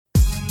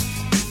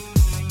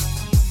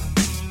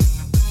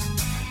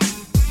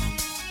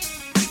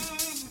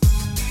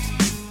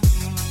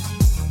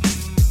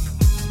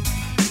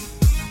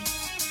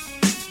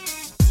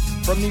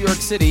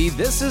City,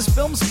 this is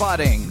Film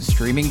Spotting,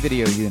 Streaming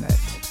Video Unit.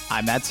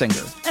 I'm Matt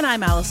Singer. And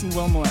I'm Allison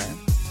Wilmore.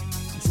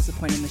 This is the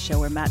point in the show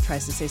where Matt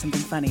tries to say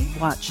something funny.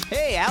 Watch.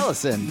 Hey,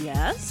 Allison.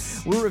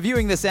 Yes? We're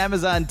reviewing this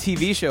Amazon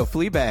TV show,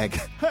 Fleabag.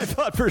 I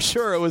thought for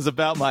sure it was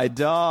about my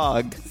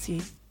dog.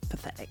 See?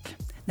 Pathetic.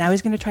 Now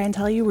he's going to try and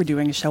tell you we're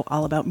doing a show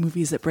all about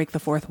movies that break the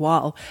fourth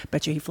wall.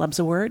 Bet you he flubs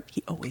a word.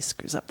 He always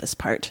screws up this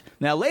part.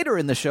 Now, later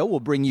in the show, we'll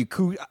bring you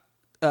Q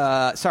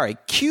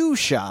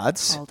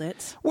shots. Called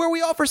it. Where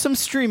we offer some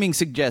streaming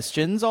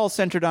suggestions, all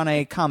centered on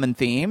a common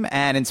theme.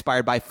 And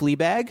inspired by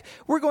Fleabag,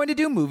 we're going to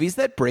do movies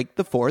that break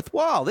the fourth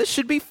wall. This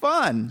should be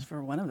fun.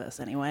 For one of us,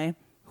 anyway.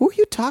 Who are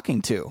you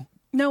talking to?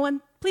 No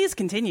one. Please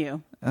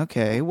continue.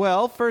 Okay,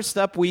 well, first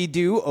up, we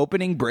do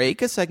Opening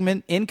Break, a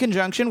segment in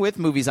conjunction with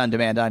Movies on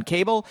Demand on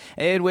cable,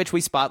 in which we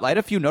spotlight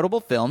a few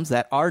notable films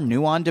that are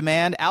new on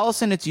demand.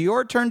 Allison, it's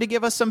your turn to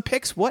give us some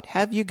picks. What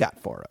have you got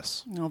for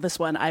us? Well, this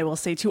one I will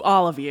say to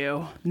all of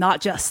you,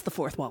 not just the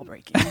fourth wall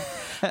breaking.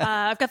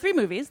 I've got 3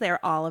 movies.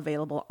 They're all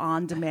available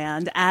on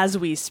demand as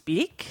we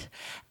speak.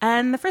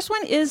 And the first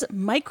one is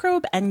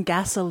Microbe and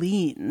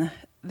Gasoline.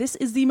 This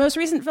is the most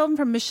recent film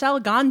from Michel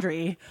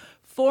Gondry,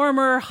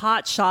 former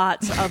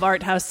hotshot of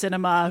art house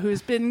cinema,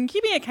 who's been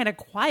keeping it kind of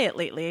quiet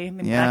lately.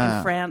 Back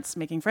in France,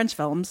 making French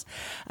films.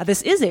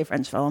 This is a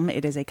French film.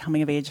 It is a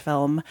coming-of-age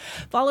film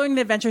following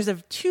the adventures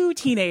of 2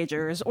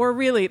 teenagers, or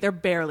really, they're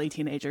barely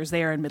teenagers.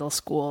 They are in middle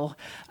school,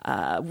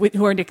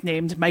 who are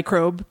nicknamed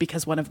Microbe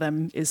because one of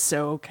them is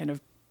so kind of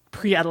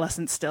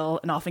pre-adolescent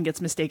still and often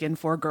gets mistaken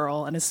for a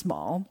girl and is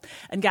small,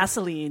 and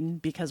Gasoline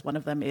because one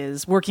of them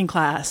is working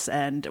class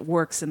and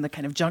works in the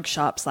kind of junk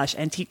shop /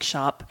 antique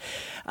shop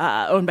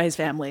owned by his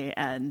family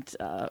and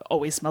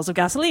always smells of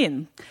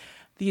gasoline.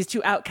 These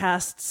 2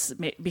 outcasts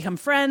become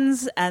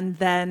friends, and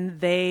then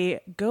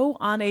they go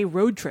on a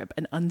road trip,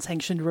 an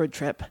unsanctioned road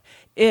trip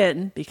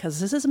because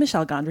this is a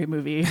Michel Gondry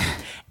movie,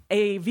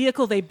 a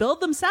vehicle they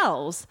build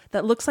themselves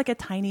that looks like a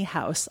tiny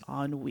house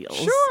on wheels.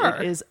 Sure.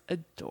 It is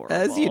adorable.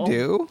 As you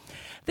do.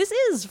 This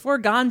is, for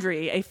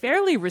Gondry, a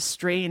fairly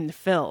restrained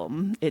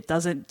film. It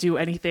doesn't do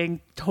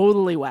anything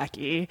totally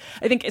wacky.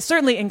 I think it's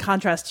certainly in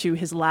contrast to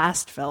his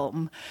last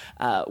film,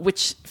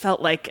 which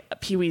felt like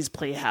Pee-wee's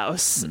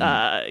Playhouse,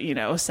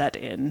 set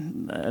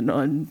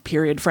in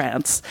period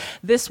France.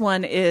 This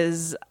one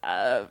is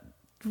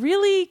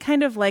really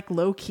kind of like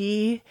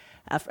low-key,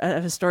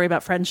 a story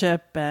about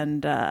friendship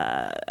and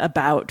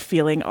about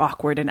feeling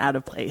awkward and out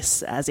of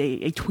place as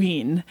a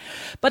tween.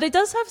 But it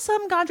does have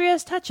some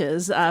Gondry-esque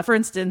touches. For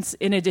instance,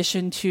 in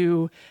addition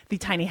to the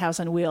tiny house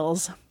on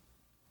wheels,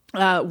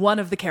 one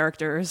of the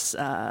characters,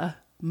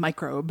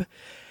 Microbe,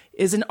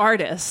 is an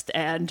artist,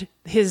 and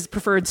his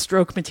preferred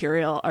stroke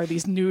material are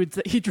these nudes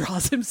that he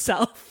draws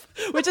himself,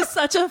 which is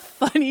such a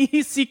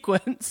funny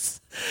sequence.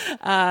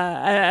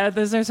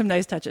 Those are some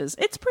nice touches.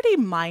 It's pretty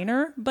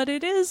minor, but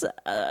it's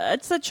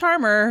a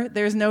charmer.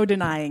 There's no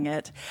denying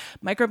it.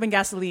 Microbe and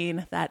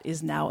Gasoline, that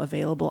is now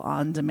available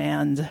on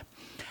demand,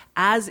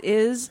 as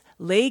is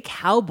Les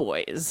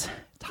Cowboys,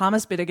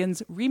 Thomas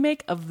Bittigan's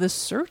remake of The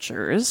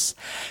Searchers,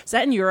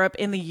 set in Europe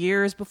in the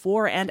years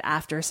before and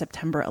after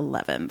September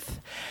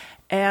 11th.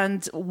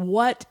 And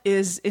what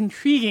is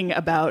intriguing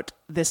about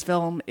this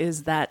film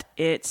is that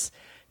it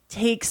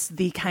takes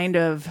the kind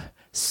of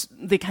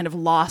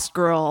lost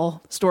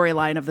girl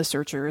storyline of The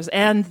Searchers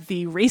and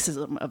the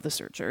racism of The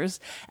Searchers,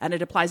 and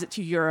it applies it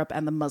to Europe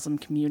and the Muslim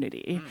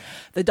community.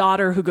 The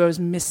daughter who goes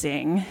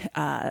missing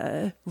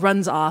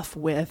runs off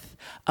with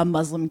a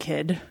Muslim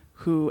kid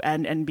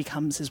and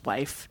becomes his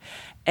wife.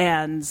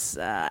 And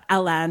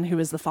Alain, who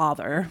is the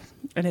father,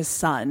 and his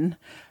son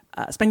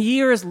spend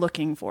years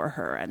looking for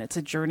her, and it's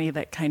a journey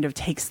that kind of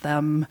takes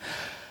them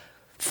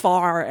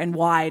far and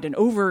wide and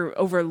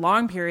over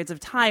long periods of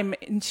time,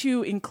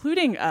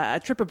 including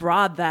a trip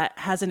abroad that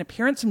has an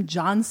appearance from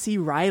John C.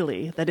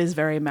 Reilly that is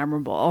very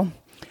memorable.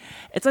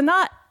 It's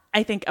not,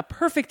 I think, a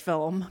perfect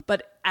film,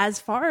 but as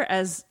far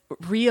as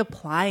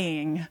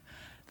reapplying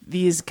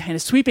these kind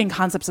of sweeping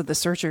concepts of The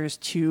Searchers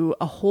to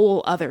a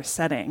whole other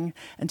setting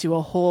and to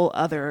a whole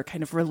other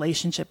kind of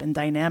relationship and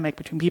dynamic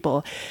between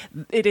people,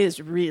 it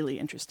is really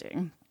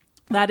interesting.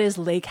 That is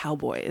Les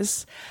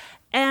Cowboys.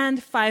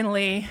 And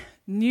finally,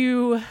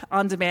 new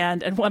on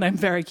demand, and one I'm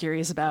very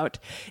curious about,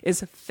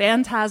 is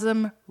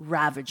Phantasm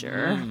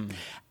Ravager,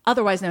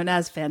 otherwise known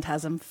as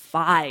Phantasm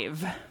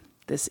 5.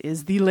 This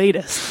is the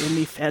latest in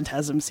the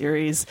Phantasm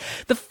series.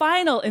 The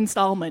final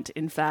installment,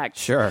 in fact.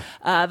 Sure.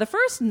 The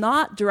first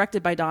not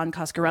directed by Don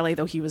Coscarelli,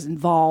 though he was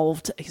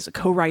involved. He's a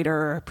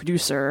co-writer,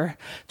 producer,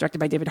 directed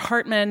by David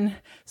Hartman.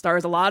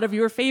 Stars a lot of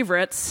your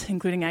favorites,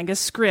 including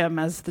Angus Scrimm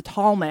as the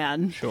tall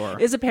man. Sure.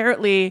 Is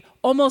apparently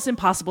almost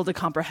impossible to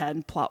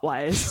comprehend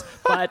plot-wise,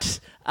 but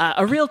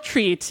a real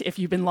treat if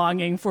you've been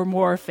longing for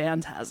more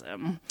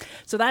Phantasm.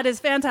 So that is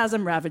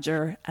Phantasm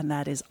Ravager, and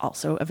that is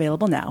also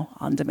available now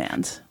on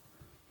demand.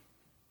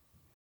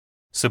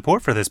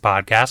 Support for this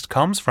podcast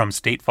comes from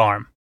State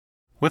Farm.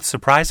 With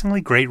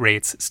surprisingly great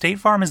rates, State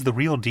Farm is the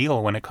real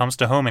deal when it comes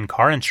to home and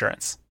car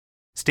insurance.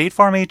 State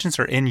Farm agents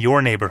are in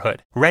your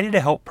neighborhood, ready to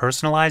help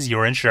personalize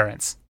your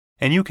insurance.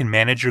 And you can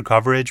manage your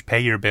coverage,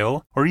 pay your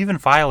bill, or even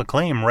file a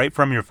claim right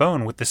from your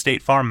phone with the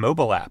State Farm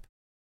mobile app.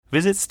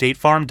 Visit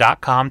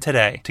statefarm.com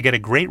today to get a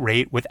great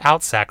rate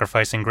without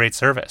sacrificing great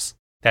service.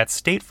 That's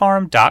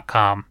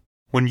statefarm.com.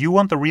 When you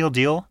want the real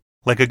deal,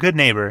 like a good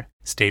neighbor,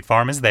 State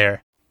Farm is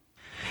there.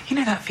 You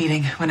know that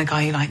feeling when a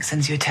guy you like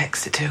sends you a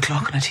text at 2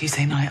 o'clock on a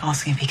Tuesday night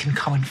asking if he can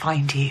come and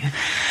find you,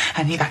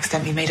 and you've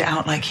accidentally made it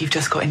out like you've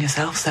just got in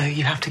yourself, so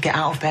you have to get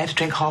out of bed,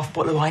 drink half a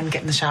bottle of wine,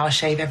 get in the shower,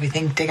 shave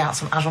everything, dig out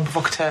some agent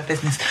provocateur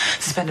business,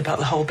 suspend about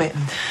the whole bit,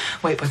 and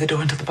wait by the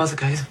door until the buzzer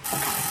goes.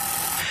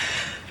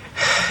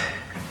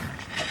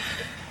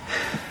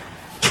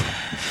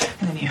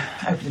 And then you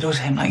open the door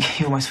to him like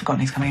you've almost forgotten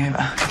he's coming over.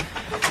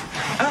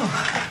 Oh.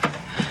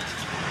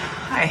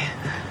 Hi.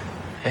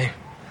 Hey.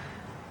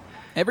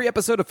 Every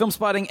episode of Film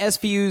Spotting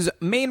SVU's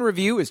main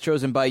review is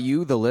chosen by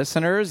you, the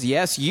listeners.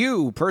 Yes,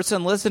 you,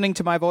 person listening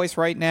to my voice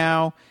right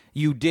now,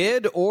 you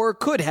did or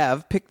could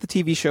have picked the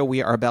TV show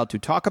we are about to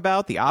talk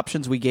about. The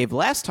options we gave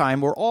last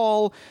time were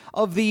all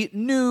of the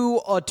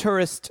new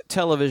auteurist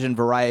television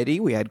variety.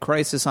 We had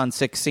Crisis on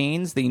Six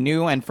Scenes, the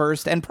new and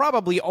first and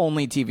probably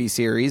only TV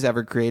series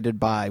ever created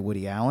by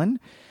Woody Allen.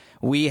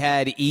 We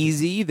had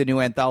Easy, the new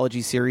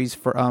anthology series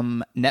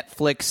from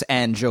Netflix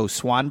and Joe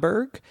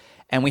Swanberg.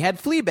 And we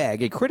had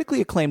Fleabag, a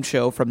critically acclaimed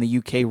show from the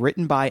UK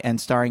written by and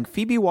starring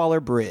Phoebe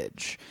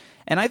Waller-Bridge.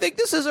 And I think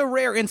this is a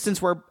rare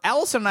instance where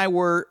Allison and I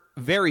were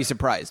very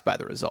surprised by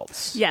the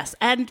results. Yes,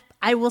 and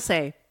I will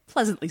say,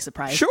 pleasantly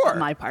surprised on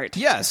my part.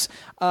 Yes.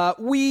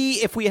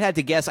 If we had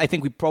to guess, I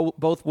think we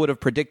both would have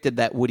predicted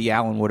that Woody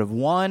Allen would have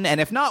won. And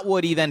if not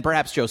Woody, then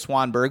perhaps Joe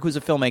Swanberg, who's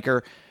a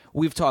filmmaker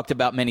we've talked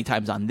about many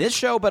times on this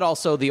show, but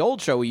also the old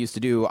show we used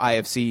to do,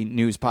 IFC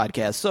News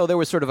Podcast. So there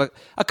was sort of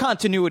a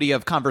continuity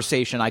of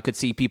conversation I could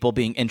see people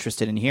being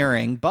interested in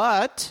hearing.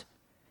 But,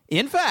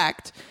 in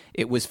fact,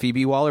 it was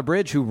Phoebe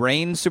Waller-Bridge who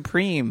reigned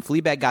supreme.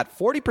 Fleabag got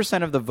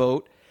 40% of the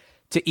vote,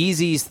 to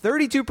Easy's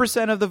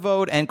 32% of the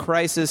vote, and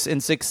Crisis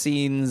in Six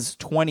Scenes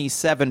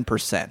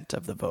 27%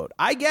 of the vote.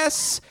 I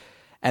guess...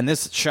 And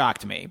this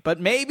shocked me. But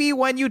maybe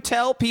when you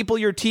tell people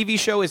your TV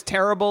show is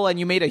terrible and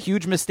you made a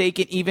huge mistake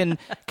in even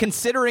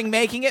considering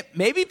making it,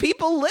 maybe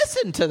people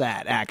listen to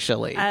that,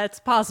 actually. It's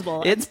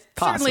possible. It's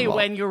possible. Certainly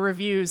when your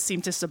reviews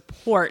seem to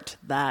support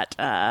that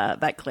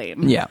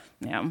claim. Yeah.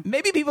 Yeah.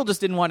 Maybe people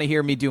just didn't want to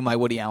hear me do my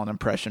Woody Allen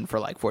impression for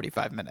like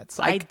 45 minutes.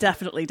 I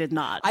definitely did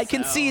not. I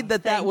concede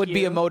that would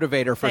be a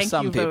motivator for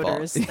some people.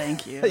 Voters.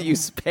 Thank you. You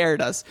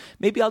spared us.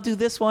 Maybe I'll do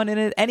this one in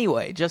it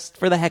anyway, just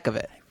for the heck of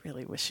it.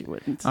 Really wish you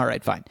wouldn't. All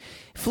right, fine.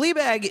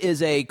 Fleabag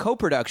is a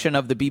co-production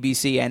of the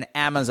BBC and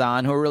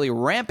Amazon, who are really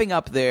ramping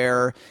up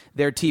their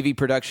TV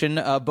production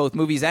of both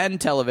movies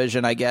and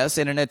television, I guess,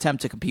 in an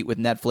attempt to compete with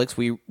Netflix.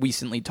 We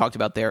recently talked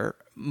about their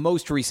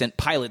most recent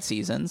pilot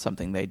season,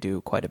 something they do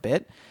quite a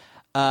bit.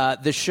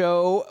 The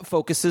show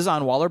focuses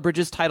on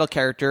Waller-Bridge's title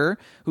character,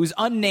 who's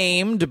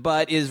unnamed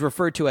but is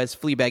referred to as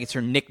Fleabag. It's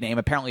her nickname.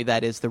 Apparently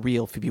that is the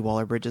real Phoebe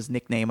Waller-Bridge's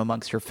nickname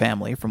amongst her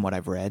family, from what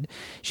I've read.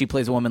 She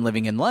plays a woman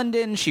living in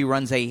London. She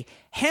runs a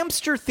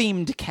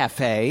hamster-themed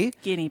cafe.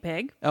 Guinea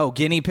pig. Oh,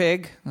 guinea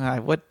pig?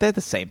 They're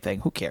the same thing.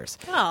 Who cares?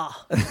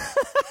 Oh.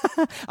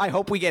 I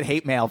hope we get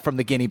hate mail from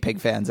the guinea pig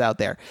fans out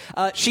there.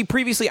 She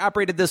previously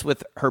operated this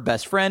with her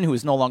best friend, who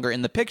is no longer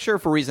in the picture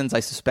for reasons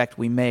I suspect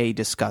we may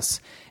discuss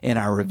in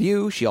our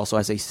review. She also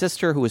has a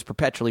sister who is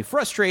perpetually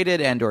frustrated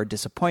and or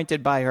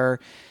disappointed by her.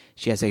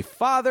 She has a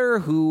father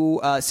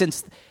who,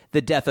 since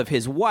the death of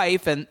his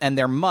wife and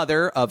their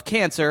mother of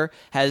cancer,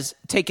 has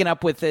taken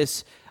up with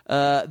this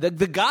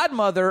the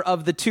godmother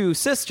of the two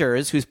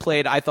sisters, who's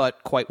played, I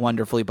thought, quite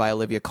wonderfully by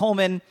Olivia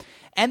Colman.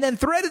 And then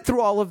threaded through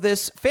all of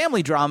this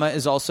family drama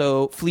is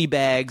also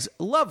Fleabag's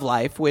love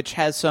life, which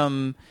has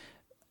some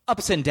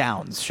ups and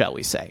downs, shall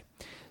we say.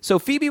 So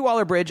Phoebe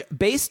Waller-Bridge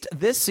based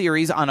this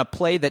series on a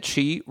play that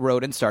she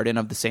wrote and starred in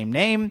of the same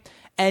name,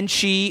 and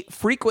she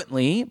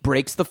frequently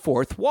breaks the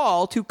fourth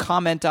wall to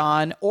comment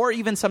on or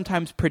even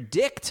sometimes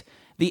predict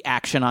the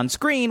action on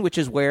screen, which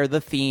is where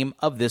the theme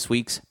of this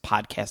week's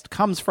podcast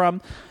comes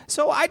from.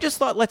 So I just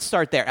thought, let's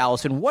start there,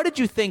 Allison. What did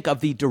you think of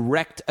the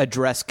direct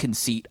address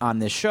conceit on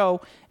this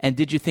show, and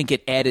did you think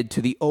it added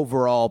to the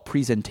overall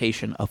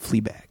presentation of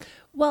Fleabag?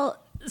 Well,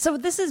 so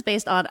this is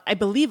based on, I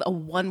believe, a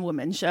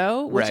one-woman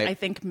show, which Right. I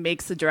think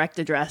makes the direct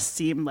address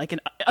seem like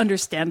an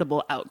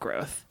understandable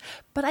outgrowth.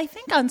 But I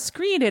think on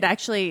screen, it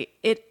actually,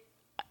 it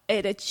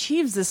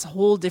achieves this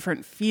whole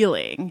different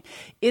feeling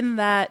in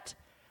that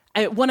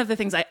one of the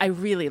things I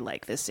really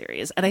like this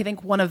series, and I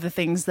think one of the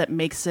things that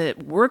makes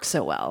it work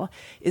so well,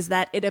 is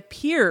that it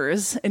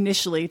appears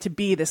initially to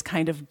be this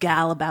kind of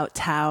gal about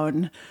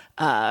town,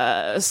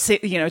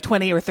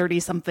 20 or 30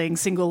 something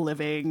single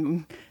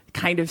living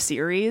kind of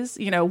series.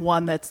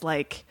 One that's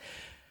like,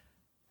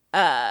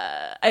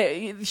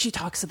 she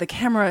talks to the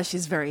camera.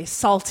 She's very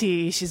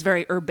salty. She's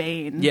very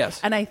urbane. Yes,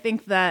 and I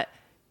think that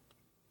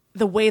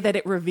the way that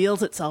it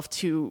reveals itself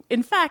to,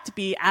 in fact,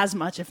 be as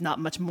much, if not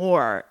much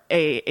more,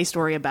 a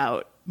story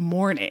about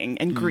mourning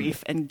and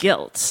grief and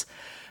guilt,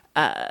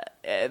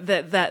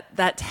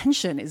 that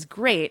tension is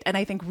great, and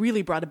I think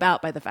really brought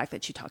about by the fact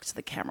that she talks to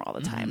the camera all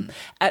the time.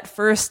 At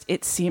first,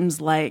 it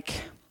seems like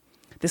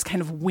this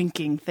kind of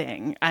winking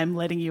thing. I'm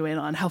letting you in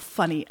on how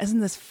funny. Isn't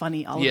this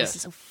funny? All of this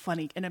is so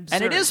funny and absurd.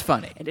 And it is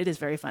funny. And it is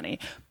very funny.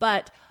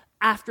 But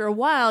after a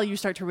while, you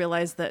start to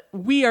realize that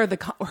we are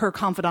her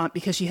confidant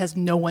because she has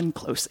no one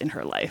close in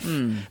her life.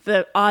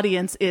 The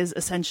audience is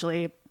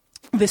essentially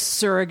this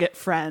surrogate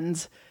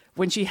friend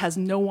when she has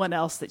no one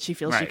else that she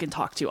feels she can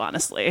talk to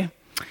honestly.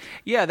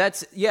 Yeah,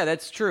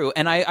 that's true.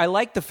 And I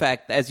like the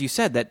fact, as you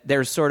said, that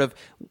there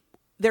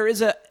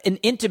is an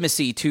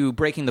intimacy to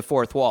breaking the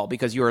fourth wall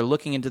because you are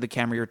looking into the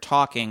camera, you're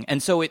talking.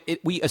 And so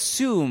we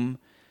assume,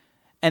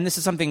 and this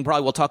is something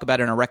probably we'll talk about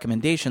in our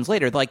recommendations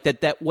later, like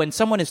that when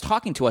someone is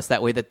talking to us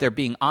that way, that they're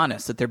being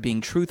honest, that they're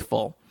being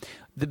truthful,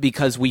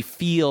 because we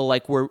feel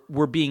like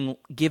we're being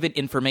given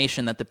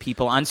information that the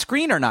people on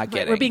screen are not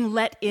getting. We're being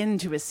let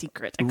into a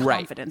secret, a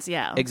confidence,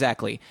 yeah.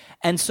 Exactly.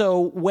 And so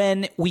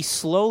when we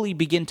slowly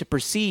begin to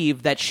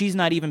perceive that she's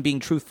not even being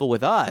truthful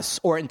with us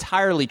or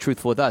entirely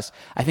truthful with us,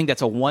 I think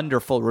that's a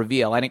wonderful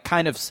reveal. And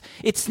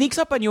it sneaks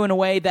up on you in a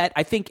way that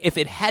I think if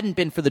it hadn't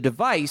been for the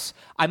device,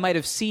 I might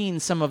have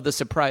seen some of the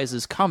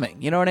surprises coming.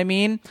 You know what I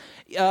mean?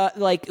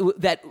 Like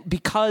that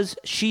because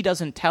she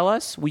doesn't tell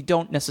us, we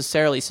don't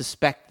necessarily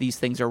suspect these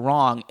things are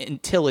wrong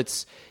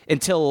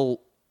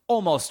until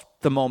almost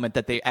the moment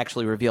that they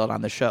actually reveal it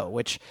on the show,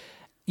 which,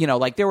 you know,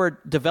 like there were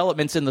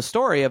developments in the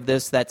story of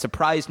this that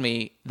surprised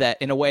me, that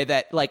in a way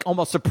that like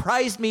almost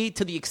surprised me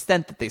to the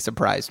extent that they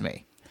surprised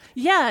me.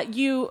 Yeah,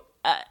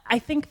 I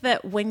think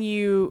that when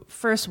you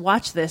first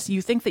watch this,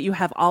 you think that you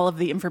have all of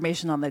the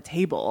information on the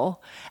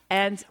table.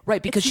 And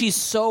right, because she's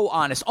so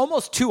honest,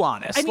 almost too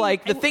honest. I mean,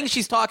 like the things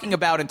she's talking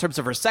about in terms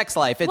of her sex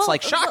life, it's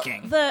like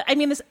shocking.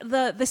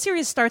 The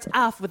series starts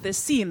off with this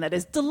scene that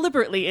is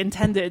deliberately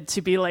intended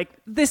to be like,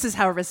 this is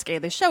how risque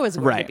the show is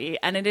going to be.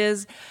 And it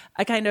is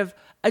a kind of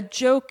a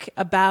joke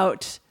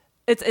about,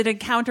 it's an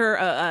encounter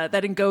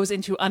that goes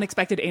into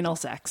unexpected anal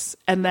sex.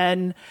 And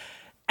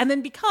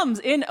then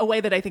becomes, in a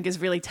way that I think is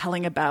really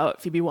telling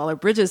about Phoebe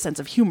Waller-Bridge's sense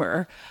of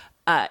humor,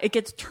 it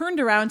gets turned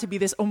around to be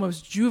this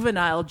almost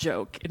juvenile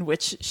joke in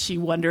which she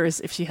wonders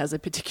if she has a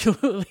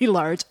particularly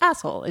large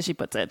asshole, as she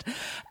puts it.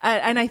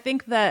 And I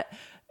think that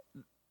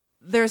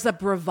there's a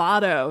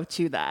bravado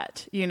to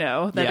that, you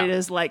know, that it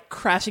is like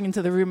crashing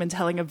into the room and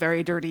telling a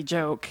very dirty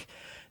joke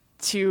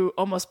to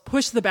almost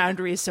push the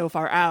boundaries so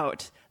far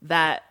out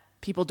that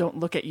people don't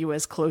look at you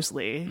as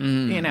closely,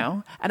 you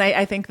know? And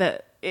I think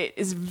that it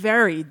is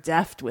very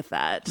deft with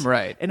that,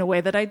 right? In a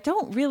way that I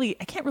can't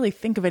really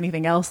think of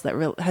anything else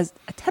that has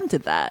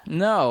attempted that.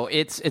 No,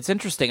 it's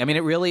interesting. I mean,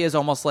 it really is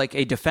almost like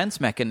a defense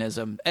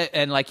mechanism,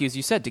 and like as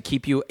you said, to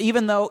keep you,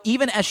 even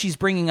as she's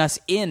bringing us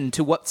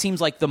into what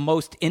seems like the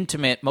most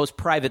intimate, most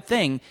private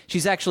thing,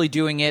 she's actually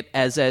doing it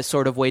as a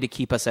sort of way to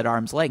keep us at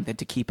arm's length and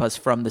to keep us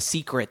from the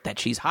secret that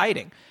she's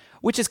hiding.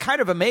 Which is kind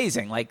of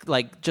amazing, like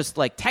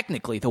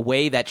technically the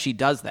way that she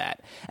does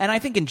that. And I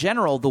think in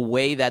general, the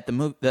way that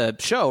the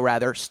show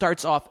rather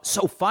starts off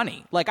so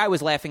funny. Like I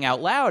was laughing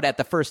out loud at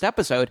the first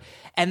episode,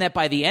 and that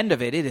by the end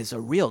of it, it is a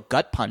real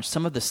gut punch.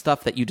 Some of the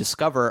stuff that you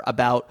discover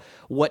about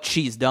what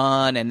she's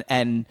done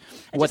and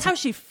just how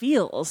she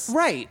feels.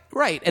 Right.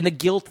 And the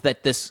guilt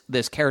that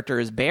this character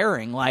is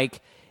bearing, like,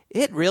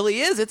 it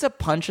really is. It's a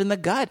punch in the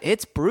gut.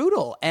 It's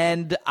brutal.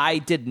 And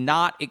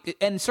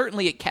and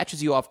certainly it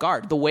catches you off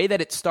guard. The way that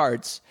it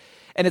starts,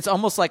 and it's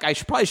almost like I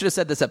probably should have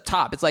said this up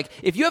top. It's like,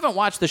 if you haven't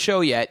watched the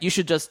show yet, you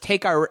should just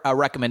take our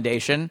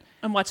recommendation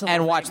and watch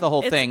the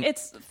whole thing.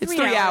 It's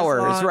 3 hours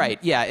long. Right.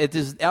 Yeah, it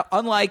is.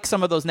 Unlike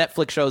some of those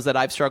Netflix shows that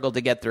I've struggled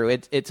to get through,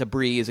 it's a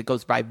breeze. It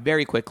goes by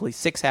very quickly,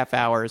 6.5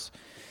 hours.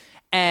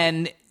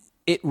 And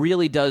it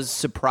really does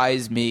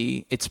surprise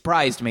me. It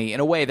surprised me in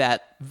a way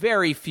that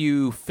very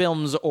few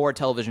films or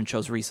television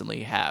shows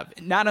recently have.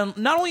 Not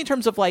only in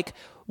terms of like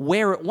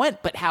where it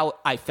went, but how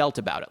I felt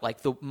about it. Like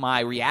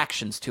my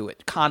reactions to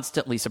it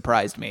constantly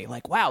surprised me.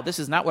 Like, wow, this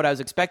is not what I was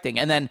expecting.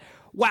 And then,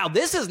 wow,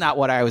 this is not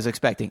what I was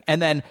expecting.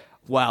 And then,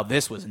 wow,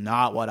 this was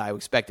not what I was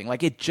expecting.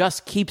 Like, it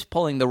just keeps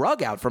pulling the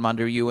rug out from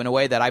under you in a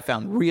way that I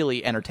found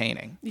really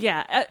entertaining.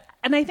 Yeah.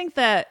 And I think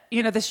that,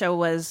 you know, the show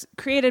was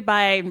created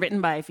by and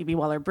written by Phoebe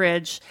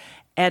Waller-Bridge,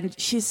 and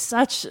she's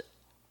such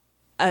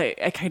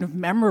a kind of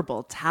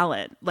memorable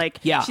talent. Like,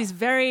 she's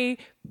very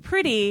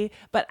pretty,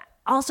 but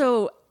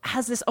also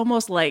has this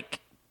almost like,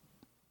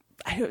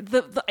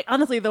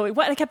 honestly, though,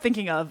 what I kept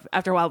thinking of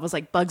after a while was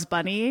like Bugs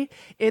Bunny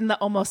in the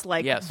almost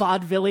like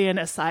vaudevillian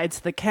asides,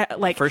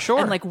 for sure,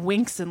 and like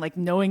winks and like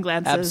knowing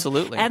glances,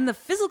 absolutely, and the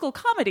physical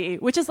comedy,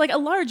 which is like a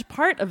large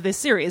part of this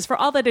series, for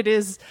all that it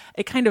is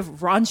a kind of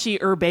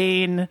raunchy,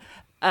 urbane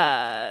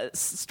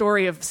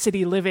story of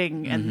city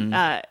living,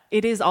 and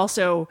it is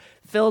also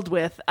filled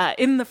with.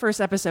 In the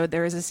first episode,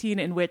 there is a scene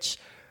in which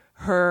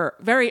her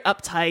very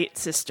uptight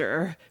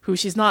sister, who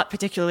she's not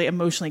particularly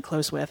emotionally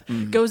close with,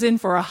 goes in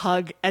for a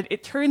hug, and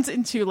it turns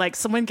into like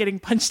someone getting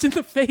punched in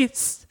the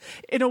face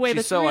in a way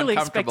that's so really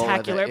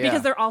spectacular,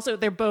 because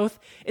they're both,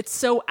 it's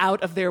so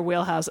out of their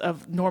wheelhouse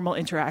of normal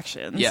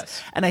interactions.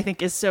 Yes. And I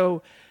think is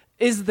so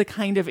is the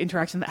kind of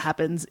interaction that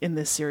happens in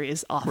this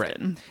series often.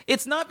 Right.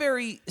 It's not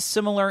very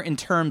similar in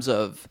terms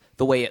of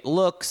the way it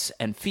looks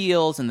and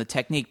feels and the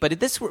technique, but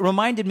this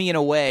reminded me in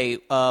a way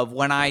of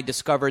when I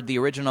discovered the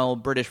original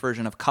British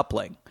version of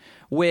Coupling,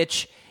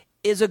 which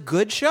is a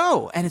good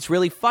show, and it's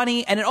really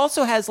funny, and it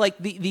also has like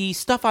the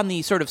stuff on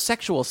the sort of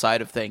sexual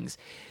side of things.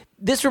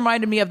 This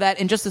reminded me of that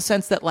in just the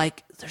sense that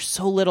like there's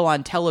so little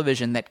on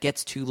television that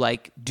gets to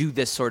like do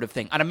this sort of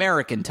thing on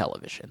American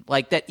television.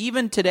 Like that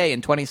even today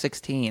in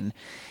 2016,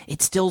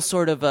 it's still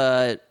sort of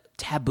a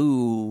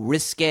taboo,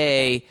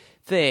 risque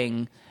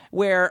thing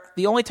where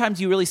the only times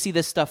you really see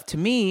this stuff, to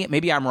me,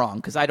 maybe I'm wrong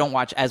because I don't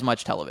watch as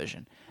much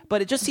television,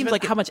 but it just seems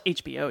like how much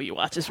HBO you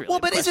watch is really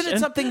but isn't it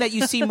something that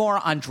you see more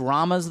on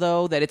dramas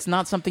though? That it's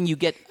not something you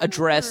get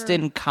addressed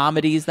in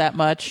comedies that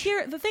much?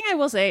 Here, the thing I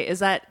will say is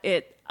that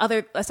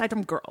aside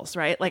from Girls,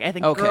 right? Like I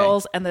think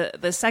Girls and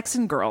the sex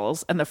in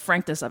Girls and the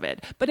frankness of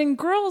it. But in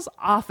Girls,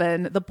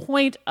 often the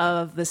point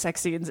of the sex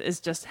scenes is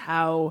just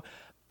how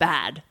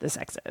bad the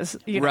sex is.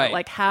 You know, right.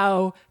 Like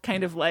how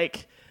kind of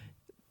like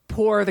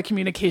poor the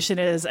communication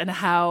is and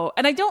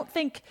I don't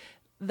think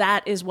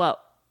that is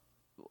what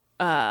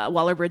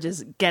Waller-Bridge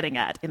is getting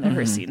at in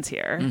her scenes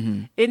here.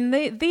 Mm-hmm.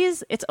 In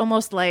these, it's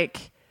almost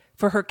like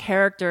for her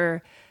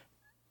character,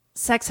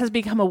 sex has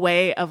become a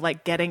way of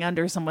like getting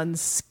under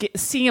someone's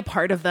seeing a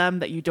part of them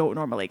that you don't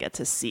normally get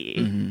to see.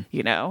 Mm-hmm.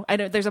 You know, I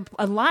know there's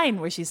a line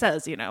where she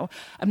says, you know,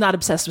 I'm not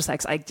obsessed with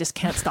sex. I just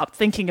can't stop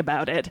thinking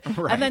about it.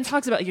 Right. And then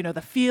talks about, you know,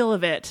 the feel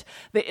of it,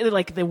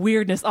 the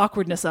weirdness,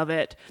 awkwardness of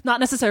it, not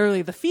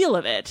necessarily the feel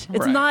of it.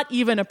 It's not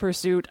even a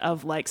pursuit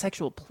of like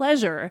sexual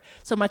pleasure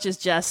so much as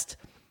just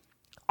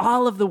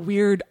all of the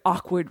weird,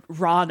 awkward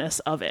rawness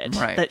of it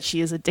that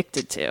she is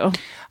addicted to.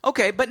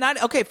 Okay, but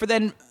not okay for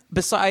then.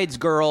 Besides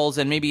Girls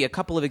and maybe a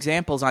couple of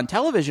examples on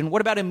television,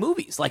 what about in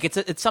movies? Like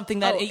it's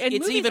something that it's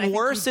movies, even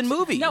worse in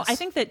movies. No, I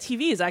think that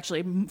TV is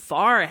actually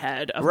far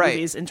ahead of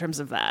movies in terms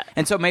of that.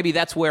 And so maybe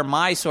that's where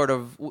my sort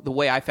of the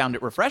way I found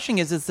it refreshing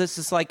is this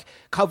is like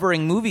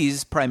covering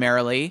movies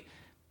primarily.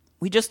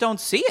 We just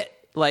don't see it.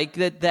 Like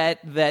that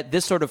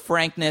this sort of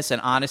frankness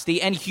and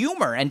honesty and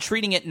humor and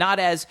treating it not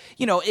as,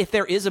 you know, if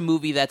there is a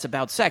movie that's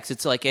about sex,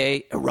 it's like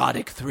a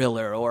erotic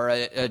thriller or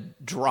a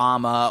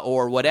drama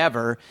or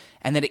whatever,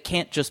 and that it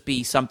can't just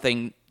be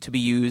something to be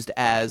used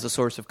as a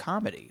source of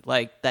comedy.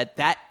 Like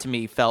that to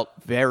me felt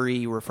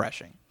very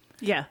refreshing.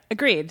 Yeah,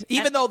 agreed.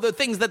 Even though the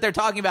things that they're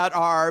talking about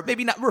are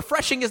maybe not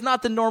refreshing is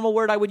not the normal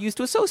word I would use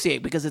to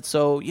associate because it's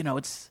so, you know,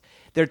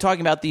 they're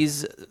talking about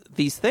these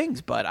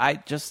things, but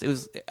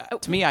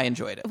to me, I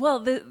enjoyed it.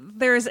 Well,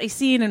 there's a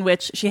scene in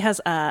which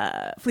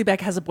Fleabag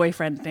has a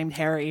boyfriend named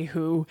Harry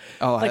who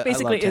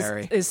basically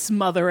is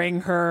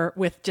smothering her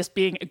with just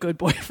being a good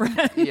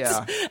boyfriend.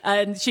 Yeah.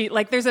 And she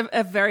there's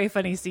a very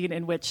funny scene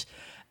in which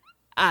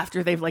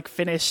after they've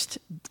finished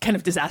kind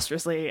of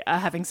disastrously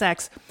having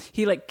sex,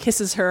 he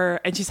kisses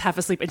her and she's half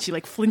asleep and she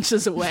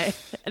flinches away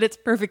and it's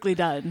perfectly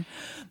done.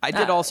 I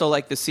did also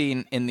like the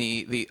scene in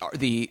the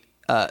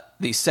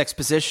sex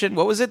position.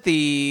 What was it?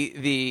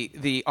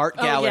 The art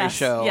gallery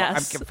show.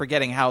 Yes. I'm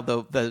forgetting how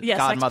the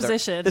godmother.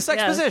 The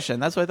sex position.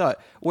 That's what I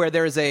thought. Where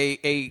there's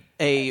a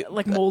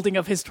molding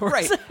of his torso.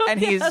 Right. And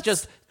he's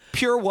just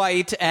pure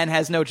white and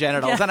has no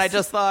genitals. Yes. And I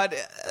just thought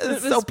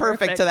it's so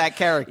perfect to that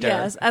character.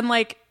 Yes. And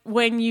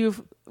when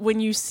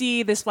you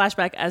see this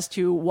flashback as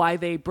to why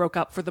they broke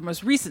up for the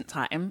most recent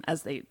time,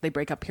 as they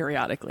break up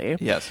periodically.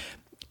 Yes.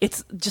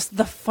 It's just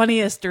the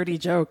funniest dirty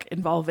joke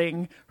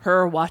involving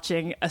her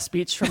watching a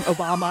speech from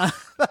Obama.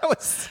 That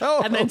was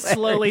so and then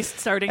slowly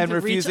starting to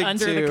reach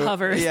under the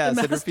covers. Yes,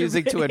 and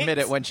refusing to admit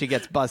it when she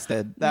gets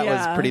busted. That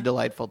was pretty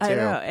delightful too. I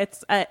know.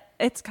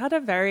 It's got a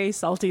very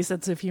salty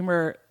sense of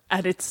humor,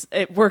 and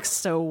it works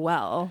so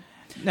well.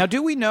 Now,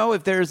 do we know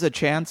if there's a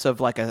chance of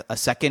a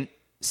second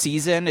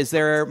season? Is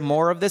there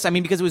more of this? I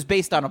mean, because it was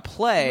based on a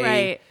play.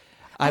 Right.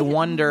 I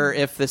wonder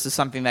if this is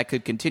something that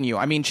could continue.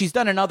 I mean, she's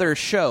done another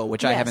show,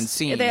 which I haven't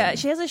seen.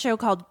 She has a show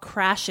called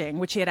Crashing,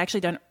 which she had actually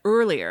done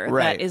earlier.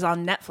 Right. That is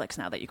on Netflix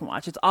now that you can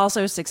watch. It's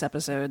also 6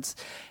 episodes.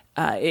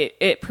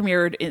 It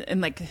premiered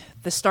in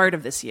the start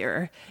of this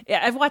year.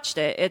 Yeah, I've watched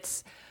it.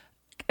 It's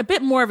a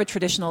bit more of a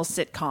traditional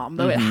sitcom,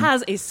 though it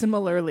has a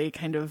similarly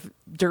kind of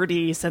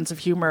dirty sense of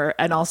humor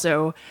and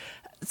also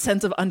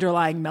sense of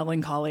underlying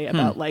melancholy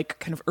about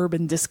kind of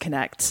urban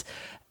disconnect.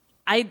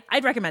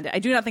 I'd recommend it. I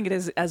do not think it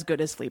is as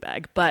good as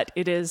Fleabag, but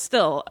it is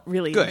still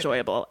really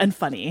enjoyable and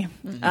funny.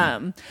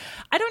 Mm-hmm.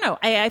 I don't know.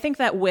 I think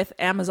that with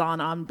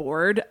Amazon on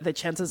board, the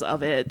chances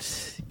of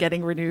it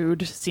getting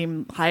renewed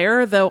seem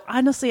higher, though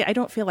honestly, I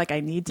don't feel like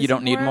I need to. You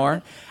don't need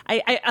more?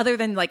 I other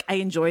than I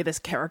enjoy this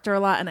character a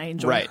lot and I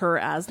enjoy her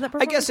as the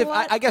performance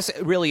I guess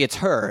really it's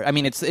her. I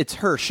mean, it's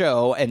her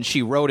show and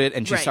she wrote it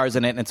and she stars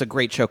in it and it's a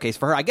great showcase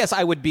for her. I guess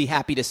I would be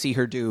happy to see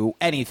her do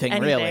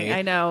anything really.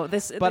 I know.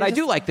 But I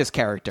do like this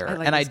character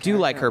and I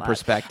do like her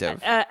perspective.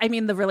 I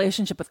mean, the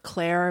relationship with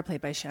Claire,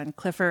 played by Sian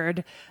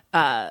Clifford,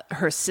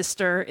 her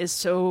sister is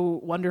so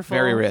wonderful.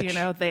 Very rich. You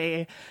know,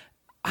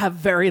 have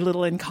very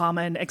little in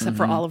common except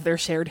for all of their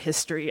shared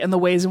history and the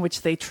ways in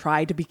which they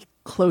try to be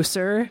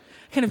closer,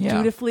 kind of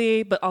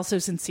dutifully, but also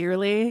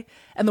sincerely,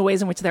 and the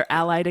ways in which they're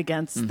allied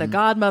against the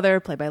godmother,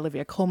 played by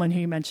Olivia Colman,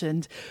 who you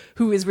mentioned,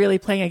 who is really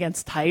playing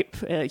against type.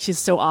 She's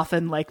so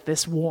often like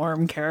this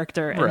warm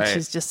character, and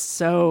she's just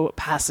so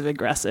passive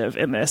aggressive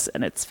in this,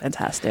 and it's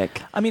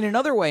fantastic. I mean,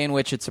 another way in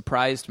which it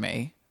surprised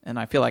me, and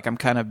I feel like I'm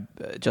kind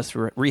of just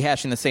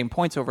rehashing the same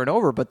points over and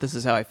over, but this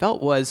is how I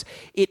felt, was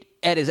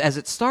as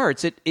it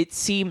starts, it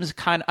seems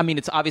kind of, I mean,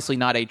 it's obviously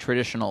not a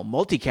traditional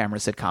multi-camera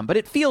sitcom, but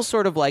it feels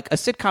sort of like a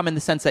sitcom in the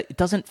sense that it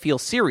doesn't feel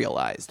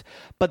serialized.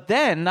 But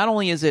then not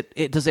only does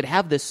it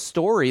have this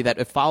story that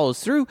it follows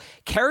through,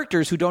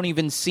 characters who don't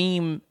even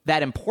seem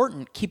that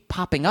important keep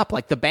popping up,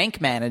 like the bank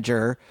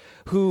manager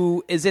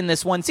who is in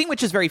this one scene,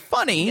 which is very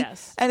funny.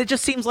 Yes. And it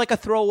just seems like a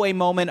throwaway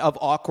moment of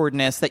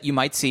awkwardness that you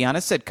might see on a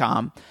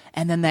sitcom.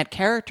 And then that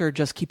character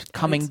just keeps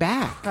coming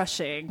back.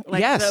 Crushing.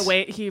 Like the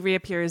way he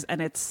reappears,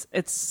 and it's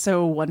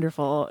so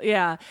wonderful.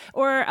 Yeah.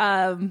 Or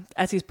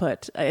as he's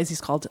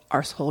called,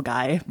 Arsehole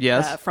Guy.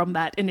 Yes. From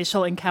that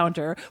initial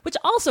encounter, which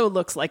also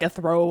looks like a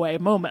throwaway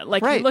moment.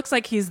 Like he looks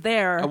like he's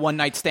there. A one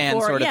night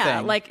stand sort of thing.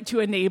 Yeah, like to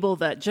enable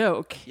that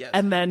joke. Yes.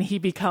 And then he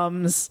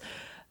becomes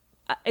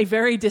a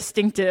very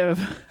distinctive,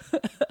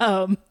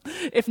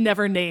 if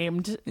never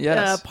named,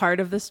 part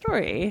of the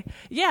story.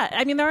 Yeah,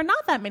 I mean, there are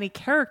not that many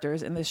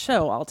characters in this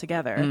show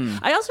altogether.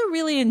 I also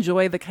really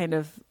enjoy the kind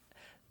of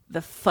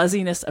the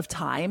fuzziness of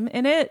time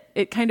in it.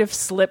 It kind of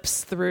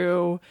slips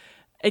through,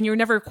 and you're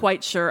never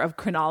quite sure of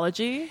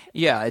chronology.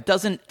 Yeah, it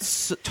doesn't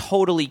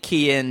totally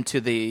key into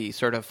the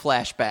sort of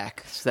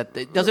flashbacks. That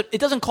it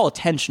doesn't call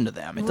attention to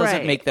them. It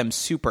doesn't make them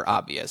super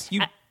obvious.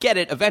 You get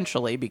it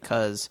eventually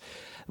because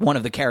one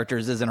of the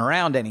characters isn't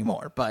around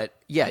anymore. But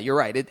yeah, you're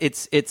right.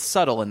 It's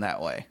subtle in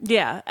that way.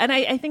 Yeah, and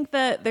I think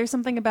that there's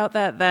something about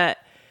that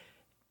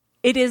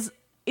it is,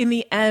 in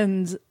the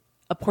end,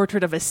 a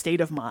portrait of a state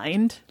of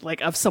mind,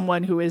 like of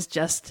someone who is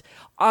just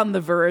on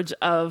the verge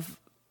of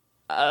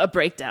a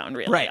breakdown,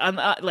 really, right?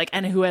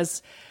 And who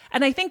has,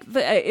 and I think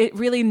that it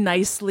really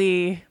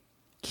nicely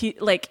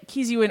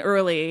keys you in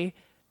early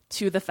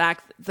to the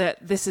fact that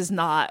this is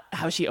not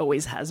how she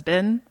always has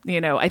been.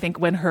 You know, I think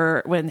when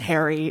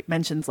Harry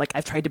mentions, like,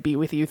 I've tried to be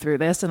with you through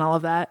this and all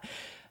of that,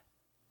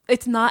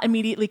 it's not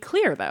immediately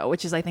clear, though,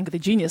 which is, I think, the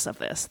genius of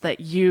this, that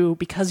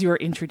because you're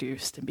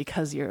introduced and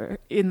because you're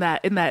in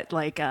that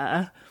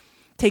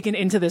taken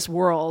into this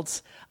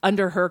world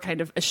under her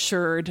kind of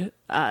assured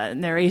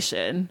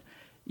narration,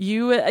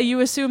 you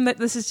assume that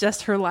this is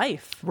just her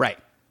life. Right.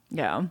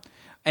 Yeah.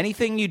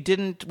 Anything you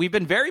didn't? We've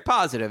been very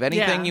positive.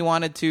 Anything you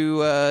wanted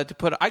to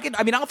put?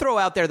 I'll throw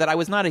out there that I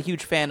was not a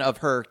huge fan of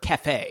her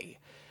cafe.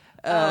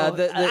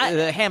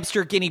 The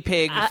hamster guinea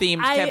pig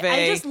themed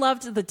cafe. I just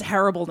loved the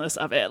terribleness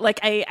of it. Like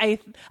I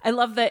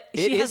love that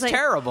it is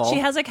terrible. She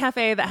has a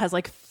cafe that has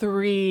like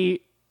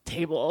 3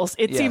 tables.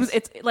 It seems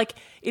it's like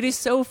it is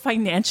so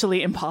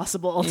financially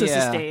impossible to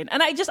sustain.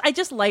 And I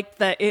just like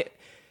that it.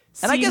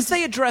 And I guess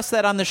they address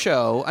that on the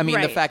show. I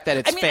mean, the fact that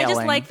it's failing. I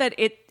just like that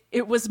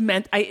it was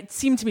meant. It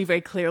seemed to me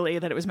very clearly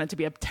that it was meant to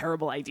be a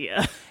terrible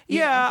idea.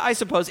 Yeah, I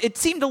suppose it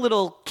seemed a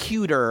little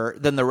cuter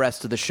than the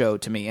rest of the show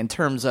to me in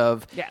terms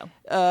of.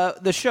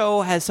 The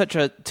show has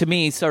to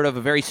me, sort of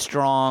a very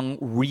strong,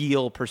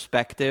 real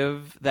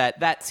perspective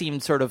that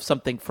seemed sort of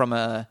something from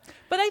a.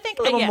 But I think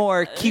a little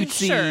more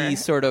cutesy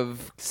sort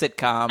of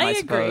sitcom. I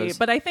suppose. Agree,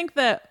 but I think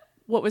that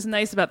what was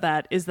nice about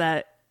that is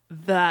that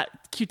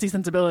cutesy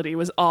sensibility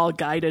was all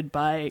guided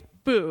by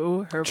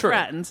Boo, her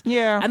friend.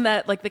 Yeah. And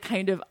that, like, the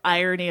kind of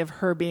irony of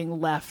her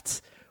being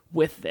left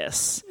with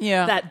this,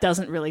 that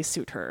doesn't really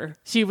suit her.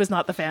 She was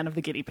not the fan of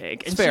the guinea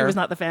pig. And she was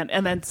not the fan.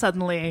 And then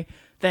suddenly,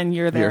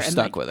 you're there and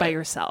stuck with by it.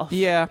 yourself.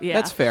 Yeah,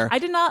 that's fair. I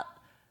did not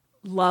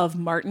love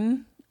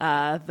Martin,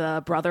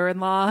 the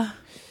brother-in-law.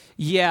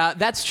 Yeah,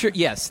 that's true.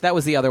 Yes, that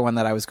was the other one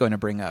that I was going to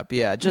bring up.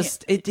 Yeah, he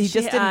just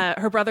didn't.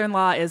 Her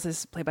brother-in-law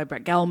is played by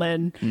Brett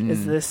Gelman,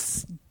 is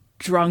this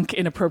drunk,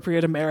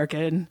 inappropriate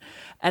American,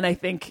 and I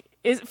think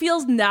it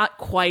feels not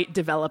quite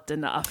developed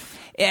enough.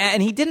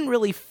 And he didn't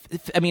really.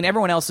 I mean,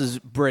 everyone else is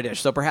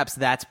British, so perhaps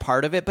that's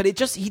part of it. But he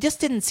just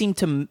didn't seem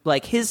to,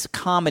 like, his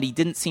comedy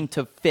didn't seem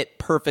to fit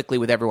perfectly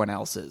with everyone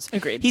else's.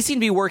 Agreed. He seemed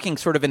to be working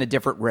sort of in a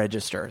different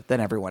register than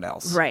everyone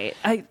else. Right.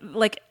 I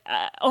like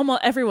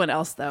almost everyone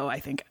else, though. I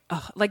think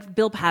like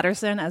Bill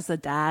Patterson as the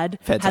dad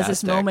has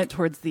this moment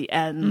towards the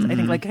end. I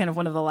think like kind of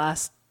one of the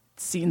last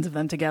scenes of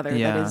them together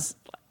that is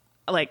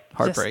like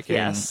heartbreaking.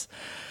 Yes.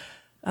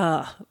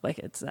 Like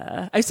it's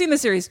I've seen the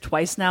series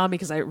twice now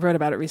because I wrote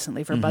about it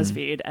recently for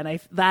BuzzFeed, and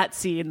that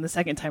scene the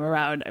second time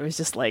around, I was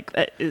just like,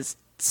 that is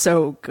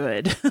so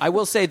good. I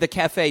will say the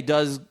cafe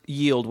does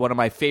yield one of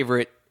my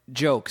favorite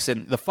jokes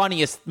and the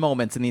funniest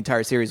moments in the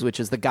entire series, which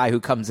is the guy who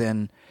comes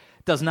in,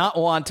 does not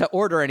want to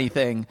order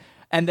anything,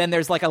 and then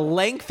there's like a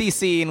lengthy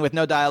scene with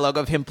no dialogue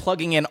of him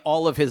plugging in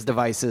all of his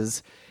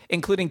devices,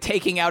 including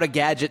taking out a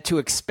gadget to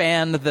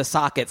expand the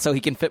socket so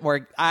he can fit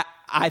more.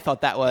 I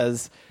thought that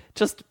was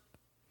just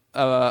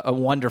a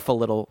wonderful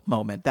little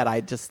moment that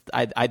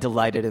I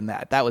delighted in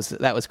that. That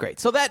was great.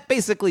 So that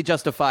basically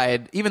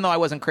justified, even though I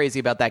wasn't crazy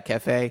about that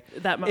cafe,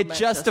 that moment it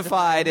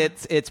justified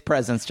its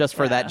presence just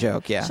for that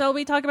joke. Yeah. Shall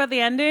we talk about the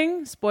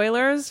ending?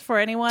 Spoilers for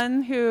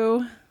anyone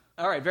who.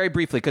 All right, very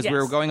briefly, because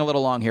we're going a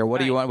little long here. What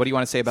do you want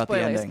to say about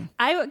Spoilers. the ending?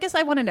 I guess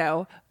I want to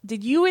know,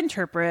 did you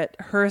interpret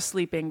her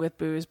sleeping with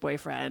Boo's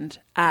boyfriend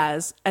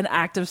as an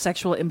act of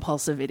sexual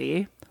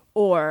impulsivity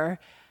or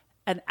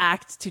an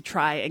act to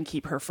try and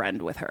keep her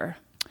friend with her?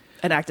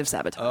 An act of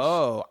sabotage.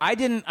 Oh, I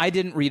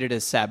didn't read it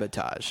as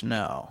sabotage.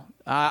 No.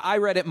 I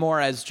read it more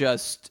as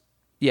just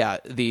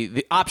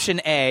the option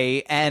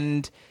A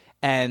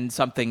and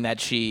something that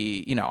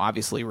she,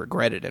 obviously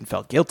regretted and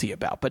felt guilty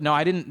about. But no,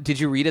 I didn't. Did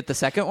you read it the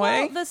second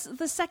way? Well,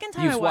 the second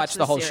time You've I watched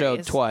the whole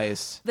series, show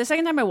twice. The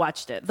second time I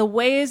watched it, the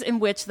ways in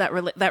which that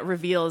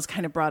reveal is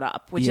kind of brought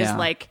up, which is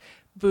like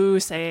Boo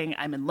saying,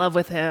 I'm in love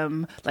with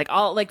him, like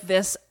all like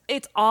this.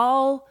 It's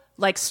all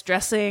like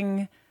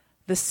stressing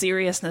the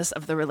seriousness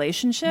of the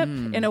relationship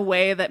in a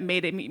way that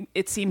made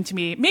it seem to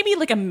me maybe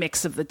like a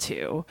mix of the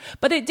two.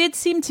 But it did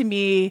seem to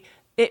me,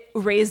 it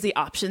raised the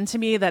option to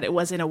me that it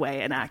was in a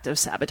way an act of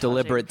sabotaging,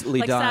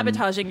 deliberately like done,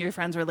 sabotaging your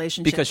friend's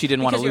relationship because she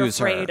didn't want to lose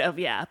you're afraid her. Of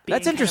being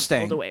that's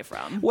interesting. Kind of pulled away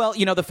from. Well,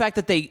 the fact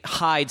that they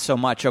hide so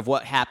much of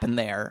what happened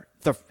there,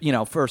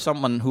 for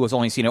someone who has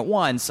only seen it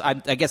once, I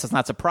guess it's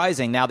not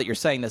surprising now that you're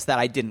saying this that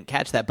I didn't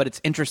catch that. But it's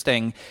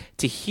interesting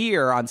to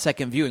hear on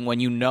second viewing when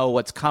you know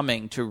what's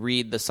coming to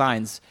read the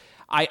signs.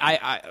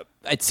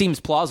 It seems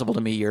plausible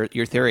to me,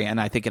 your theory, and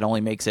I think it only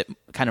makes it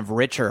kind of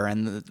richer,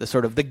 and the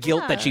sort of the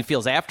guilt that she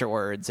feels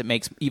afterwards, it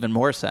makes even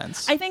more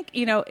sense. I think,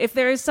 if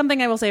there is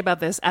something I will say about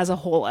this as a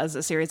whole, as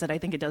a series that I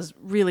think it does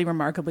really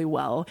remarkably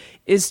well,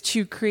 is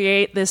to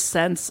create this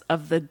sense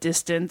of the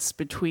distance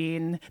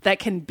between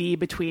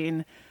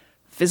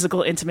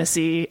physical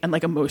intimacy and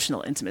like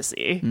emotional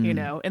intimacy,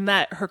 and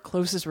that her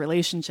closest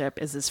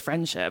relationship is this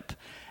friendship.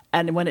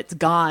 And when it's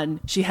gone,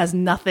 she has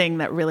nothing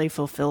that really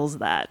fulfills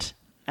that.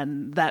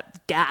 And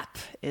that gap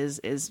is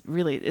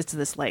really, it's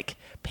this like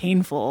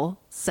painful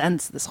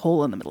sense, this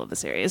hole in the middle of the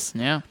series.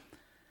 Yeah.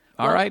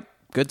 All right.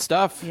 Good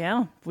stuff.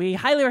 Yeah. We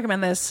highly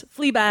recommend this.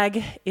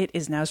 Fleabag. It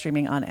is now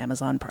streaming on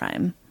Amazon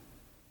Prime.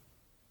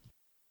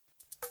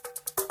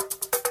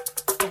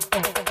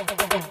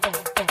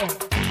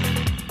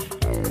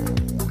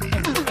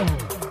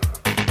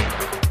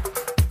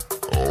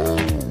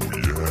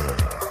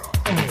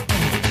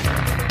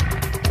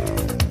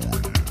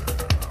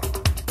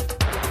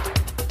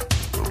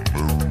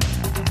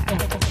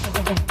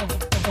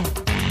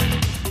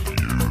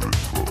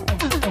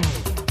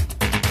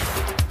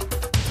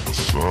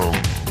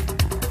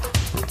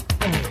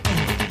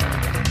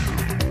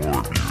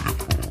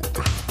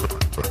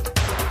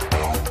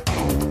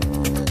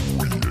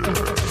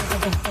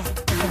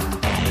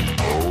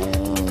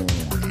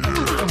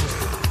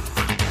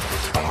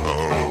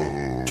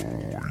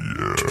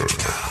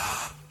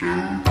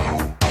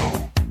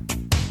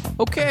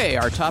 Okay,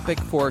 our topic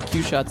for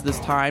Q Shots this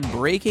time,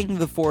 breaking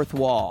the fourth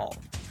wall,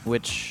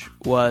 which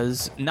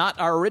was not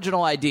our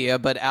original idea,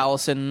 but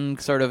Allison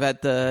sort of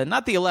at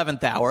not the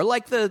 11th hour,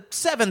 like the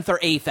 7th or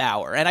 8th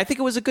hour. And I think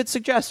it was a good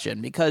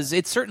suggestion because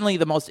it's certainly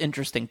the most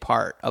interesting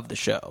part of the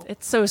show.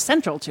 It's so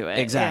central to it.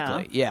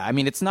 Exactly. Yeah. I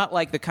mean, it's not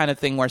like the kind of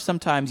thing where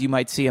sometimes you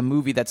might see a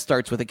movie that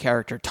starts with a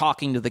character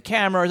talking to the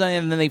camera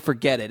and then they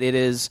forget it. It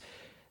is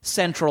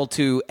central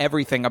to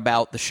everything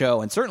about the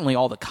show, and certainly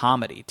all the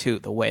comedy, too,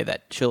 the way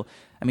that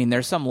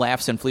there's some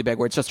laughs in Fleabag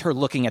where it's just her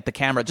looking at the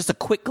camera. Just a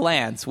quick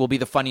glance will be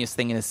the funniest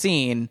thing in a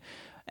scene.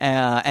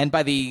 And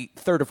by the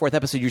third or fourth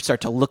episode, you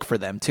start to look for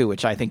them, too,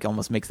 which I think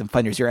almost makes them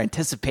funnier. You're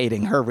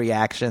anticipating her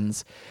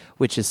reactions,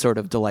 which is sort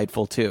of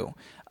delightful, too.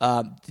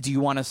 Do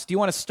you want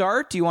to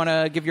start? Do you want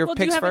to give your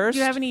picks first? Do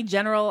you have any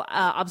general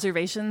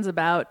observations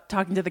about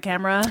talking to the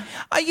camera?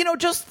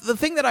 Just the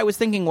thing that I was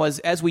thinking was,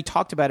 as we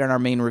talked about in our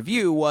main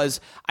review,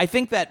 was I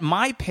think that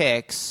my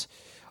picks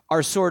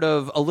are sort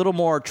of a little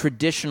more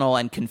traditional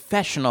and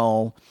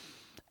confessional.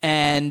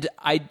 And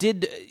I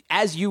did,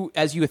 as you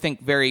think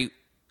very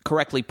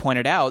correctly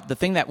pointed out,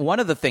 one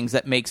of the things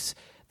that makes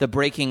the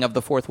breaking of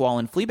the fourth wall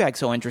in Fleabag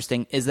so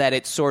interesting is that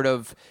it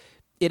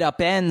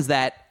upends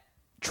that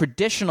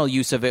traditional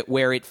use of it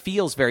where it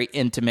feels very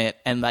intimate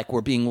and like we're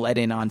being let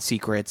in on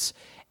secrets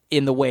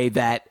in the way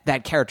that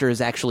that character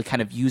is actually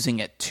kind of using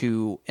it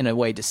to, in a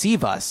way,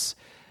 deceive us.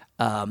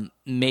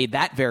 Made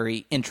that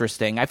very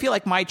interesting. I feel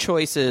like my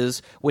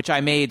choices, which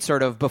I made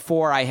sort of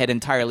before I had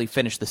entirely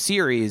finished the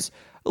series,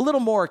 a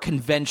little more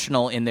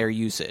conventional in their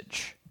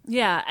usage.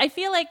 Yeah, I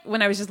feel like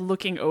when I was just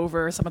looking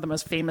over some of the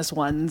most famous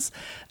ones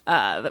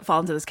that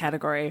fall into this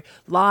category,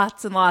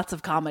 lots and lots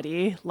of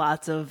comedy,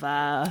 lots of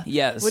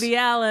Woody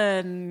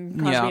Allen,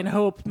 Cosby and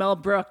Hope, Mel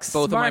Brooks.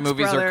 Both Marx of my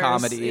movies Brothers. are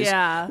comedies.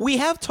 Yeah. We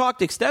have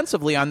talked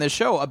extensively on this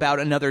show about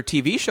another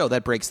TV show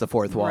that breaks the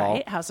fourth wall.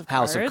 Right, House of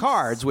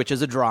Cards, which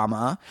is a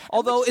drama,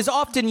 although is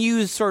often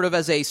used sort of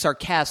as a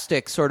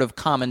sarcastic sort of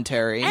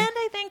commentary. And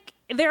I think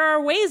there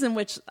are ways in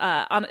which,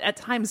 at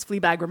times,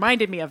 Fleabag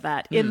reminded me of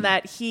that, in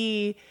that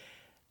he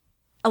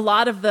a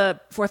lot of the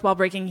fourth wall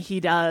breaking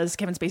Kevin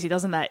Spacey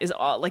does in that is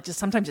all like just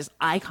sometimes just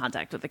eye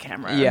contact with the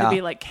camera. Yeah. To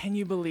be like, can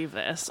you believe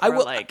this?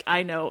 Or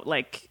I know,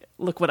 like,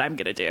 look what I'm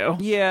gonna do.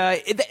 Yeah,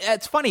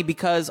 it's funny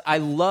because I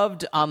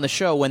loved on the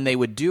show when they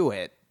would do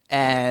it.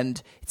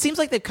 And it seems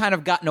like they've kind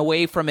of gotten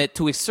away from it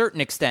to a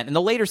certain extent. In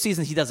the later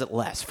seasons, he does it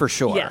less, for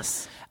sure.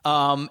 Yes.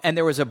 And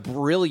there was a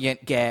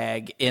brilliant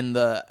gag in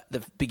the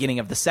beginning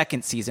of the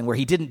second season where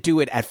he didn't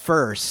do it at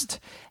first.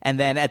 And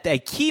then at a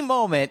key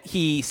moment,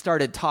 he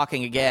started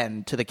talking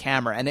again to the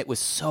camera, and it was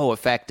so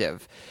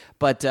effective.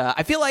 But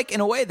I feel like,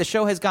 in a way, the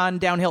show has gone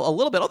downhill a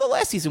little bit, although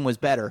last season was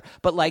better.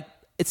 But like,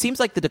 it seems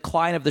like the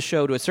decline of the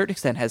show, to a certain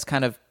extent, has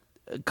kind of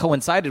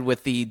coincided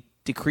with the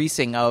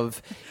decreasing of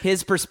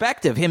his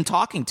perspective, him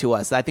talking to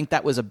us. I think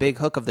that was a big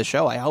hook of the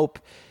show. I hope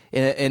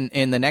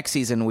in the next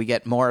season we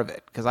get more of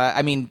it, because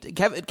I mean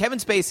Kevin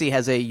Spacey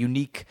has a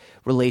unique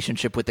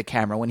relationship with the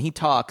camera. When he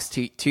talks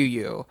to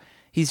you,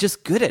 he's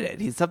just good at it.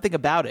 He's something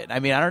about it.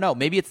 I mean, I don't know,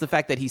 maybe it's the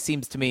fact that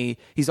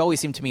he's always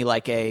seemed to me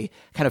like a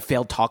kind of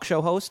failed talk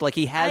show host. Like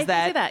he has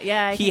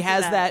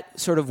that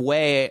sort of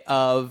way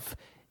of,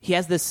 he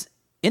has this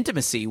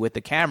intimacy with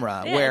the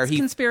camera where it's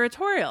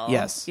conspiratorial.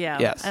 Yes.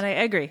 And I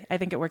agree. I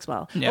think it works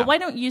well. Yeah. Well, why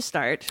don't you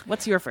start?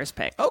 What's your first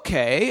pick?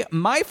 Okay,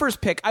 my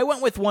first pick, I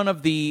went with one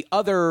of the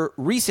other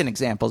recent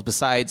examples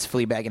besides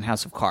Fleabag and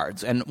House of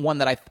Cards, and one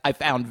that I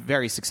found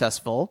very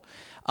successful,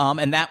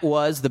 and that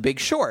was The Big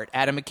Short,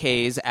 Adam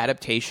McKay's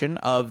adaptation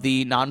of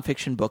the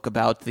nonfiction book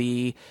about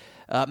the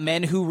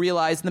men who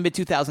realized in the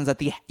mid-2000s that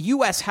the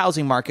U.S.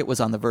 housing market was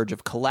on the verge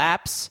of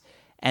collapse,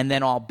 and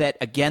then all bet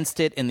against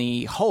it in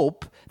the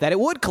hope that it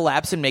would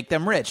collapse and make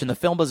them rich. And the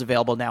film was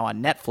available now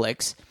on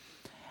Netflix.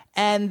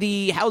 And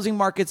the housing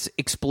market's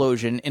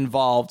explosion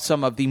involved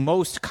some of the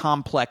most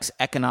complex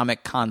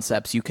economic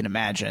concepts you can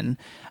imagine.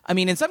 I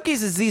mean, in some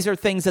cases, these are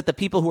things that the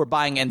people who were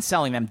buying and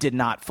selling them did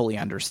not fully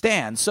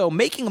understand. So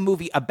making a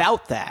movie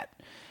about that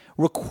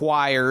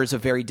requires a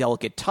very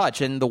delicate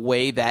touch, and the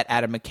way that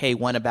Adam McKay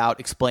went about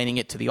explaining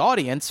it to the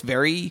audience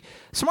very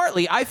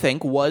smartly, I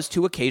think, was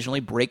to occasionally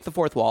break the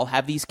fourth wall,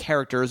 have these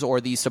characters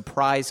or these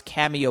surprise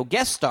cameo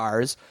guest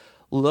stars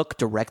look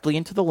directly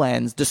into the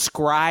lens,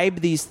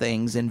 describe these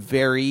things in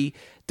very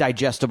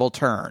digestible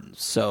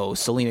terms. So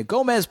Selena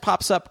Gomez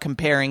pops up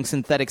comparing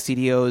synthetic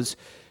CDOs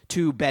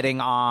to betting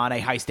on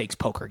a high-stakes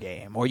poker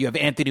game, or you have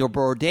Anthony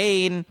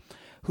Bourdain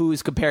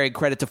who's comparing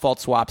credit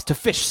default swaps to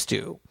fish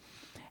stew.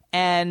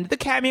 And the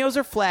cameos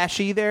are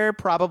flashy. They're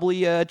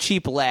probably a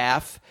cheap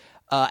laugh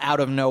out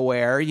of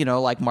nowhere, you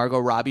know, like Margot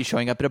Robbie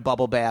showing up at a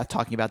bubble bath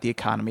talking about the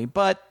economy.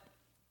 But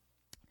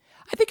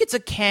I think it's a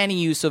canny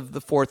use of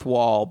the fourth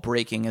wall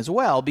breaking as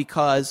well,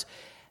 because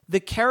the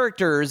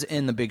characters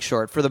in The Big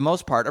Short, for the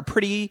most part, are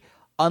pretty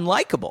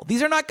unlikable.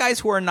 These are not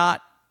guys who are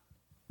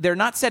they're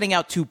not setting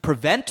out to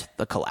prevent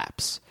the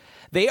collapse.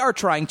 They are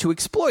trying to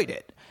exploit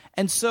it.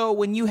 And so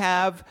when you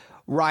have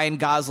Ryan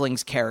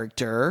Gosling's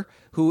character,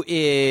 who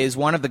is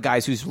one of the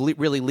guys who's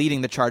really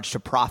leading the charge to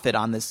profit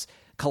on this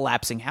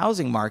collapsing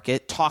housing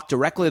market, talk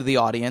directly to the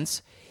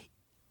audience.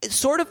 It's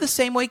sort of the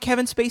same way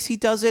Kevin Spacey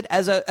does it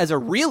as a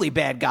really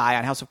bad guy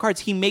on House of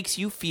Cards. He makes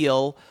you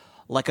feel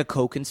like a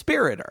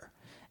co-conspirator.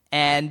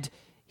 And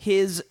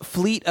his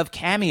fleet of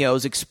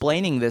cameos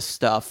explaining this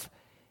stuff,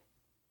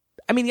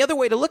 I mean, the other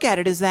way to look at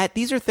it is that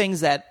these are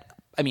things that,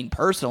 I mean,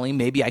 personally,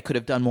 maybe I could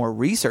have done more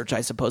research,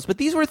 I suppose, but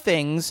these were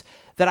things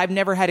that I've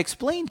never had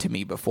explained to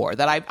me before,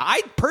 that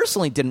I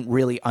personally didn't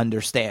really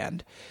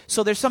understand.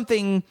 So there's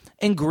something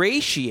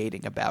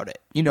ingratiating about it.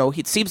 You know,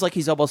 it seems like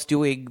he's almost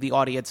doing the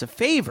audience a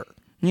favor.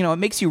 You know, it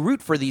makes you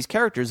root for these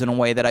characters in a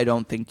way that I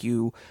don't think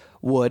you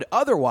would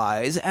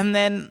otherwise. And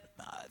then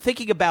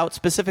thinking about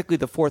specifically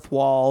the fourth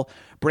wall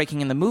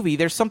breaking in the movie,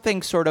 there's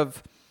something sort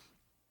of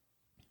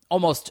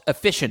almost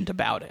efficient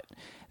about it,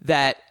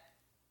 that,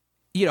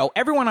 you know,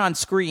 everyone on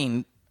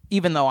screen,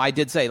 even though I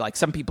did say, like,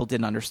 some people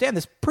didn't understand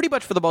this, pretty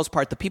much for the most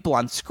part, the people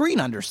on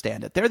screen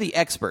understand it. They're the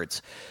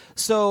experts.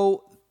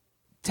 So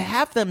to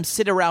have them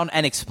sit around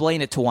and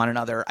explain it to one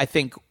another, I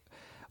think,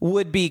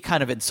 would be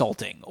kind of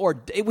insulting,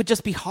 or it would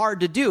just be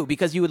hard to do,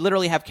 because you would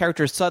literally have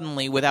characters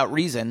suddenly, without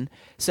reason,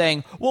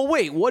 saying, well,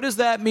 wait, what does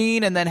that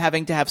mean? And then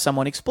having to have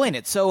someone explain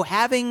it. So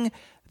having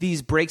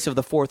these breaks of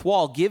the fourth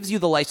wall gives you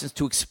the license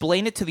to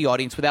explain it to the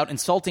audience without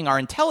insulting our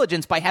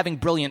intelligence by having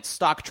brilliant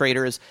stock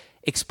traders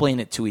explain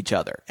it to each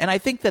other. And I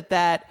think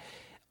that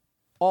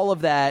all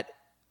of that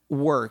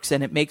works,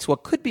 and it makes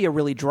what could be a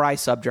really dry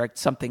subject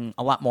something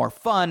a lot more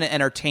fun,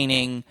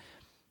 entertaining,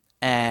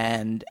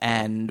 and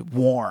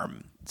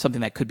warm.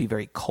 Something that could be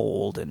very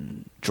cold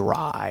and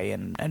dry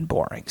and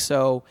boring.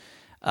 So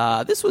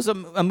this was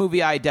a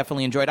movie I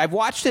definitely enjoyed. I've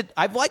watched it.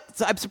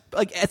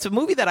 It's a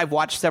movie that I've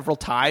watched several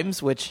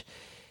times, which,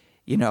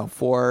 you know,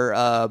 for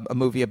a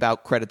movie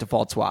about credit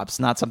default swaps,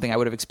 not something I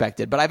would have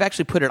expected. But I've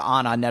actually put it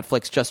on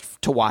Netflix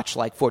just to watch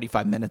like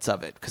 45 minutes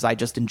of it, because I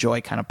just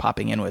enjoy kind of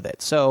popping in with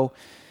it. So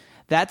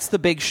that's The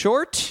Big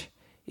Short.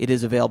 It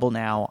is available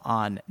now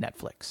on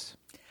Netflix.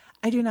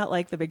 I do not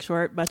like The Big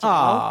Short much at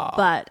all,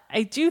 but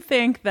I do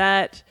think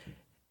that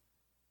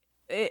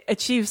it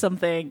achieves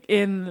something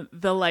in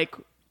the, like,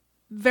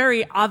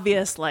 very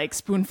obvious, like,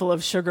 spoonful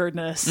of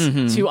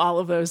sugaredness to all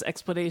of those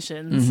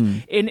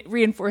explanations in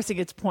reinforcing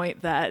its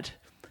point that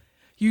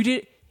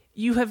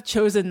you have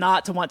chosen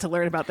not to want to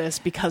learn about this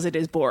because it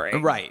is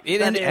boring. Right.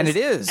 And it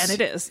is. And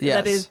it is.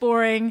 Yes. That is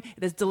boring.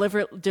 It has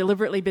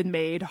deliberately been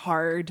made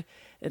hard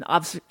and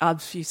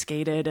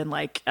obfuscated and,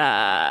 like,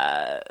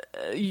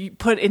 you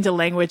put into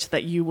language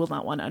that you will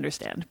not want to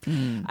understand.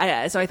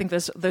 So I think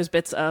those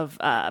bits of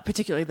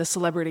particularly the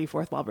celebrity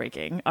fourth wall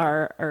breaking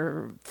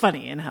are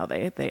funny in how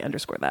they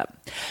underscore that.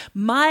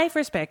 My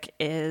first pick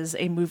is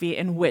a movie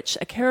in which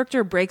a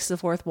character breaks the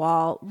fourth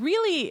wall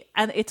really,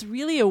 and it's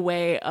really a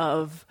way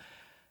of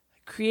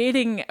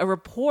creating a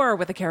rapport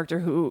with a character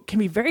who can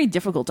be very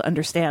difficult to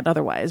understand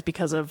otherwise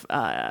because of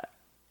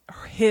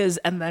his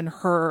and then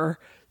her,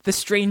 the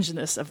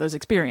strangeness of those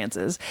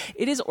experiences.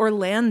 It is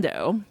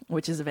Orlando,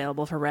 which is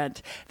available for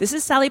rent. This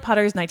is Sally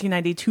Potter's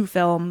 1992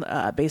 film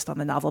based on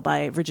the novel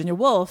by Virginia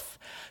Woolf,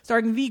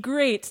 starring the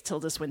great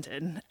Tilda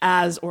Swinton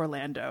as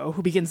Orlando,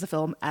 who begins the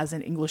film as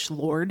an English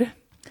lord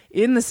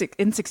in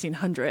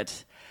 1600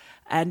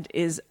 and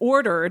is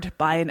ordered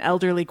by an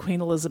elderly Queen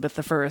Elizabeth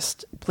I,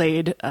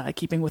 played,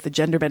 keeping with the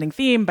gender-bending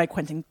theme, by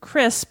Quentin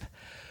Crisp,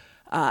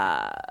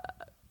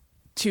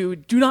 to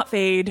do not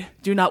fade,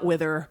 do not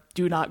wither,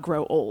 do not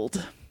grow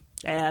old.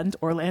 And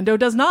Orlando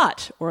does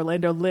not.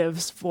 Orlando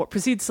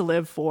proceeds to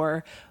live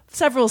for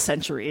several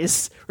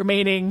centuries,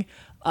 remaining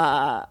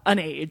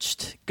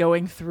unaged,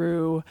 going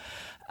through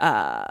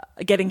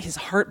getting his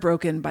heart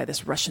broken by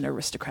this Russian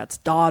aristocrat's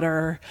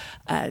daughter,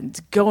 and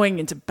going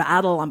into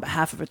battle on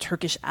behalf of a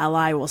Turkish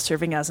ally while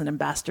serving as an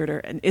ambassador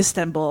in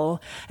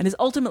Istanbul, and is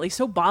ultimately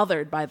so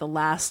bothered by the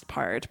last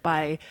part,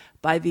 by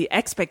the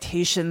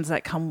expectations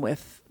that come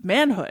with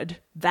manhood,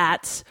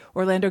 that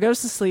Orlando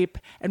goes to sleep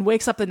and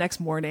wakes up the next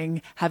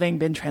morning having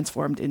been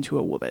transformed into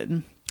a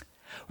woman.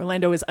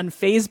 Orlando is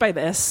unfazed by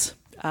this,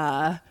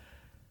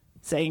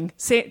 saying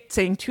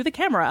to the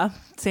camera,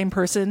 same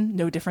person,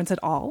 no difference at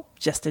all,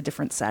 just a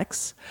different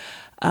sex.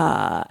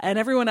 And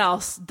everyone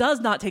else does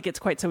not take it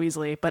quite so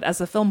easily, but as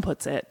the film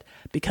puts it,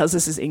 because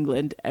this is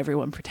England,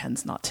 everyone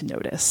pretends not to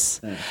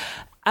notice.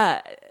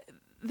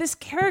 This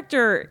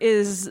character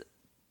is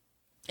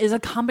a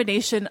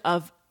combination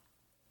of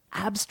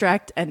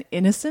abstract and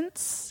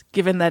innocence,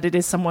 given that it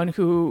is someone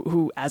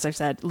who, as I've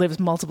said, lives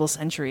multiple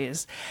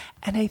centuries.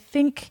 And I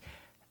think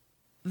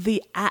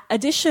the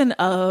addition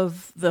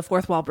of the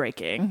fourth wall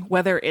breaking,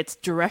 whether it's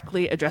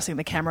directly addressing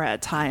the camera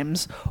at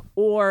times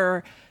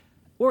or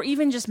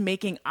even just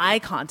making eye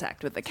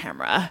contact with the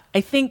camera,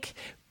 I think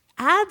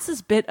adds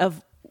this bit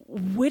of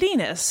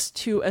wittiness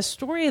to a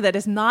story that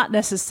is not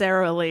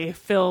necessarily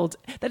filled,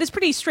 that is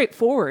pretty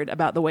straightforward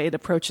about the way it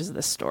approaches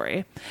this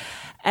story.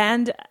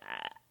 And,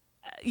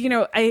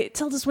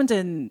 Tilda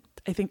Swinton,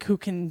 I think, who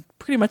can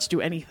pretty much do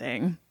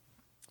anything,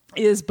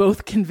 is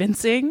both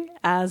convincing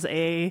as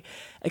a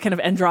kind of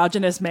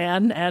androgynous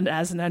man and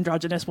as an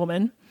androgynous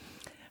woman,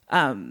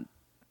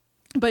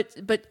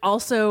 but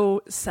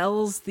also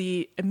sells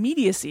the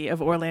immediacy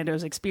of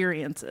Orlando's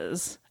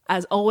experiences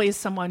as always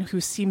someone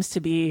who seems to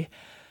be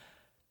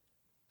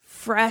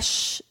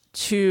fresh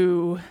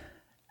to,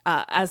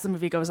 as the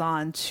movie goes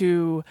on,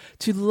 to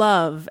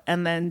love,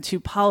 and then to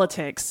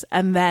politics,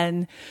 and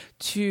then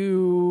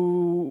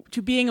to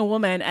being a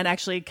woman, and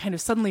actually kind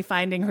of suddenly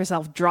finding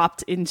herself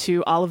dropped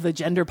into all of the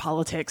gender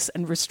politics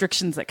and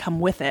restrictions that come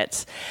with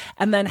it,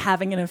 and then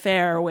having an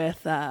affair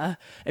with a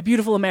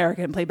beautiful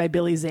American played by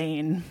Billy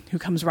Zane, who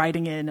comes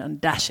riding in and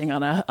dashing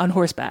on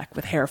horseback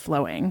with hair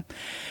flowing.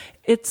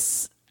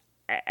 It's,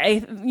 I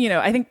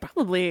think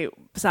probably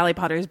Sally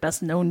Potter's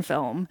best known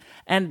film,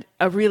 and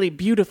a really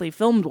beautifully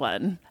filmed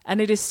one.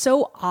 And it is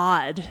so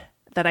odd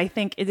that I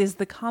think it is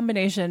the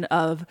combination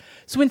of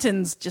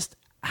Swinton's, just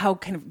how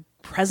kind of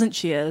present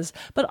she is,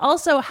 but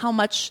also how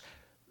much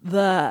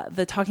the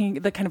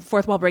kind of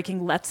fourth wall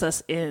breaking lets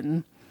us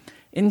into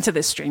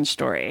this strange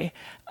story.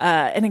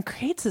 And it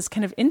creates this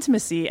kind of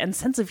intimacy and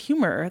sense of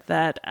humor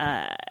that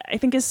I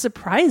think is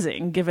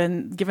surprising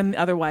given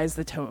otherwise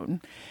the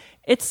tone.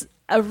 It's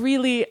a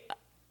really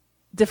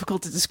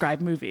difficult to describe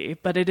movie,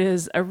 but it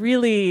is a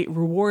really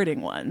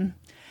rewarding one.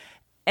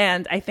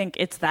 And I think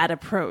it's that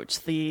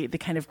approach, the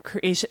kind of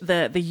creation,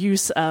 the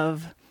use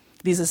of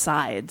these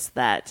asides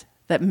that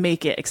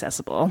make it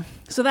accessible.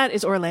 So that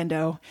is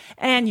Orlando,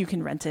 and you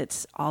can rent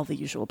it all the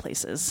usual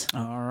places.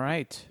 All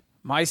right.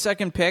 My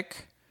second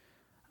pick,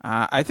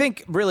 I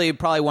think really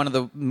probably one of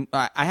the,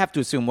 I have to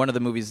assume one of the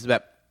movies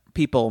that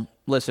people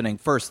listening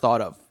first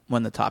thought of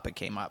when the topic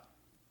came up.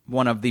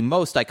 One of the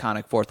most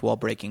iconic fourth wall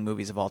breaking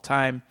movies of all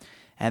time.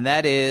 And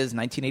that is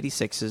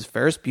 1986's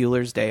Ferris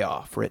Bueller's Day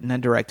Off, written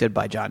and directed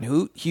by John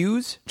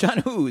Hughes,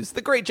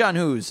 the great John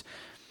Hughes.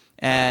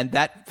 And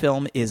that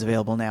film is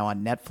available now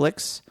on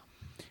Netflix.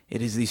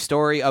 It is the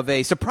story of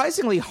a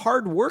surprisingly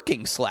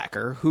hard-working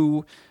slacker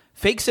who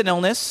fakes an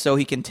illness so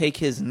he can take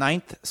his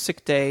 9th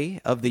sick day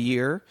of the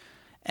year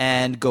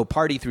and go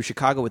party through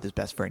Chicago with his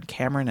best friend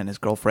Cameron and his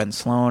girlfriend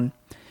Sloane.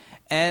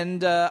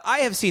 And I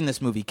have seen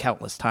this movie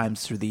countless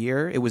times through the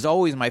year. It was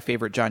always my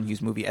favorite John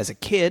Hughes movie as a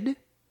kid.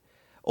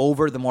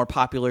 over the more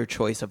popular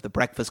choice of The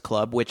Breakfast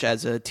Club, which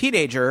as a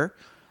teenager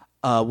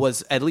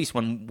was, at least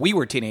when we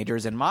were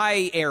teenagers in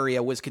my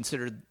area, was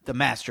considered the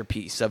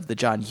masterpiece of the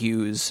John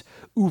Hughes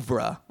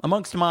oeuvre.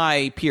 Amongst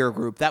my peer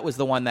group, that was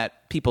the one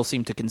that people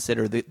seemed to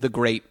consider the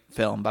great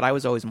film, but I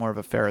was always more of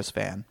a Ferris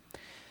fan.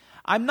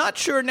 I'm not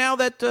sure now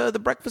that The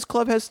Breakfast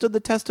Club has stood the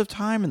test of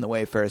time in the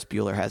way Ferris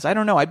Bueller has. I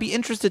don't know. I'd be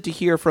interested to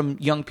hear from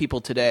young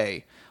people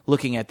today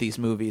looking at these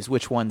movies,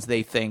 which ones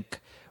they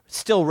think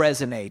still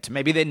resonate.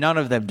 Maybe none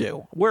of them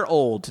do. We're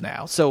old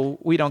now, so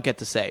we don't get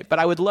to say. But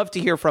I would love to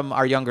hear from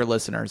our younger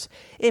listeners,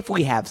 if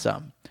we have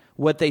some,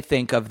 what they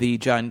think of the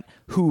John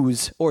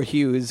Hughes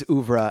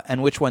oeuvre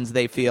and which ones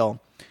they feel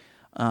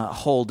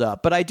hold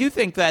up. But I do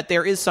think that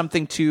there is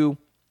something to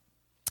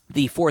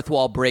the fourth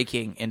wall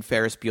breaking in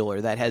Ferris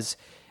Bueller that has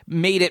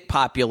made it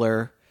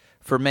popular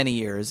for many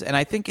years. And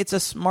I think it's a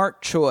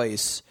smart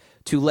choice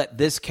to let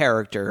this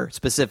character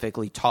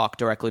specifically talk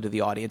directly to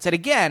the audience. And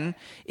again,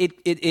 it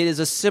is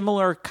a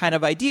similar kind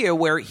of idea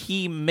where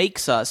he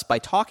makes us, by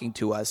talking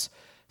to us,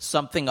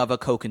 something of a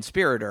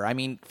co-conspirator. I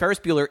mean, Ferris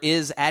Bueller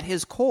is, at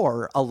his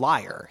core, a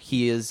liar.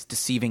 He is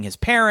deceiving his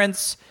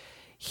parents.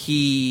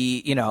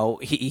 He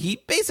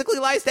basically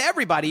lies to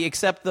everybody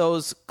except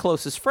those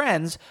closest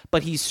friends,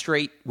 but he's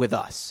straight with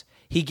us.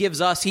 He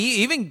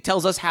even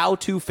tells us how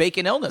to fake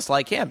an illness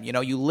like him.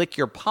 You lick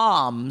your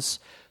palms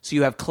so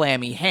you have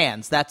clammy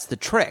hands. That's the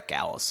trick,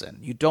 Allison.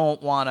 You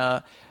don't want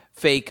to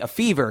fake a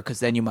fever because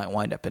then you might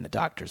wind up in a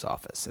doctor's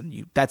office,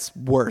 and that's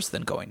worse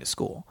than going to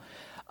school.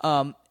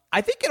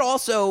 I think it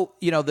also,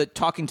 the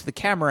talking to the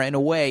camera, in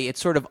a way, it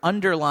sort of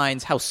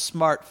underlines how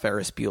smart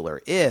Ferris Bueller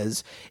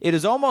is. It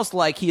is almost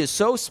like he is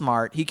so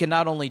smart, he can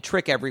not only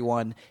trick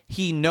everyone,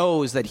 he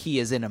knows that he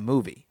is in a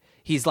movie.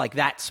 He's like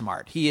that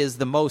smart. He is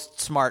the most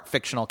smart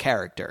fictional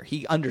character.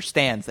 He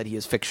understands that he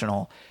is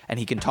fictional, and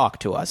he can talk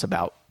to us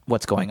about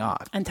what's going on.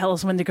 And tell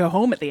us when to go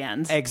home at the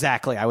end.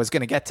 Exactly. I was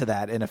going to get to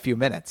that in a few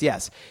minutes,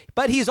 yes.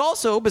 But he's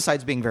also,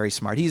 besides being very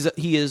smart,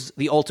 he is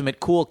the ultimate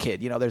cool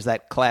kid. There's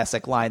that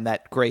classic line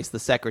that Grace, the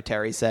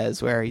secretary,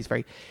 says where he's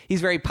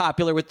very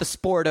popular with the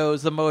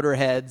sportos, the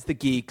motorheads, the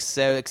geeks,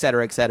 et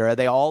cetera, et cetera.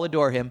 They all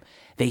adore him.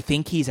 They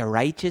think he's a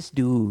righteous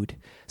dude.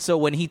 So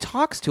when he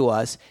talks to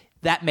us,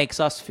 that makes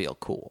us feel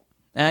cool.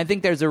 And I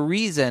think that's the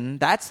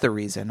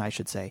reason, I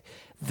should say,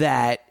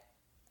 that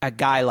a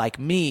guy like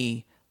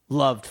me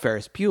loved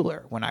Ferris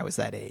Bueller when I was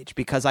that age,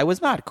 because I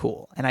was not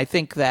cool. And I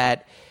think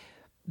that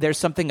there's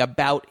something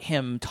about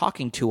him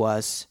talking to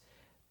us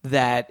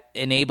that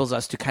enables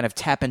us to kind of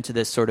tap into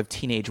this sort of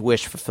teenage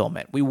wish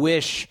fulfillment. We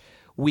wish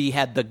we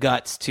had the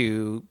guts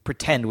to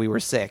pretend we were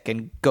sick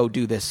and go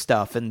do this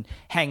stuff and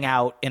hang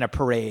out in a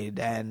parade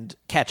and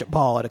catch a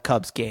ball at a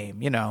Cubs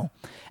game,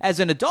 As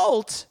an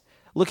adult,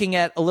 looking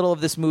at a little of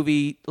this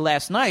movie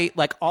last night,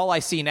 like, all I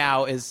see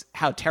now is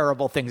how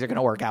terrible things are going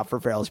to work out for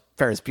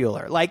Ferris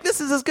Bueller. Like, this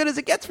is as good as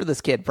it gets for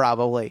this kid,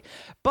 probably.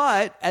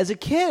 But as a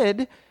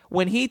kid,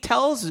 when he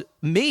tells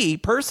me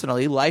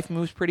personally, life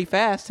moves pretty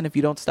fast, and if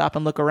you don't stop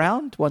and look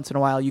around, once in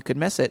a while you could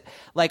miss it.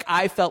 Like,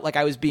 I felt like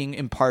I was being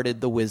imparted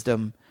the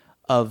wisdom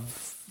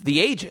of the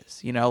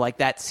ages, like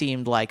that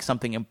seemed like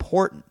something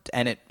important,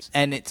 and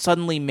it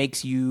suddenly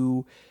makes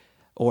you,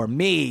 or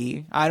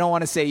me, I don't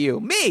want to say you,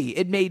 me,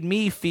 it made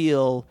me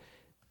feel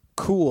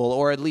cool,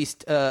 or at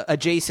least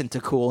adjacent to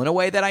cool, in a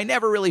way that I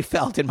never really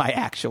felt in my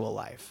actual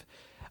life.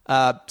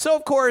 So,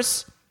 of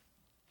course,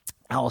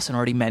 Allison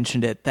already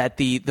mentioned it, that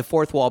the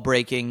fourth wall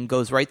breaking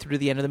goes right through to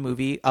the end of the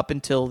movie, up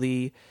until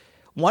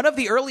one of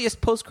the earliest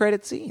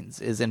post-credit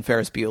scenes is in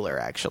Ferris Bueller,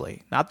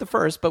 actually. Not the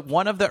first, but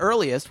one of the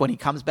earliest, when he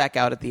comes back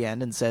out at the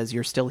end and says,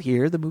 "You're still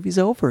here, the movie's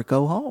over,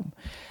 go home."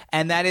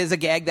 And that is a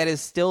gag that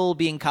is still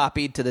being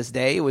copied to this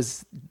day. It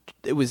was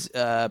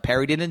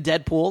parodied in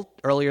Deadpool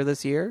earlier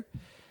this year.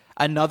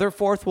 Another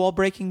fourth wall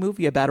breaking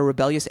movie about a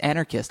rebellious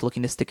anarchist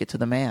looking to stick it to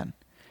the man.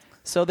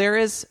 So there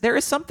is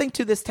something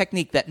to this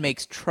technique that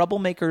makes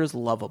troublemakers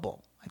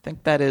lovable. I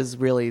think that is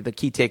really the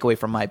key takeaway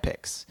from my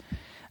picks.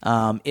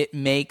 It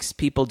makes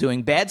people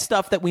doing bad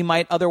stuff that we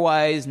might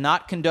otherwise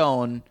not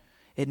condone.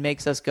 It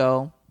makes us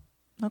go,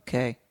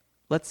 okay,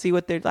 let's see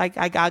what they're like.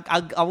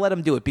 I'll let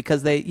them do it,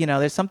 because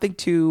there's something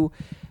to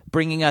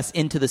bringing us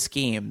into the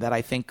scheme that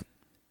I think,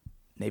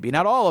 maybe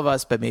not all of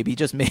us, but maybe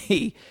just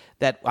me,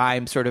 that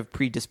I'm sort of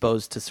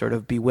predisposed to sort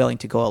of be willing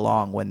to go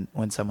along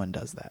when someone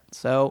does that.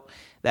 So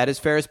that is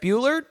Ferris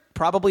Bueller.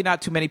 Probably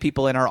not too many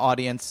people in our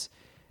audience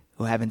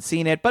who haven't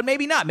seen it, but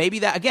maybe not. Maybe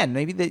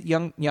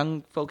the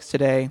young folks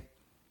today.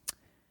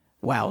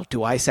 Wow,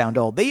 do I sound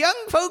old? The young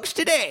folks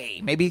today.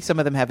 Maybe some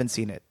of them haven't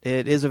seen it.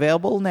 It is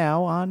available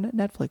now on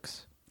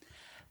Netflix.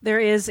 There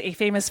is a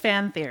famous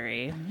fan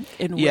theory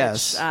in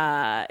which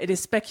it is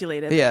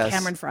speculated that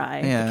Cameron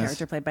Fry, the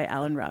character played by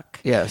Alan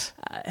Ruck,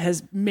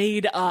 has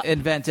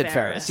invented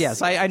Ferris.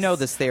 Yes, I know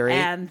this theory.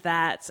 And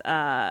that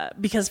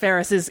because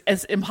Ferris is an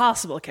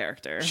impossible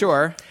character.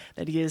 Sure.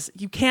 That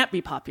you can't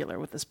be popular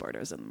with the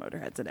Sportos and the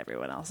Motorheads and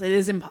everyone else. It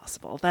is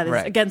impossible. That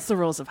is against the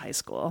rules of high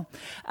school.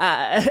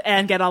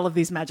 And get all of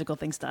these magical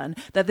things done.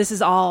 That this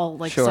is all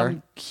like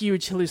some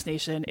huge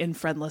hallucination in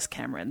friendless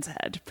Cameron's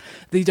head.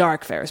 The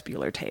dark Ferris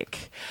Bueller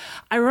take.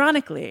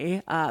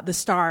 Ironically, the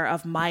star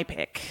of my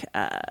pick,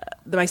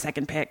 my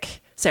second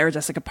pick, Sarah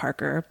Jessica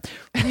Parker,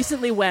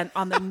 recently went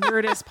on the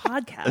Nerdist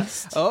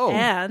podcast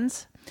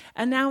and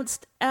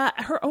announced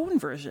her own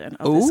version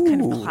of this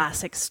kind of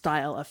classic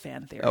style of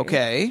fan theory.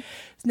 Okay.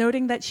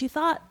 Noting that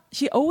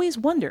she always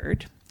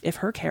wondered if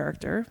her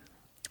character,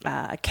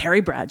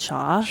 Carrie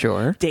Bradshaw,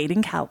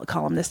 dating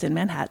columnist in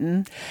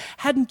Manhattan,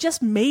 had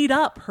just made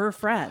up her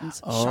friends,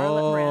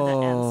 Charlotte,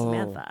 Miranda, and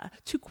Samantha.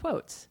 2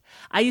 quotes.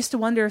 I used to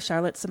wonder if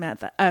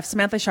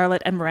Samantha,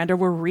 Charlotte, and Miranda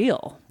were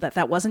real,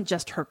 that wasn't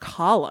just her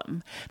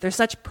column. They're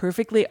such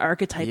perfectly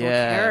archetypal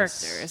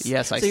characters.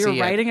 Yes, I see So you're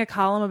it. writing a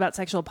column about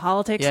sexual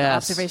politics and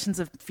observations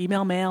of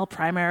female-male,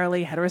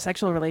 primarily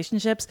heterosexual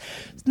relationships.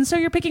 And so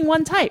you're picking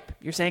one type.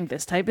 You're saying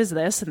this type is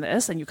this,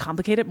 and you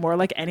complicate it more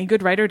like any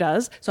good writer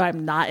does. So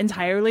I'm not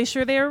entirely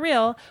sure they are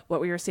real. What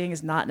we are seeing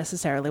is not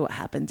necessarily what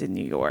happened in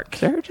New York.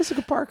 Sarah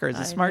Jessica Parker is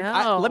a smart...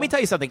 let me tell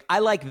you something. I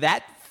like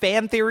that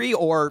fan theory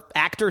or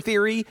actor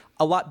theory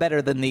a lot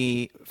better than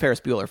the Ferris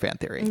Bueller fan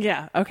theory.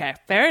 Yeah, okay,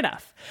 fair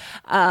enough.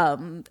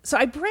 So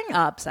I bring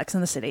up Sex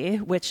and the City,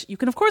 which you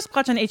can, of course,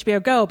 watch on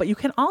HBO Go, but you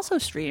can also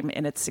stream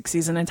in its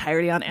 6-season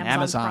entirety on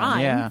Amazon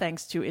Prime,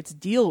 thanks to its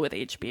deal with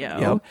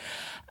HBO.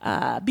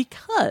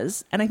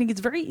 Because, and I think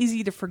it's very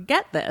easy to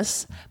forget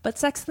this, but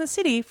Sex and the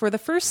City, for the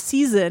first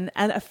season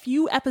and a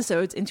few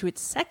episodes into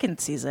its second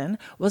season,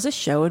 was a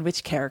show in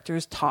which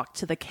characters talked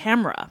to the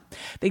camera.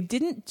 They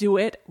didn't do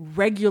it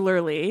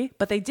regularly,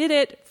 but they did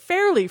it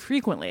fairly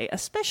frequently,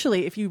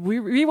 especially if you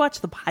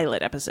rewatch the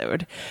pilot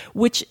episode,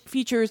 which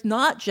features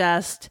not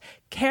just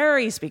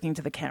Carrie speaking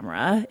to the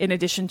camera, in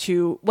addition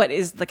to what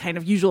is the kind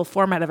of usual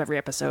format of every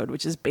episode,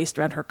 which is based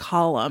around her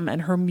column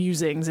and her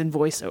musings and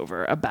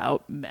voiceover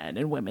about men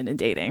and women and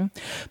dating,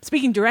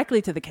 speaking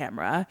directly to the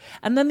camera.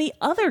 And then the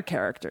other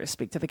characters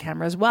speak to the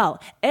camera as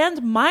well.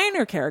 And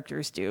minor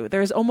characters do.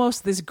 There's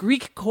almost this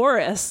Greek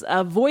chorus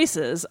of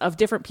voices of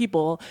different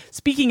people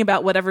speaking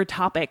about whatever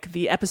topic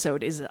the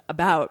episode is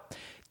about,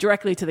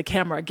 directly to the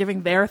camera,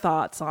 giving their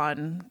thoughts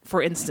on,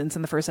 for instance,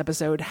 in the first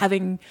episode,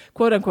 having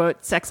quote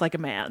unquote sex like a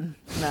man.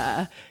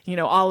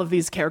 All of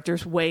these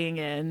characters weighing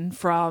in,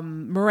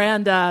 from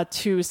Miranda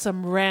to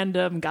some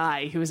random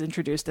guy who is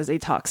introduced as a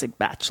toxic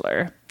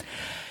bachelor.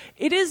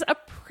 It is a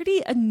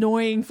pretty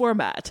annoying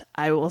format,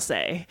 I will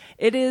say.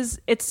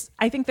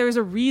 I think there's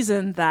a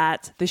reason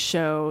that the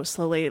show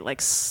slowly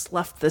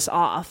sloughed this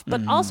off,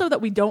 but also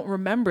that we don't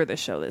remember the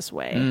show this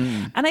way.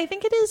 And I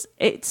think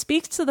it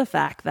speaks to the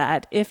fact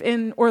that if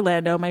in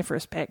Orlando, my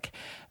first pick,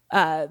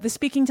 the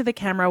speaking to the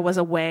camera was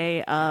a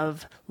way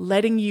of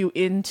letting you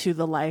into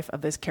the life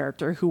of this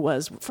character who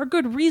was, for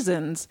good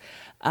reasons,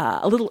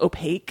 a little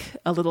opaque,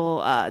 a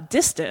little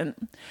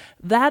distant,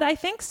 that I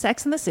think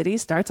Sex and the City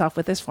starts off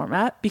with this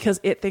format because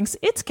it thinks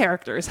its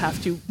characters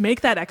have to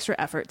make that extra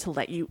effort to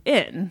let you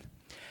in.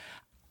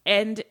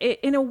 And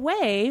in a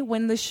way,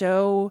 when the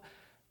show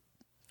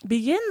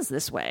begins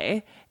this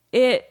way,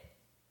 it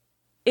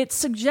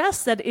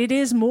suggests that it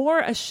is more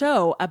a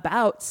show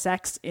about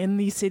sex in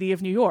the city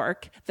of New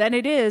York than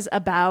it is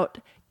about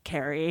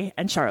Carrie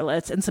and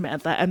Charlotte and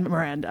Samantha and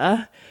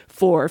Miranda,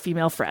 4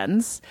 female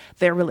friends,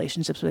 their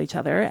relationships with each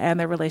other and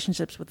their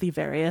relationships with the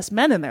various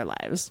men in their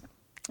lives.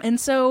 And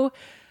so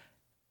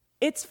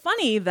it's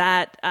funny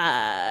that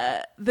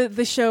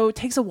the show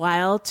takes a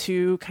while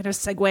to kind of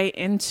segue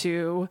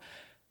into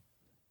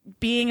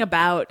being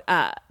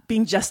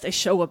just a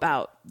show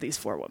about these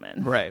 4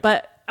 women. Right.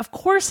 But of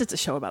course it's a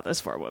show about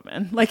those 4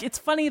 women. It's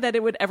funny that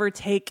it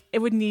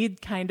would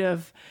need kind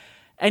of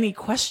any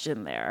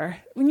question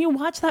there. When you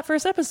watch that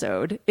first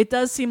episode, it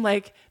does seem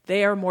like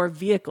they are more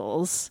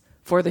vehicles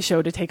for the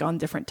show to take on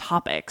different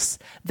topics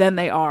than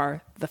they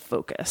are the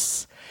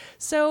focus.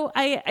 So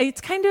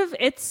it's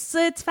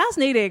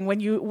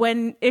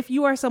fascinating if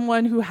you are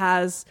someone who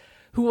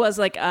was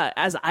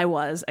as I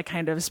was, a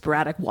kind of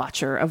sporadic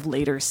watcher of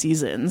later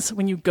seasons.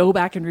 When you go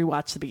back and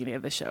rewatch the beginning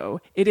of the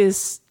show, it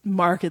is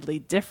markedly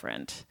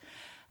different.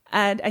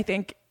 And I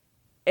think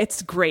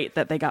it's great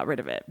that they got rid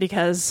of it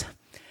because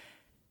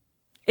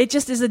it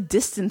just is a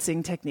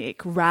distancing technique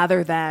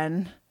rather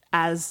than,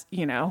 as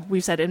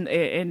we've said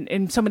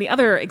in so many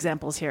other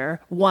examples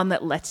here, one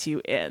that lets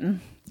you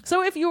in.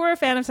 So if you were a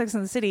fan of Sex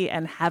and the City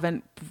and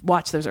haven't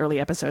watched those early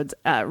episodes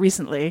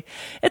recently,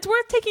 it's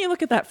worth taking a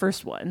look at that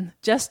first one,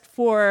 just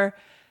for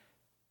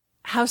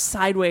how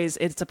sideways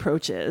its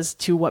approach is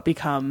to what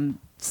becomes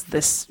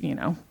this,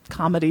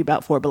 comedy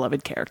about 4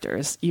 beloved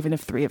characters, even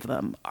if 3 of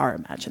them are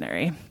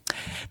imaginary.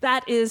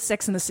 That is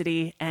Sex and the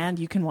City, and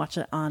you can watch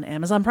it on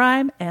Amazon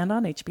Prime and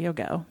on HBO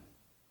Go.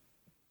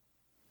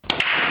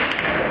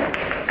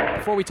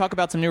 Before we talk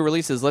about some new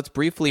releases, let's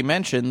briefly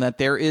mention that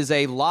there is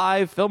a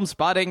live Film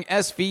Spotting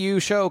SVU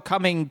show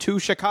coming to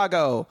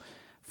Chicago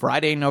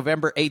Friday,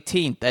 November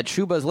 18th at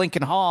Shuba's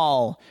Lincoln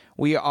Hall.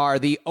 We are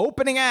the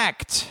opening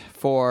act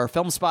for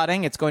Film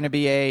Spotting. It's going to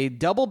be a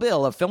double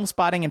bill of Film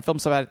Spotting and Film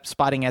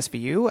Spotting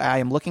SVU. I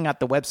am looking at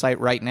the website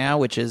right now,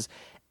 which is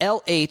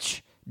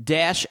lh-st.com,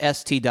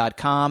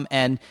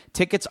 and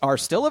tickets are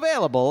still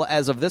available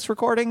as of this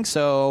recording,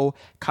 so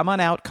come on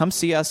out, come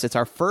see us. It's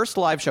our first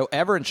live show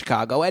ever in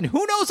Chicago, and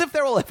who knows if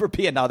there will ever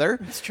be another.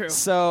 It's true.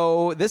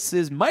 So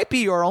this might be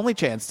your only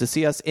chance to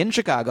see us in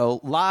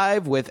Chicago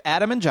live with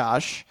Adam and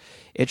Josh.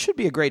 It should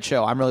be a great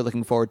show. I'm really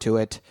looking forward to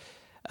it.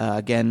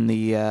 Again,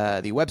 the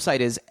website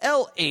is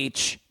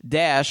lh-st.com.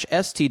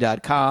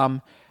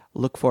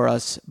 Look for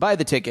us, buy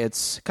the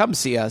tickets, come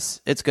see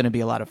us. It's going to be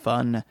a lot of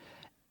fun.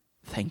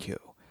 Thank you.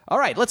 All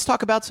right, let's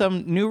talk about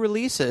some new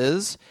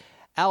releases.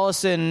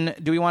 Allison,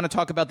 do we want to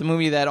talk about the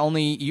movie that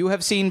only you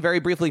have seen very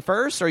briefly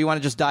first, or you want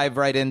to just dive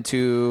right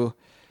into...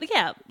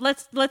 Yeah,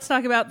 let's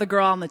talk about The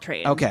Girl on the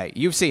Train. Okay,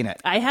 you've seen it.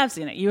 I have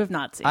seen it. You have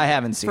not seen it. I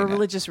haven't seen it. For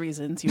religious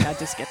reasons, you had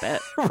to skip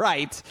it.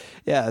 Right.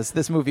 Yes,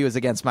 this movie was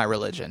against my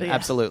religion. Yeah.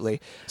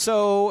 Absolutely.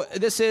 So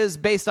this is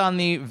based on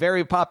the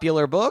very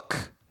popular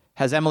book.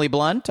 Has Emily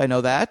Blunt. I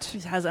know that.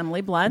 It has Emily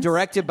Blunt.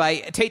 Directed by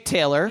Tate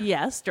Taylor.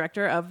 Yes,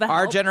 director of The Help.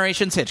 Our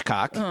generation's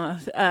Hitchcock.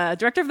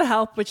 Director of The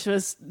Help, which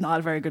was not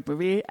a very good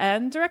movie,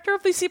 and director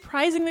of the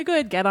surprisingly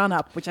good Get On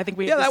Up, which I think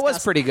we have that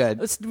was pretty good.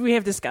 We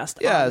have discussed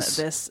Yes.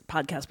 on this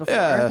podcast before.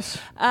 Yes.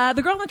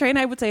 The Girl on the Train,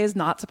 I would say, is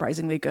not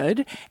surprisingly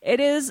good. It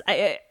is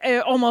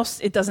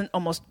it doesn't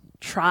almost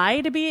try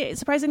to be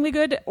surprisingly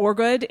good or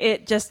good.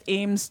 It just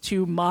aims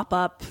to mop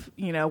up,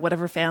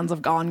 whatever fans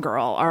of Gone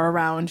Girl are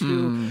around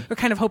who are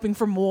kind of hoping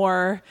for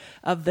more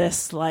of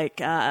this,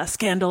 like,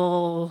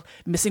 scandal,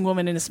 missing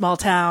woman in a small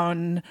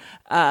town,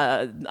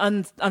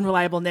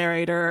 unreliable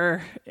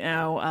narrator,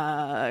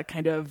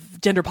 kind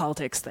of gender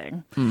politics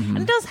thing. And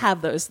it does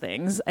have those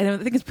things. I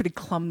think it's pretty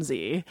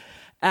clumsy.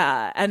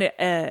 And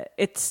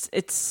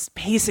its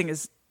pacing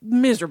is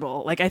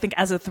miserable. Like, I think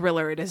as a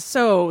thriller, it is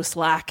so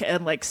slack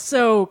and like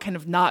so kind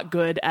of not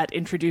good at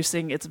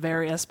introducing its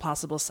various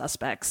possible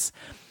suspects.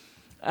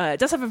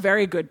 It does have a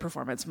very good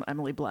performance from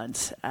Emily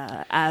Blunt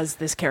as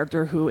this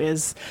character who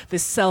is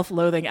this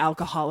self-loathing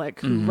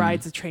alcoholic who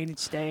rides a train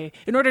each day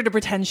in order to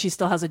pretend she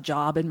still has a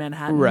job in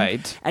Manhattan.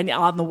 Right. And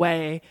on the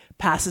way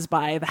passes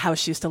by the house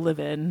she used to live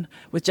in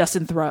with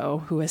Justin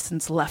Theroux, who has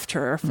since left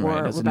her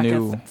for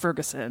Rebecca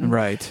Ferguson.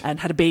 Right. And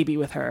had a baby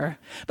with her.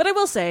 But I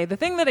will say, the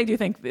thing that I do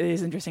think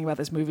is interesting about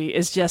this movie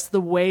is just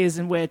the ways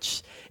in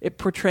which it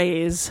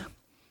portrays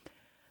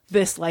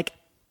this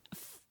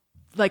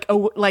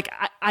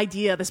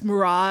idea, this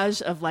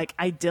mirage of like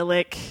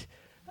idyllic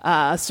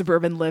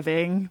suburban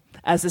living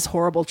as this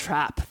horrible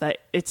trap that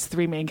its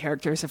three main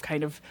characters have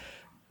kind of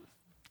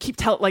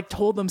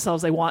told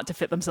themselves they want to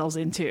fit themselves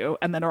into,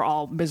 and then are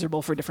all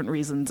miserable for different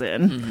reasons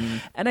in.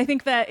 And I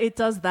think that it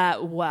does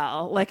that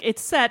well. Like,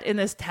 it's set in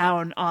this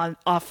town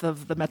off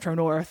of the Metro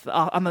North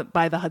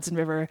by the Hudson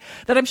River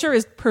that I'm sure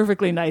is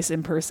perfectly nice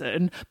in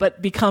person,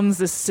 but becomes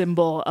this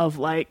symbol of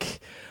like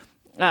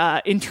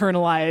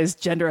internalized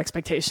gender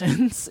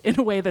expectations in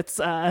a way that's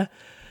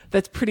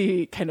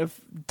pretty kind of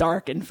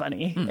dark and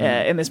funny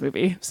in this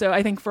movie. So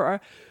I think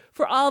for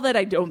all that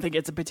I don't think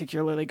it's a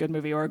particularly good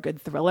movie or a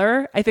good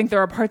thriller, I think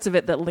there are parts of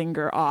it that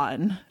linger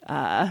on.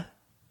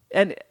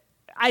 And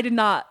I did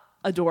not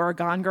adore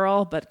Gone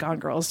Girl, but Gone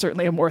Girl is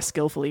certainly a more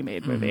skillfully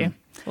made movie.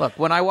 Look,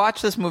 when I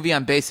watch this movie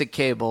on basic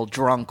cable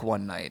drunk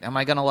one night, am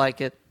I going to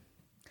like it?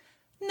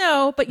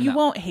 No, but you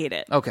won't hate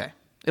it. Okay.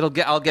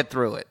 I'll get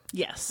through it.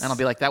 Yes. And I'll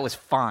be like, that was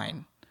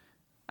fine.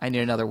 I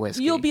need another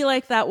whiskey. You'll be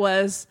like, that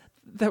was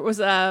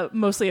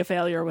mostly a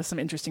failure with some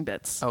interesting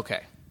bits.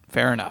 Okay.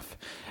 Fair enough.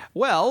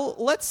 Well,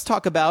 let's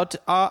talk about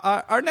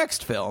our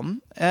next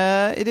film.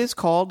 It is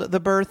called The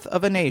Birth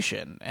of a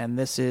Nation, and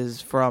this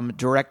is from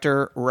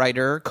director,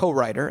 writer,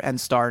 co-writer, and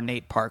star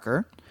Nate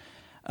Parker.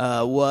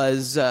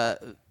 Was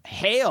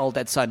hailed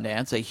at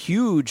Sundance, a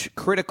huge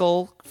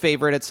critical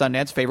favorite at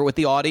Sundance, favorite with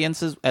the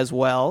audience as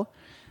well.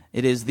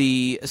 It is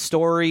the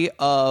story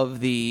of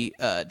the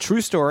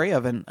true story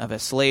of a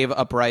slave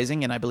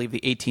uprising in, I believe, the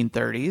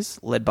 1830s,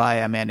 led by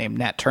a man named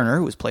Nat Turner,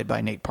 who was played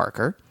by Nate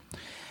Parker.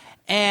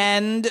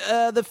 And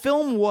the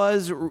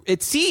film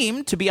it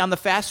seemed to be on the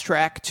fast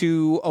track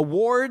to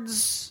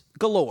awards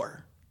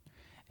galore.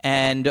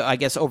 And I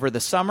guess over the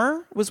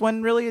summer was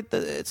when really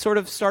it sort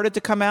of started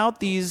to come out.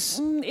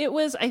 It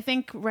was, I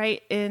think,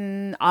 right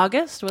in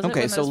August. Was it?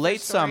 Okay, so late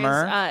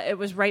summer. It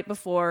was right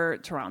before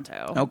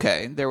Toronto.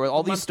 Okay, there were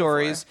all these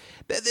stories.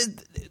 They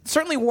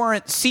certainly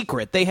weren't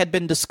secret. They had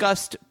been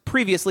discussed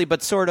previously,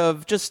 but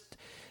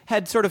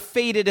had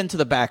faded into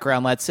the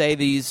background. Let's say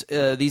these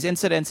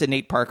incidents in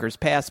Nate Parker's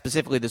past,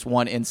 specifically this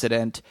one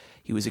incident.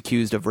 He was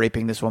accused of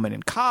raping this woman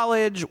in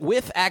college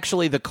with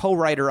actually the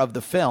co-writer of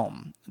the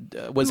film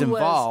was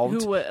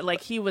involved.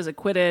 He was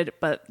acquitted,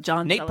 but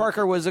Nate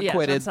Parker was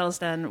acquitted. John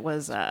Celestin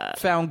was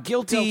found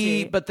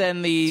guilty, but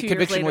then the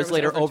conviction was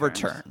later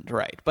overturned.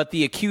 Right. But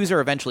the accuser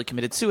eventually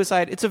committed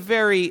suicide. It's a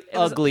very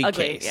ugly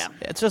case. Yeah.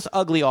 It's just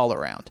ugly all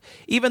around.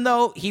 Even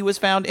though he was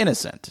found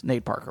innocent,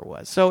 Nate Parker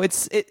was. So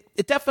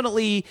it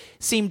definitely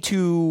seemed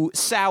to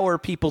sour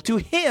people to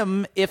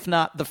him, if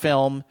not the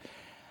film.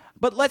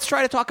 But let's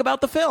try to talk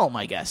about the film,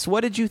 I guess.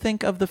 What did you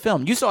think of the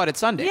film? You saw it at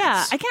Sundance.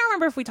 Yeah, I can't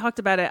remember if we talked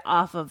about it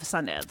off of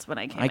Sundance when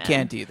I came in. I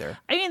can't either.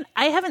 I mean,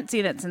 I haven't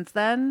seen it since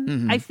then.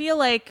 Mm-hmm. I feel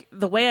like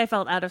the way I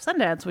felt out of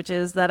Sundance, which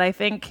is that I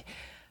think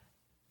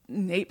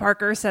Nate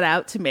Parker set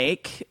out to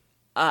make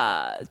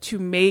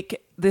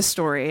this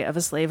story of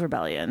a slave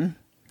rebellion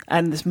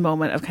and this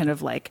moment of kind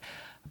of like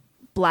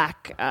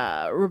black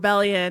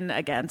rebellion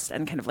against,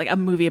 and kind of like a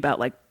movie about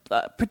like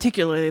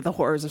particularly the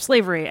horrors of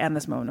slavery and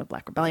this moment of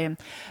black rebellion,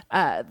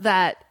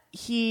 that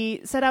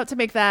he set out to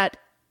make that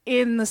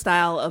in the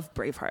style of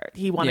Braveheart.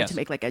 He wanted to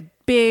make like a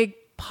big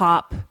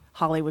pop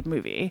Hollywood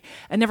movie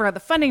and never got the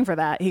funding for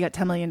that. He got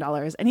 $10 million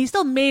and he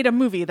still made a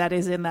movie that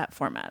is in that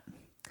format.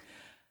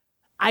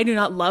 I do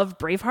not love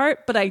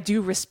Braveheart, but I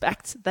do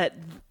respect that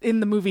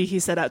in the movie he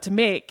set out to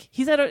make,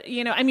 he said,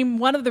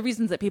 one of the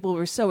reasons that people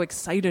were so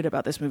excited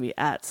about this movie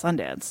at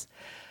Sundance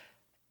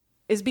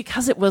is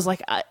because it was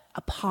like a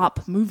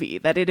pop movie,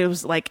 that it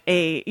was like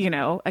a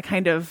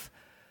kind of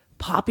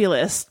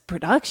populist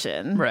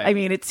production. Right. I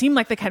mean, it seemed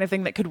like the kind of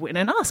thing that could win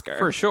an Oscar.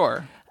 For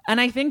sure.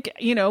 And I think,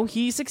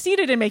 he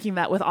succeeded in making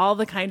that with all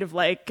the kind of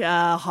like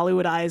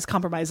Hollywoodized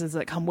compromises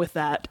that come with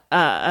that.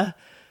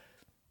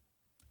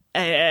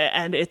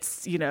 And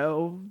it's,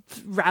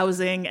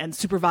 rousing and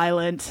super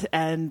violent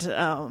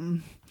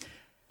and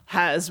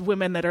has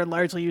women that are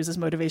largely used as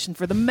motivation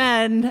for the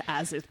men,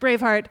 as is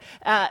Braveheart.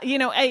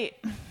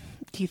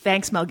 He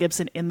thanks Mel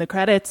Gibson in the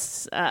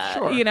credits.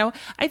 Sure.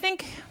 I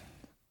think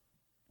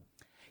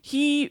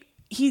he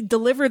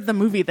delivered the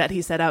movie that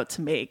he set out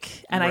to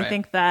make. And Right. I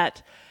think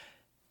that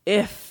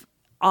if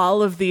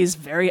all of these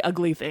very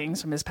ugly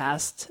things from his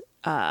past,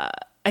 I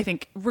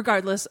think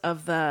regardless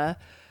of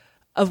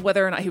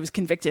whether or not he was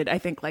convicted, I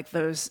think like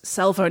those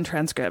cell phone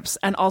transcripts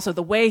and also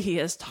the way he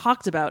has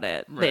talked about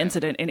it, the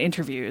incident in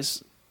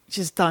interviews,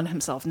 just done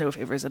himself no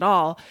favors at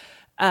all.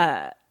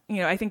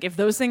 I think if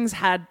those things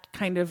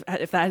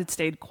if that had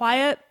stayed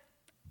quiet,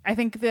 I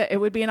think that it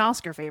would be an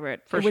Oscar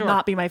favorite. It would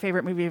not be my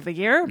favorite movie of the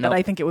year, but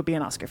I think it would be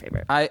an Oscar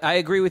favorite. I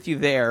agree with you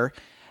there.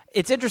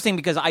 It's interesting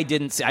because I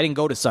didn't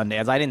go to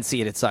Sundance. I didn't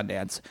see it at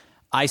Sundance.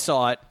 I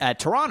saw it at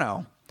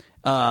Toronto.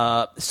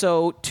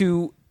 So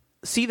to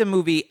see the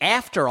movie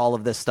after all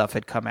of this stuff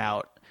had come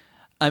out,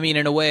 I mean,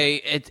 in a way,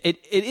 it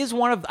is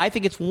I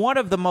think it's one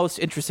of the most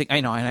interesting.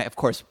 I know, and of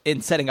course,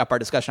 in setting up our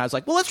discussion, I was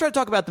like, well, let's try to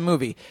talk about the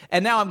movie.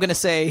 And now I'm going to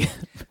say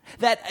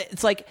that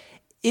it's like,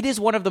 it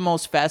is one of the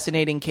most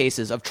fascinating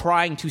cases of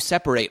trying to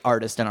separate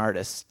art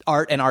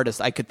and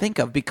artist I could think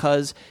of,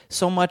 because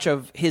so much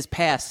of his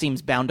past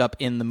seems bound up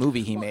in the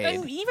movie he made.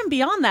 And even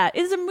beyond that,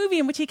 it is a movie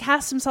in which he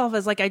casts himself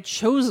as like a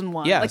chosen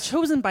one, like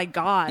chosen by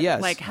God,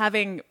 like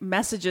having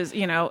messages,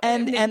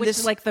 and which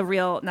this, like the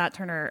real Nat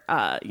Turner,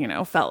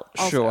 felt.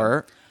 Also.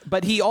 Sure,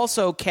 but he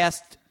also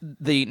cast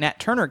the Nat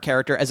Turner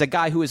character as a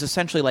guy who is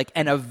essentially like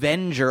an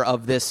avenger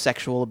of this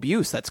sexual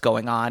abuse that's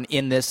going on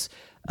in this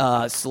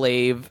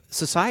slave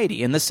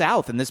society in the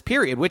South in this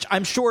period, which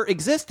I'm sure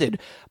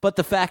existed. But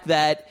the fact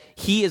that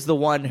he is the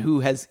one who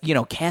has,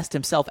 cast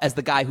himself as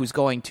the guy who's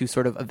going to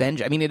sort of avenge.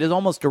 I mean, it is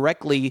almost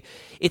directly,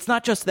 it's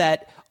not just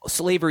that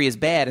slavery is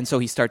bad and so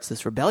he starts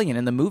this rebellion.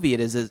 In the movie,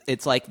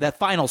 it's like that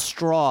final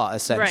straw,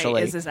 essentially.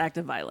 Right, is this act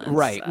of violence.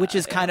 Right, which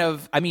is kind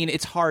of, I mean,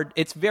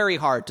 it's very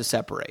hard to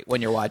separate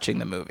when you're watching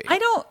the movie.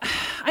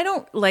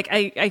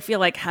 I feel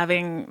like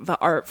having the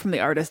art from the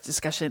artist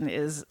discussion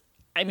is,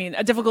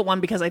 a difficult one,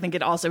 because I think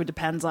it also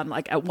depends on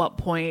like at what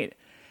point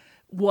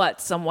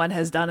what someone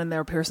has done in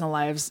their personal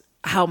lives,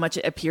 how much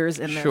it appears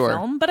in their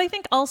film. But I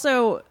think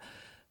also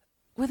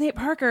with Nate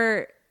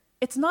Parker,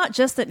 it's not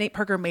just that Nate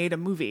Parker made a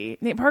movie.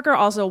 Nate Parker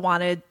also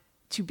wanted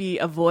to be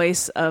a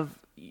voice of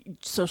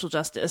social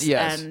justice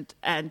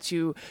and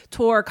to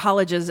tour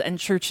colleges and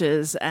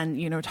churches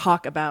and,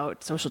 talk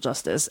about social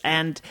justice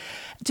and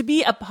to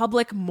be a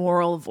public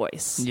moral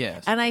voice.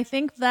 Yes. And I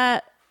think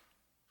that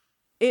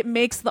it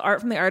makes the art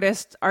from the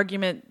artist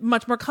argument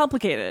much more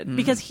complicated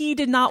because he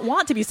did not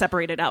want to be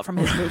separated out from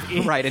his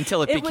movie. Right,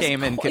 until it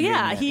became inconvenient.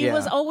 Yeah, he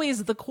was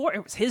always the core.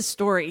 It was his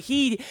story.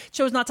 He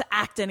chose not to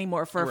act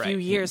anymore for a few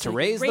years. To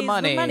raise the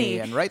money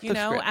and write the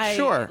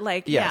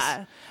script.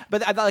 Yeah.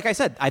 But like I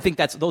said, I think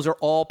those are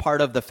all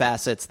part of the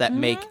facets that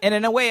make, and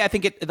in a way, I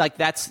think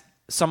that's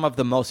some of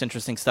the most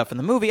interesting stuff in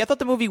the movie. I thought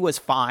the movie was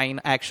fine,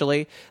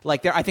 actually.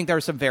 I think there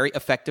are some very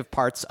effective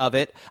parts of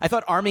it. I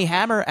thought Armie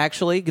Hammer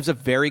actually gives a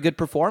very good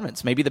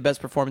performance, maybe the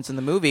best performance in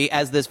the movie,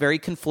 as this very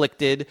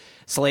conflicted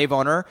slave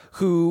owner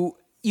who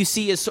you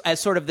see as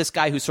sort of this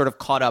guy who's sort of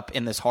caught up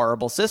in this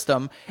horrible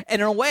system.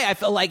 And in a way, I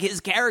feel like his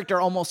character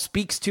almost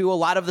speaks to a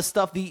lot of the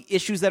stuff, the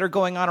issues that are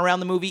going on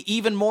around the movie,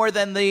 even more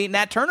than the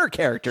Nat Turner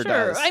character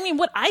does. I mean,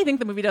 what I think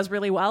the movie does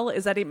really well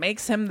is that it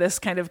makes him this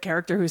kind of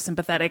character who's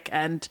sympathetic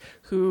and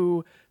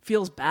who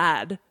feels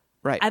bad.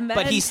 Right.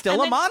 But he's still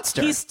a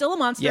monster. He's still a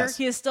monster. Yes.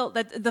 He is still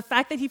that the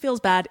fact that he feels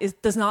bad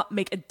does not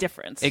make a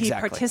difference.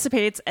 Exactly. He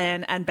participates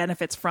and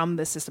benefits from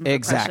the system of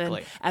oppression,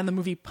 and the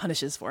movie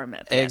punishes for him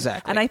at the end.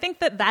 Exactly. And I think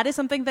that is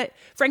something that,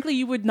 frankly,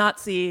 you would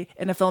not see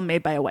in a film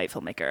made by a white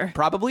filmmaker.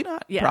 Probably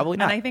not. Yeah. Probably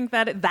not. And I think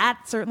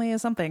that certainly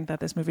is something that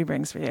this movie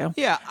brings for you.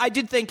 Yeah, I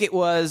did think it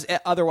was.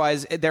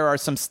 Otherwise,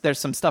 there's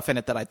some stuff in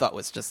it that I thought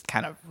was just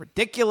kind of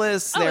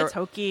ridiculous. It's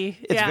hokey.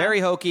 It's very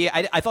hokey.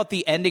 I thought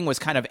the ending was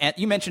kind of.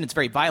 You mentioned it's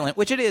very violent,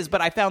 which it is, but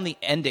I found the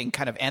ending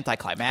kind of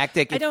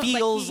anticlimactic. It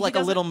feels like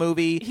a little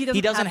movie. He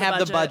doesn't have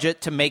the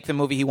budget to make the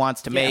movie he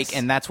wants to make,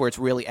 and that's where it's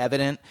really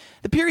evident.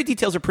 The period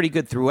details are pretty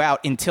good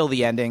throughout until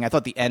the ending. I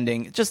thought the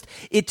ending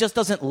it just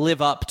doesn't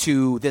live up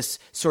to this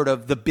sort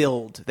of the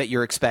build that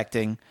you're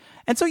expecting.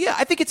 And so, yeah,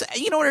 I think it's,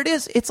 you know what it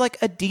is? It's like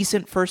a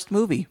decent first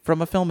movie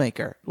from a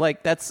filmmaker.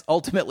 Like, that's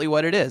ultimately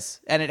what it is.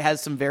 And it has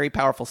some very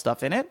powerful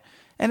stuff in it.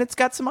 And it's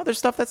got some other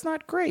stuff that's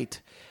not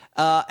great.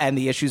 And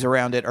the issues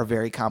around it are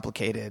very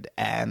complicated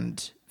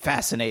and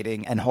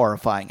fascinating and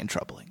horrifying and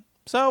troubling.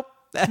 So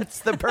that's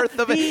the birth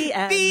of the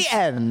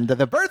end.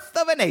 The birth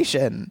of a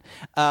nation.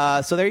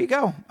 So there you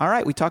go. All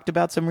right, we talked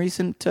about some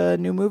recent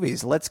new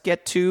movies. Let's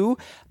get to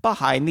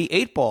Behind the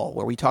Eight Ball,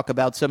 where we talk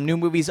about some new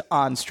movies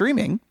on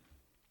streaming.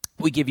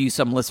 We give you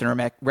some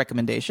listener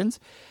recommendations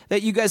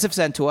that you guys have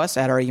sent to us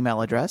at our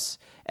email address,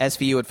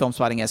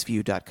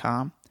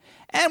 svu@filmspottingsvu.com.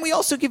 And we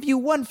also give you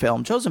one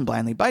film chosen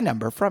blindly by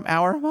number from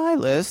our My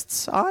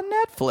Lists on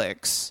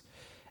Netflix.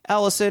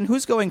 Allison,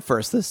 who's going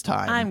first this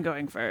time? I'm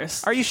going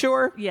first. Are you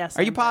sure? Yes.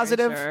 Are you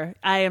positive? Sure.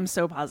 I am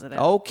so positive.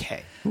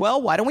 Okay.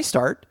 Well, why don't we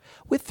start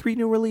with 3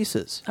 new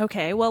releases?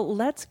 Okay. Well,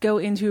 let's go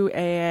into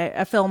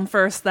a film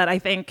first that I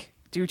think,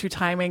 due to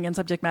timing and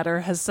subject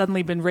matter, has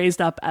suddenly been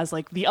raised up as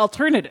like the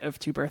alternative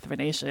to Birth of a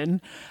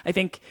Nation.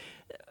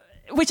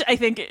 Which I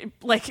think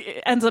like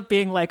it ends up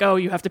being like, oh,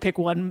 you have to pick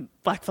one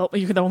black film.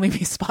 You can only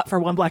be spot for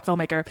one black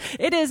filmmaker.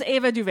 It is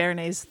Ava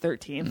DuVernay's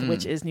 13th,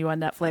 which is new on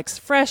Netflix,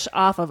 fresh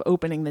off of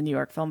opening the New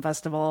York Film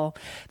Festival,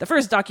 the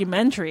first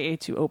documentary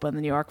to open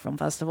the New York Film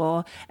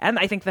Festival, and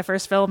I think the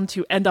first film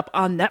to end up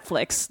on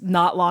Netflix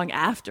not long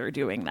after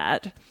doing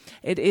that.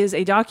 It is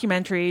a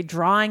documentary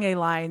drawing a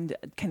line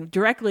kind of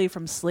directly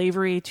from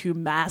slavery to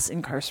mass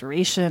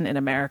incarceration in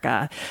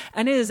America,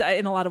 and it is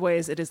in a lot of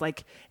ways it is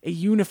like a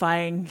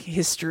unifying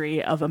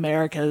history of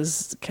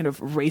America's kind of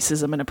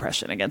racism and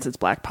oppression against its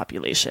black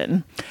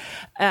population.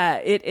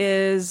 It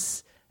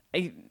is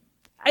I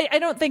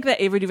don't think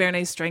that Ava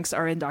DuVernay's strengths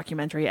are in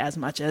documentary as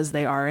much as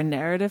they are in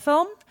narrative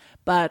film,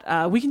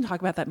 but we can talk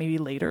about that maybe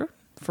later.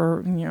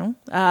 But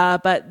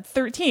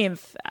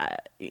 13th.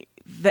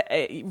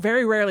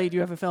 Very rarely do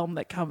you have a film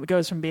that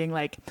goes from being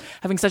like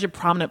having such a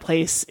prominent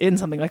place in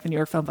something like the New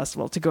York Film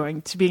Festival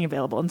to being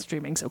available and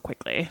streaming so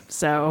quickly.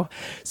 So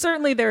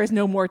certainly there is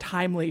no more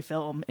timely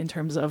film in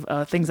terms of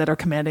things that are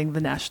commanding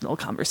the national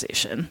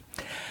conversation.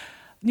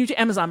 New to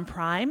Amazon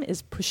Prime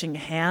is Pushing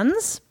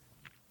Hands.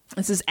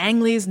 This is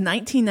Ang Lee's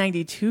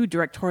 1992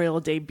 directorial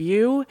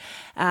debut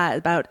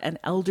about an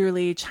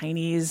elderly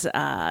Chinese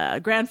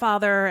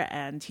grandfather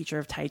and teacher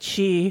of Tai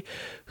Chi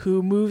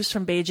who moves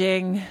from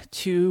Beijing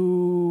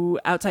to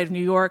outside of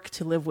New York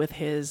to live with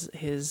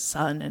his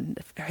son and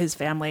his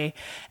family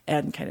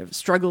and kind of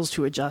struggles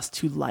to adjust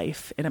to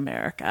life in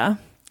America.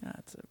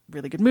 It's a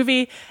really good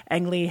movie.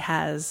 Ang Lee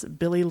has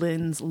Billy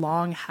Lynn's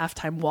Long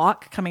Halftime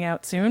Walk coming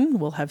out soon.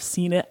 We'll have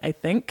seen it, I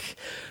think,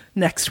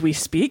 next we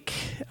speak.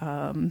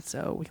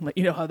 So we can let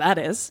you know how that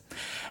is.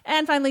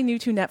 And finally, new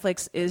to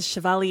Netflix is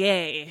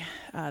Chevalier.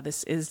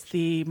 This is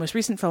the most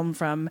recent film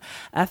from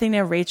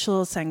Athena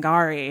Rachel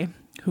Sangari,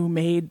 who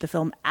made the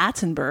film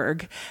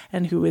Attenberg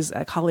and who is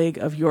a colleague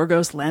of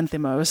Yorgos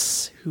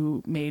Lanthimos,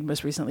 who made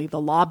most recently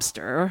The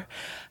Lobster.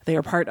 They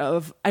are part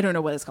of, I don't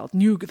know what it's called,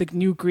 the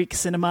new Greek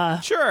cinema.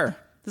 Sure.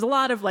 There's a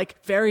lot of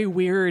like very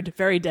weird,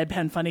 very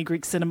deadpan funny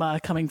Greek cinema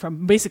coming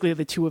from basically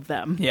the two of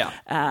them. Yeah.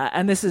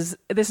 And this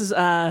is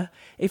a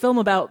film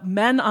about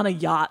men on a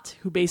yacht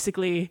who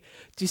basically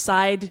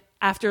decide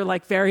after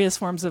like various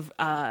forms of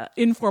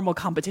informal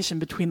competition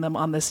between them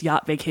on this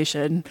yacht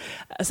vacation,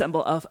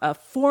 assemble a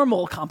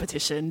formal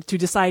competition to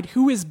decide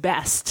who is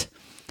best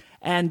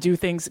and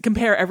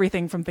compare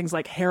everything from things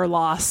like hair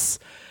loss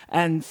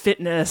and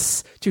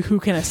fitness to who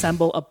can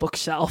assemble a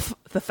bookshelf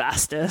the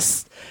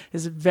fastest.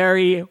 Is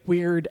very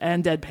weird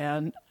and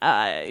deadpan.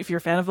 If you're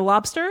a fan of The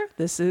Lobster,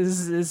 this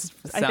is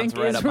I think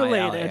right is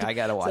related. I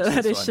gotta watch so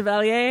that this is one.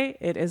 Chevalier.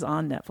 It is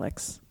on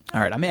Netflix. All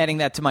right, I'm adding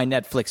that to my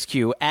Netflix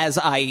queue as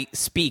I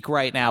speak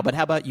right now. But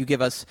how about you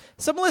give us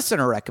some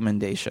listener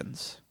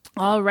recommendations?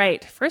 All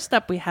right. First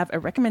up, we have a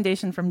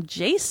recommendation from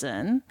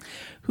Jason,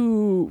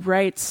 who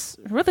wrote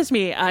this to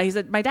me. He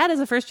said, my dad is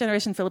a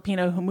first-generation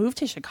Filipino who moved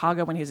to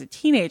Chicago when he was a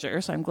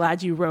teenager, so I'm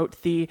glad you wrote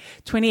the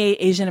 28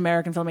 Asian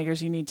American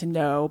filmmakers you need to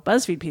know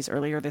BuzzFeed piece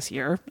earlier this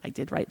year. I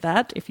did write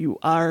that. If you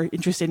are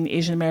interested in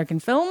Asian American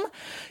film,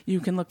 you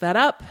can look that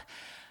up.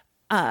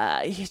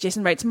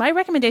 Jason writes, my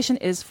recommendation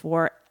is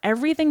for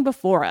Everything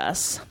Before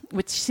Us,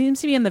 which seems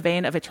to be in the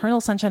vein of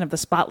Eternal Sunshine of the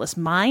Spotless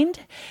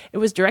Mind. It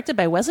was directed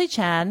by Wesley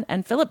Chan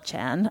and Philip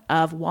Chan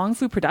of Wong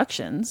Fu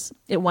Productions.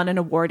 It won an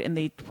award in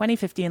the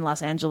 2015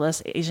 Los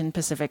Angeles Asian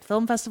Pacific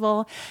Film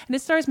Festival, and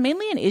it stars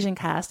mainly an Asian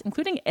cast,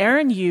 including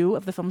Aaron Yu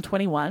of the film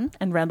 21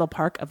 and Randall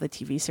Park of the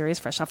TV series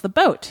Fresh Off the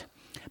Boat.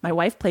 My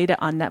wife played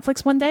it on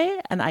Netflix one day,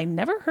 and I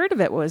never heard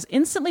of it, was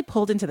instantly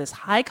pulled into this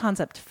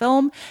high-concept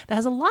film that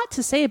has a lot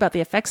to say about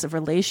the effects of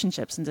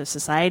relationships and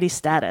society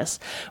status,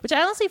 which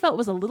I honestly felt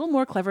was a little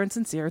more clever and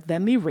sincere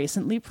than the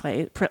recently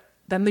praised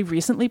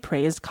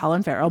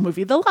Colin Farrell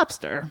movie The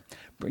Lobster,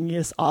 bringing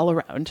us all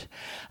around.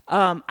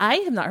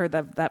 I have not heard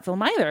that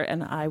film either,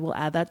 and I will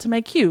add that to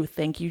my queue.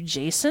 Thank you,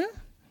 Jason.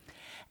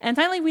 And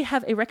finally, we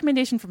have a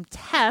recommendation from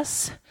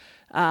Tess,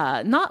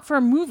 not for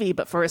a movie,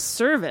 but for a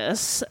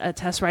service.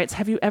 Tess writes,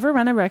 have you ever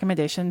run a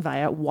recommendation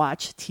via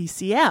Watch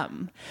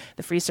TCM,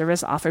 the free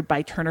service offered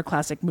by Turner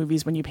Classic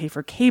Movies when you pay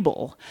for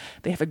cable?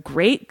 They have a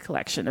great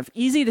collection of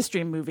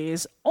easy-to-stream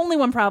movies. Only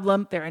one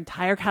problem, their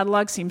entire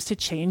catalog seems to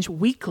change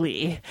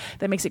weekly.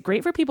 That makes it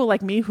great for people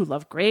like me who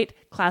love great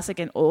classic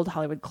and old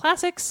Hollywood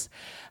classics.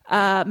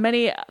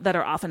 Many that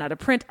are often out of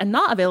print and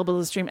not available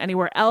to stream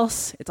anywhere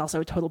else. It's also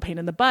a total pain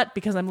in the butt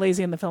because I'm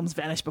lazy and the films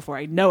vanish before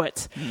I know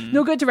it.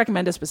 No good to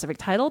recommend a specific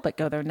title, but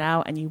go there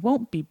now and you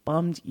won't be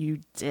bummed you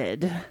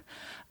did.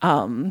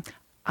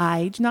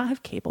 I do not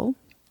have cable,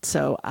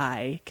 so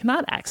I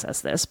cannot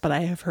access this, but I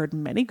have heard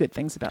many good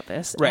things about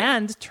this. Right.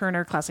 And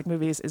Turner Classic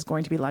Movies is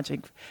going to be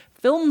launching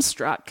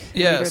Filmstruck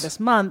later this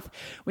month,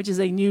 which is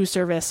a new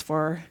service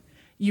for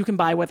you can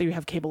buy whether you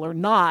have cable or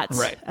not.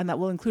 Right. And that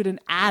will include an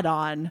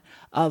add-on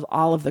of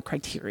all of the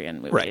Criterion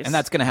movies. Right, and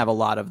that's going to have a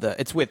lot of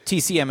it's with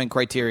TCM and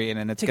Criterion,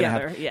 and it's going to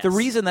have yes. the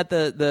reason that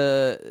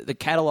the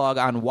catalog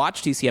on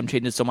Watch TCM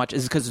changes so much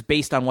is because it's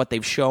based on what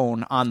they've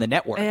shown on the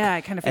network. Yeah, I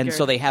kind of figured. And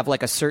so they have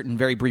like a certain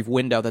very brief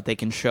window that they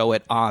can show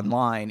it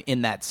online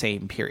in that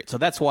same period. So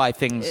that's why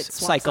things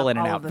cycle in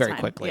and out very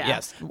quickly. Yeah.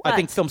 Yes, But I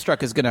think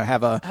Filmstruck is going to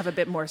have a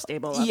bit more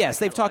stable. Yes,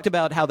 they've talked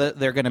about how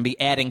they're going to be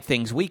adding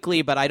things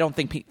weekly, but I don't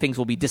think things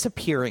will be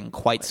disappearing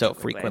quite so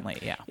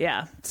frequently.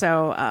 Yeah.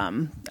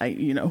 So,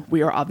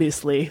 we are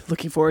obviously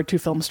looking forward to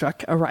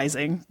Filmstruck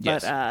arising,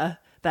 but Yes.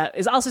 that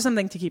is also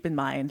something to keep in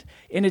mind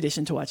in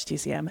addition to Watch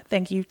TCM.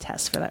 Thank you,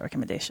 Tess, for that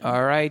recommendation.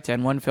 All right,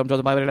 and one film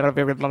to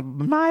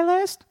my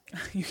list.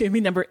 You gave me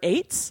number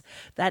 8.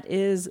 That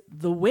is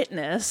The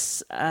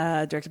Witness,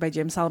 directed by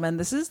James Solomon.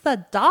 This is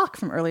the doc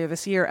from earlier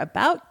this year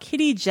about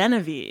Kitty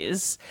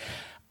Genovese.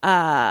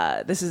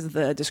 This is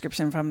the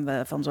description from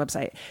the film's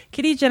website.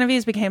 Kitty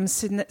Genovese became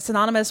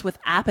synonymous with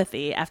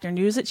apathy after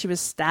news that she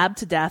was stabbed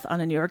to death on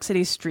a New York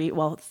City street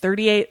while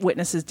 38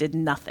 witnesses did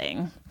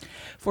nothing.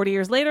 40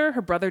 years later,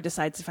 her brother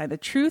decides to find the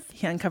truth.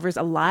 He uncovers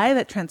a lie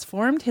that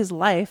transformed his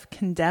life,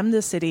 condemned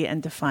the city,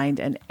 and defined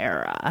an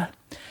era.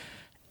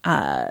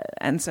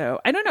 And so,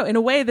 I don't know, in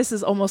a way, this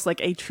is almost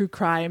like a true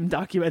crime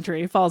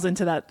documentary. It falls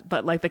into that,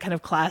 but like the kind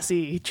of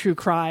classy true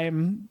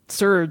crime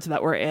surge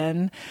that we're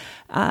in.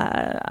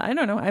 I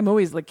don't know. I'm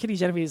always like, Kitty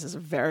Genovese is a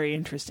very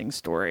interesting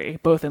story,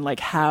 both in like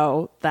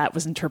how that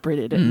was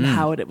interpreted and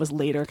how it was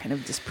later kind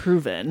of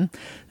disproven.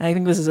 And I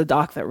think this is a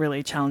doc that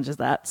really challenges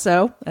that.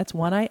 So that's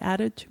one I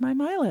added to my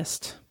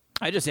list.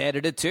 I just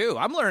added it too.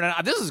 I'm learning.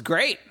 This is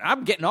great.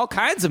 I'm getting all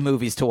kinds of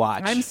movies to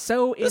watch. This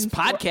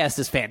podcast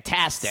is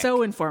fantastic.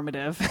 So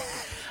informative.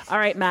 All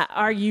right, Matt,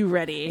 are you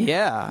ready?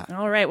 Yeah.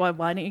 All right. Well,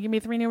 why don't you give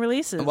me 3 new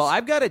releases? Well,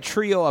 I've got a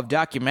trio of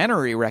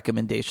documentary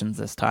recommendations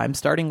this time,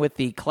 starting with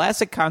the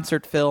classic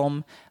concert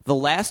film The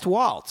Last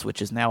Waltz,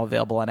 which is now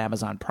available on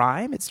Amazon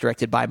Prime. It's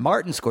directed by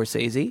Martin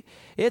Scorsese.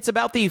 It's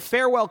about the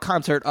farewell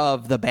concert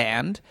of the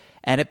band,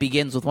 and it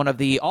begins with one of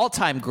the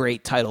all-time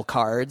great title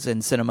cards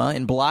in cinema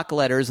in block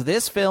letters,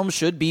 "This film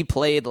should be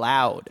played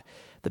loud."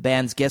 The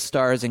band's guest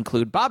stars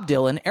include Bob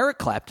Dylan, Eric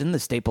Clapton, the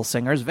Staple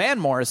Singers, Van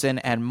Morrison,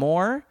 and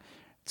more.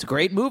 It's a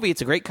great movie.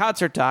 It's a great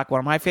concert doc. One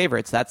of my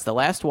favorites. That's The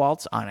Last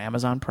Waltz on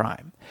Amazon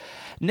Prime.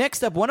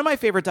 Next up, one of my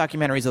favorite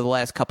documentaries of the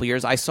last couple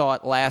years. I saw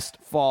it last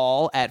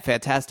fall at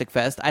Fantastic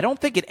Fest. I don't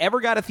think it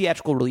ever got a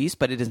theatrical release,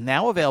 but it is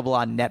now available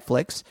on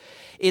Netflix.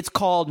 It's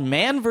called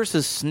Man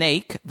vs.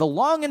 Snake, The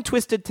Long and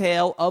Twisted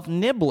Tale of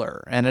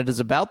Nibbler, and it is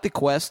about the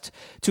quest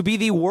to be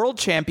the world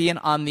champion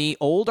on the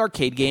old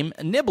arcade game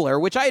Nibbler,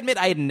 which I admit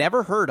I had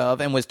never heard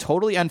of and was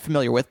totally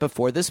unfamiliar with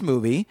before this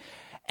movie.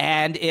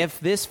 And if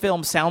this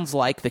film sounds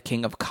like The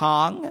King of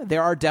Kong,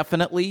 there are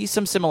definitely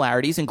some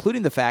similarities,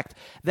 including the fact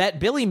that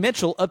Billy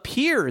Mitchell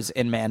appears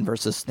in Man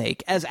vs.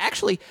 Snake as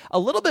actually a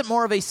little bit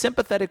more of a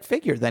sympathetic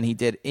figure than he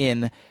did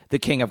in The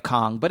King of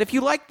Kong. But if you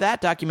like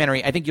that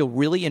documentary, I think you'll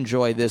really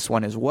enjoy this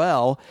one as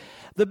well.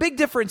 The big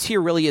difference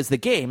here really is the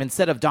game.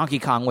 Instead of Donkey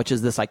Kong, which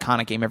is this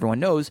iconic game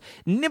everyone knows,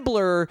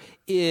 Nibbler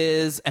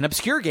is an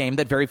obscure game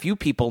that very few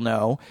people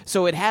know.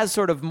 So it has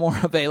sort of more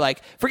of a,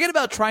 like, forget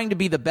about trying to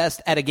be the best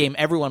at a game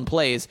everyone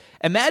plays.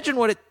 Imagine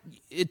what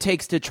it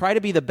takes to try to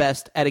be the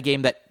best at a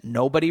game that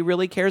nobody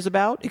really cares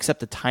about,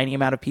 except a tiny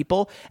amount of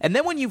people. And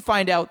then when you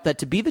find out that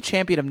to be the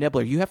champion of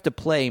Nibbler, you have to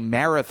play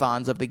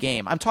marathons of the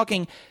game. I'm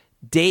talking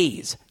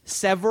days,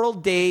 several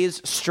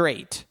days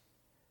straight.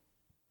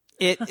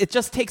 It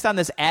just takes on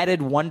this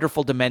added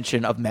wonderful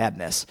dimension of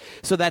madness.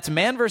 So that's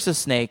Man vs.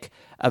 Snake,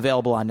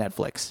 available on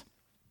Netflix.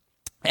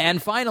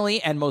 And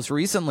finally, and most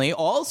recently,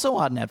 also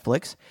on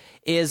Netflix,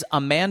 is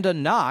Amanda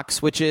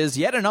Knox, which is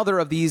yet another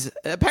of these.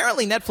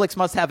 Apparently, Netflix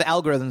must have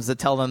algorithms that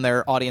tell them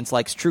their audience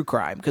likes true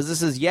crime, because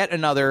this is yet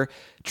another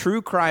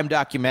true crime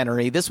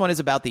documentary. This one is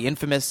about the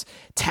infamous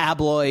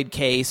tabloid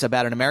case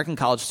about an American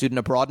college student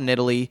abroad in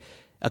Italy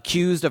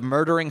accused of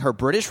murdering her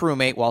British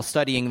roommate while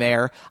studying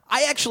there.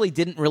 I actually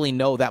didn't really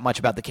know that much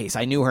about the case.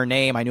 I knew her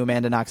name, I knew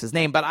Amanda Knox's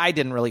name, but I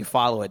didn't really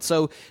follow it.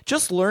 So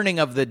just learning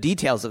of the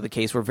details of the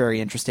case were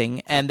very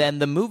interesting. And then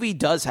the movie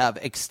does have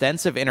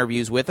extensive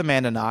interviews with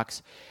Amanda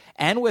Knox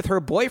and with her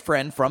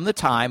boyfriend from the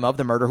time of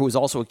the murder, who was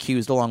also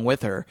accused along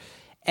with her.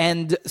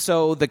 And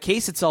so the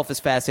case itself is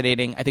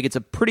fascinating. I think it's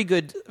a pretty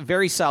good,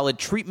 very solid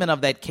treatment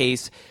of that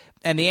case.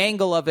 And the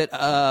angle of it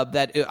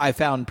that I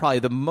found probably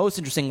the most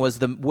interesting was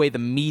the way the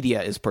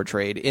media is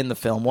portrayed in the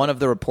film. One of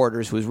the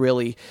reporters who was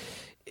really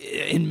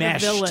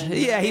enmeshed. The villain,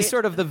 yeah, right? He's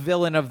sort of the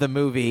villain of the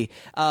movie.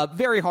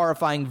 Very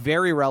horrifying,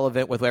 very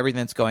relevant with everything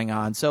that's going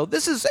on. So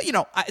this is,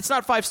 it's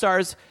not 5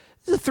 stars.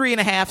 It's a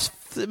 3.5,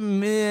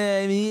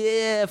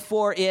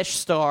 4-ish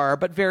star,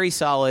 but very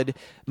solid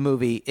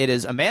movie. It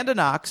is Amanda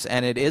Knox,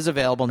 and it is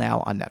available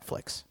now on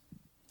Netflix.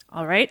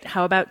 All right.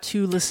 How about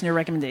 2 listener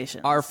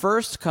recommendations? Our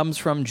first comes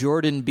from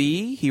Jordan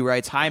B. He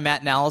writes, "Hi,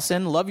 Matt and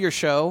Allison. Love your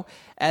show.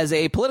 As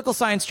a political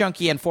science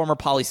junkie and former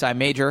poli-sci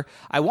major,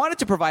 I wanted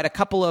to provide a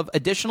couple of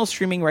additional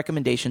streaming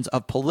recommendations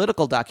of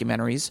political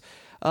documentaries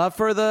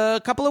for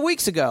the couple of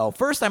weeks ago.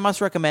 First, I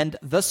must recommend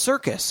The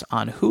Circus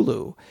on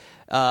Hulu.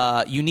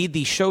 You need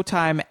the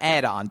Showtime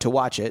add-on to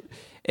watch it.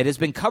 It has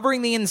been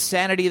covering the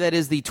insanity that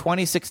is the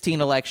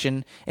 2016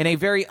 election in a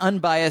very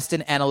unbiased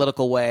and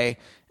analytical way."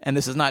 And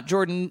this is not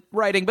Jordan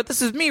writing, but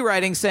this is me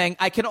writing, saying,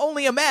 "I can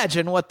only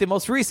imagine what the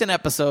most recent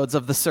episodes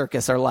of The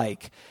Circus are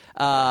like."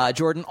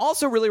 Jordan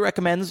also really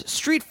recommends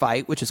Street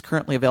Fight, which is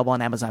currently available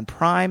on Amazon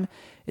Prime.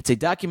 It's a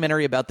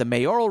documentary about the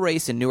mayoral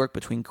race in Newark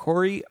between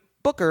Cory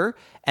Booker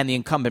and the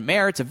incumbent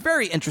mayor. It's a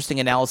very interesting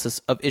analysis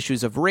of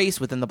issues of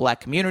race within the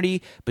black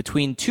community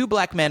between 2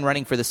 black men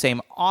running for the same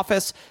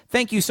office.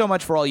 Thank you so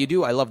much for all you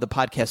do. I love the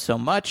podcast so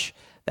much.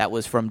 That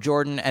was from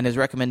Jordan, and his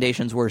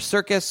recommendations were The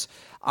Circus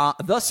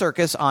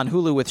on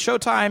Hulu with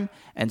Showtime,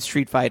 and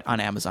Street Fight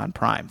on Amazon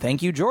Prime.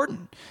 Thank you,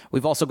 Jordan.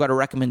 We've also got a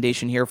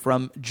recommendation here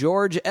from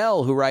George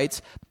L., who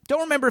writes,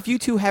 "Don't remember if you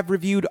two have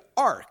reviewed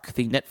Ark,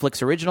 the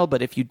Netflix original,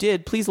 but if you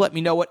did, please let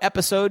me know what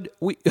episode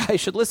I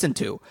should listen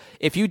to.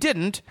 If you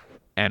didn't,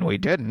 and we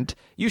didn't,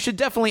 you should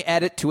definitely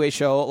add it to a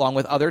show along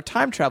with other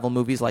time travel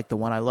movies like The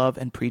One I Love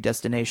and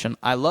Predestination.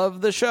 I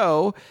love the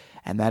show."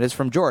 And that is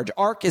from George.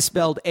 Ark is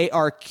spelled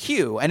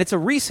ARQ, and it's a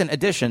recent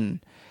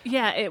addition.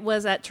 Yeah, it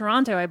was at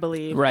Toronto, I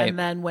believe, right, and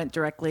then went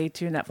directly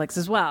to Netflix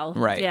as well.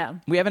 Right. Yeah.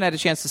 We haven't had a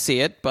chance to see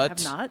it, but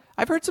have not.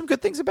 I've heard some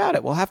good things about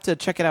it. We'll have to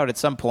check it out at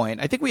some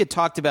point. I think we had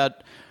talked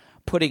about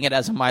putting it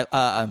as my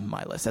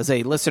list, as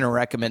a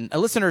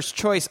listener's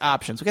choice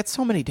options. We got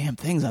so many damn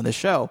things on this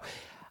show.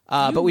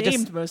 But we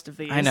named most of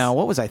these. I know.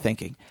 What was I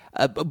thinking?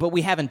 But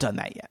we haven't done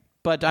that yet.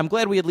 But I'm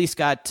glad we at least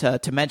got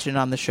to mention it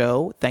on the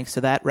show, thanks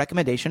to that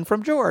recommendation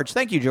from George.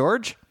 Thank you,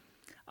 George.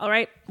 All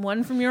right,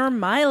 one from your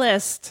My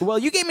List. Well,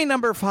 you gave me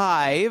number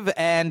 5,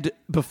 and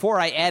before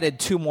I added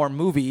 2 more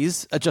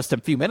movies just a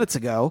few minutes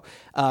ago,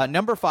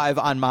 number 5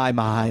 on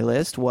my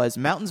list was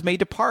Mountains May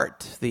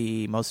Depart,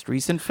 the most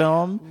recent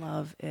film.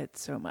 Love it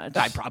so much.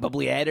 I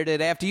probably added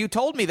it after you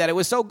told me that it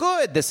was so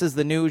good. This is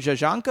the new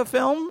Jajanka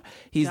film.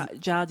 He's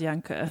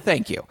Jajanka.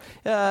 Thank you.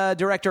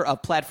 Director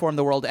of Platform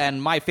the World,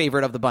 and my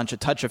favorite of the bunch, A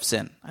Touch of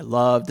Sin. I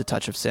loved A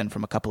Touch of Sin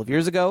from a couple of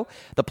years ago.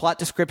 The plot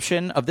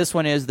description of this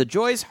one is: the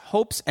joys,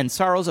 hopes, and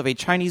sorrows of a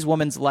Chinese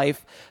woman's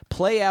life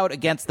play out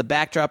against the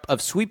backdrop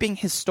of sweeping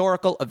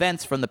historical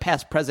events from the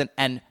past, present,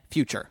 and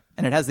future.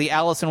 And it has the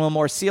Alison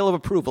Wilmore seal of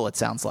approval, it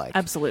sounds like.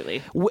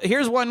 Absolutely.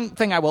 Here's one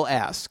thing I will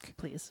ask.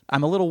 Please.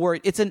 I'm a little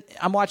worried.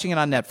 I'm watching it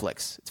on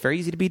Netflix. It's very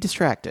easy to be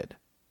distracted.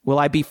 Will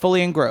I be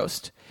fully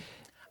engrossed?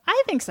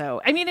 I think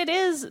so. I mean, it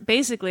is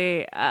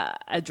basically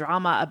a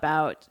drama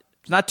about...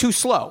 It's not too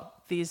slow.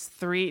 These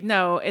 3...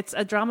 No, it's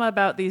a drama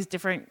about these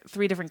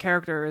 3 different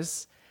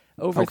characters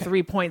over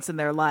 3 points in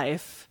their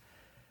life.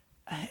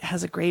 It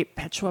has a great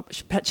Pet Shop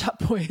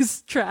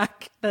Boys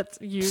track that's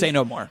used. Say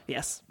no more.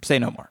 Yes. Say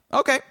no more.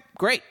 Okay,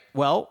 great.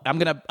 Well, I'm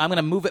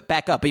gonna move it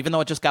back up, even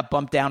though it just got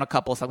bumped down a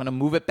couple. So I'm gonna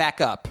move it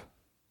back up,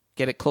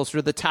 get it closer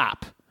to the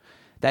top.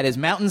 That is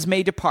Mountains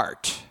May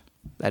Depart.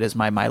 That is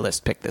my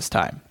list pick this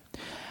time.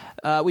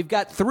 We've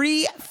got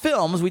 3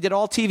 films. We did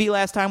all TV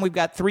last time. We've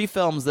got 3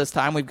 films this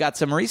time. We've got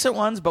some recent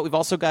ones, but we've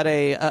also got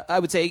I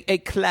would say, a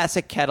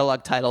classic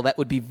catalog title that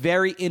would be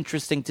very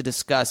interesting to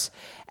discuss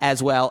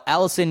as well.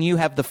 Allison, you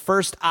have the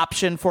first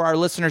option for our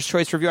listener's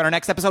choice review on our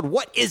next episode.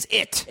 What is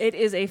it? It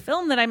is a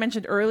film that I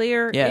mentioned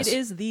earlier. Yes. It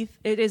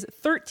is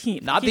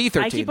 13th. Not the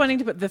 13th. I keep wanting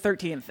to put the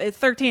 13th. It's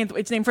 13th.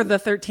 It's named for the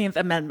 13th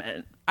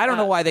Amendment. I don't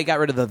know why they got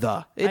rid of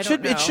the. It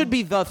should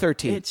be the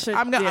 13th. It should,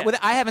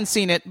 I haven't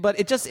seen it, but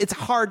it's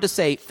hard to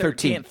say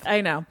 13th.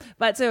 I know.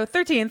 But so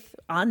 13th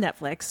on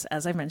Netflix,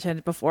 as I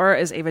mentioned before,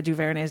 is Ava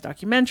DuVernay's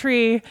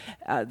documentary,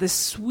 this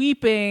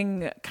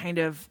sweeping kind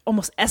of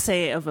almost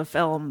essay of a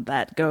film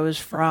that goes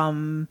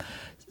from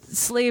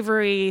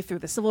slavery through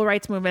the civil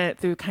rights movement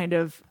through kind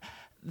of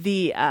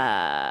the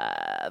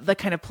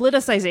kind of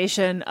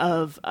politicization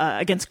of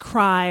against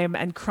crime,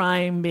 and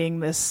crime being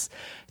this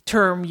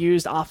term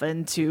used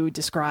often to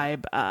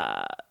describe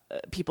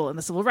people in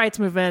the civil rights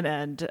movement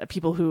and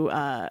people who,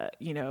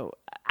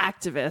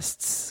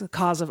 activists,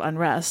 cause of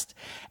unrest,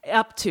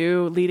 up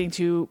to leading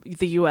to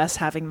the U.S.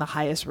 having the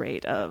highest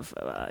rate of,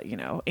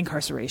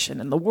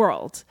 incarceration in the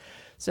world.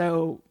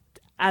 So,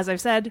 as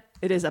I've said,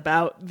 it is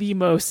about the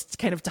most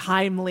kind of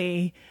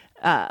timely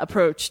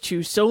approach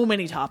to so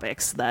many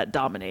topics that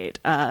dominate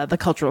the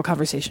cultural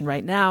conversation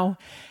right now.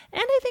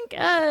 And I think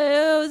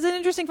it was an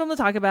interesting film to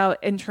talk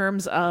about in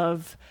terms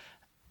of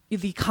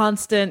the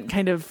constant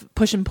kind of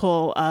push and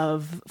pull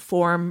of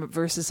form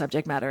versus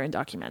subject matter in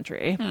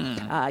documentary.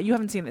 You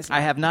haven't seen this yet.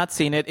 I have not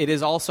seen it. It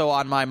is also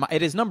on my...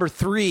 It is number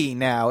 3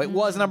 now. It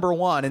was number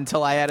 1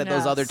 until I added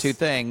those other 2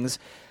 things.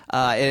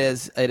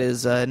 It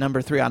is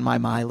number 3 on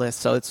my list.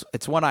 So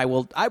it's one I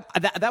will...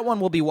 That one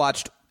will be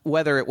watched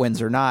whether it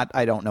wins or not.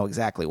 I don't know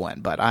exactly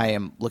when, but I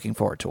am looking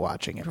forward to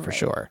watching it for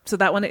sure. So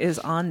that one is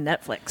on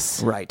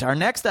Netflix. Right. Our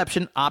next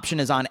option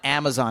is on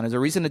Amazon. It's a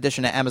recent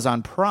addition to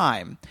Amazon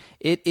Prime.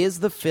 It is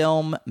the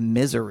film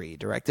Misery,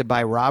 directed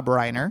by Rob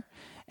Reiner.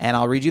 And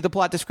I'll read you the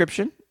plot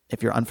description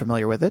if you're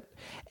unfamiliar with it.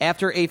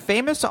 After a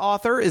famous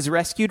author is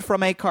rescued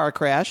from a car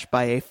crash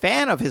by a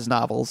fan of his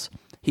novels,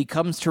 he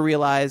comes to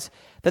realize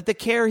that the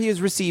care he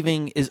is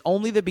receiving is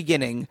only the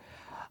beginning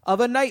of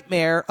a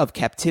nightmare of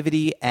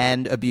captivity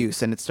and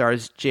abuse. And it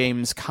stars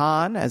James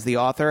Caan as the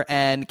author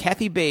and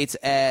Kathy Bates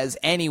as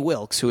Annie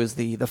Wilkes, who is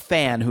the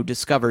fan who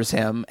discovers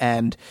him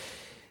and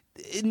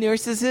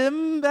nurses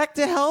him back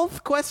to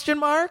health, ?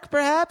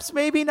 Perhaps,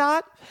 maybe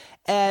not.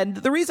 And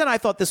the reason I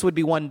thought this would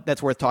be one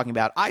that's worth talking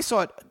about, I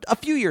saw it a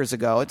few years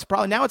ago.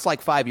 Now it's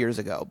like 5 years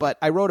ago, but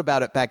I wrote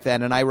about it back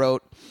then, and I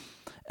wrote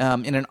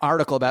in an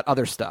article about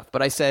other stuff.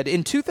 But I said,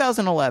 in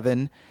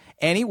 2011...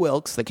 Annie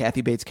Wilkes, the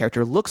Kathy Bates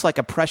character, looks like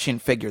a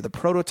prescient figure, the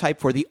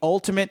prototype for the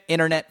ultimate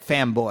internet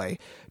fanboy.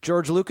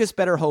 George Lucas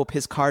better hope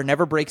his car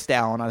never breaks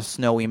down on a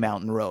snowy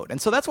mountain road.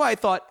 And so that's why I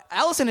thought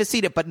Allison has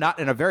seen it, but not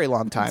in a very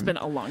long time. It's been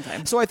a long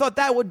time. So I thought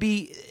that would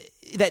be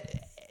that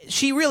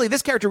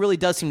this character really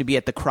does seem to be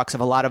at the crux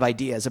of a lot of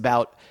ideas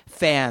about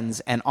fans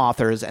and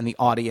authors and the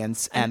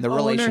audience and the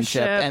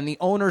relationship and the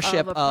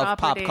ownership of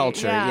pop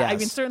culture. Yeah, yes. I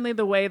mean, certainly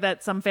the way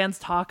that some fans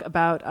talk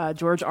about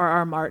George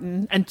R.R.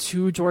 Martin and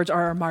to George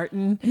R.R.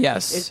 Martin.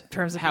 Yes. In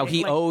terms of how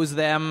he owes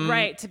them.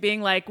 Right. To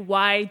being like,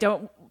 why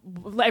don't...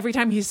 Every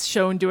time he's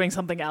shown doing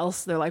something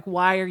else, they're like,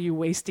 why are you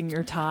wasting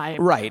your time?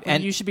 Right.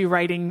 And you should be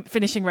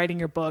finishing writing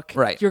your book.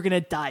 Right. You're going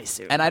to die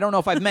soon. And I don't know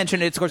if I've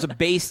mentioned it, it's of course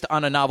based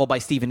on a novel by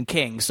Stephen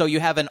King. So you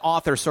have an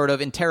author sort of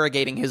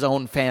interrogating his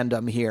own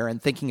fandom here and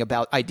thinking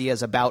about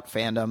ideas about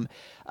fandom.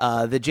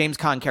 The James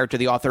Caan character,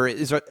 the author,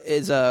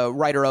 is a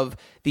writer of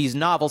these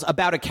novels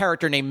about a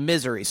character named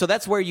Misery. So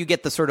that's where you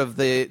get the sort of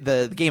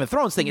the Game of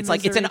Thrones thing. It's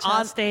like it's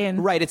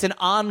an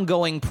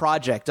ongoing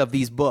project of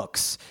these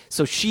books.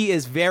 So she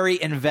is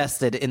very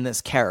invested in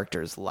this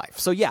character's life.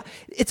 So yeah,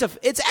 it's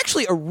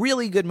actually a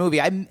really good movie.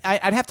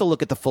 I'd have to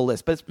look at the full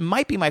list, but it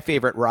might be my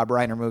favorite Rob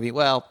Reiner movie.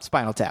 Well,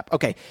 Spinal Tap.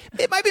 Okay,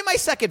 it might be my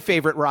second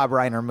favorite Rob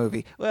Reiner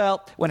movie.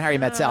 Well, When Harry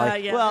Met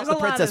Sally. Yeah, well, The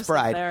Princess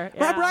Bride. Yeah.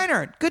 Rob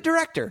Reiner, good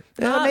director.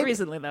 Not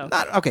recently though.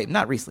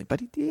 Not recently,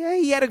 but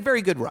he had a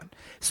very good run.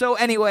 So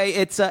anyway,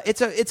 it's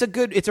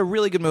a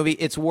really good movie.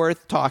 It's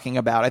worth talking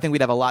about. I think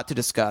we'd have a lot to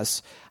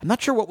discuss. I'm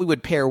not sure what we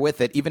would pair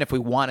with it, even if we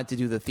wanted to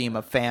do the theme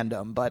of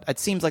fandom. But it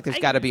seems like there's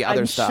got to be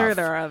other stuff. I'm sure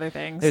there are other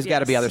things. There's got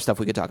to be other stuff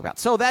we could talk about.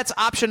 So that's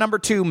option number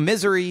 2,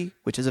 Misery,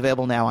 which is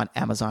available now on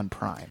Amazon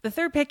Prime. The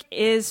third pick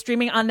is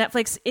streaming on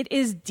Netflix. It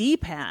is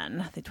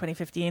Deepan, the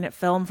 2015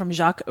 film from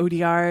Jacques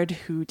Audiard,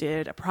 who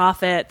did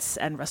Prophets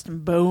and Rust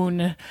and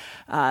Bone,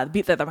 The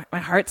Beat That My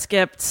Heart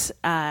Skipped,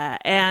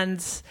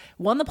 and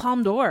won the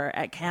Palme d'Or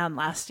at Cannes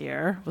last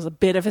year. Was a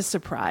bit of a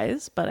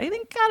surprise, but I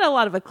think got a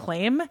lot of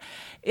acclaim.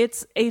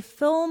 It's a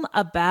film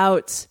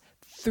about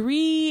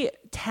 3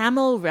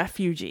 Tamil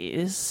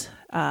refugees,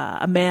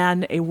 a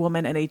man, a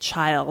woman, and a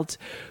child,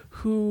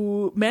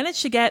 who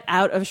managed to get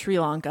out of Sri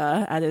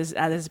Lanka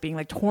as being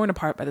like torn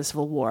apart by the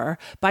civil war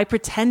by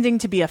pretending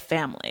to be a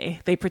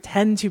family. They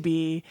pretend to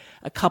be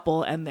a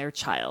couple and their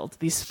child,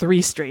 these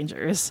three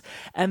strangers,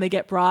 and they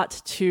get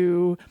brought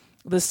to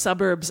the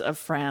suburbs of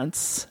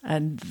France,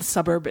 and the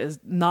suburb is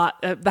not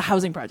the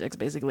housing projects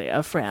basically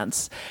of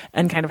France,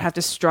 and kind of have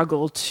to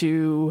struggle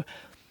to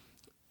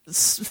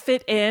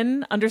fit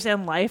in,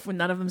 understand life when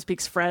none of them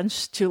speaks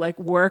French, to like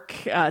work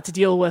to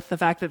deal with the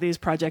fact that these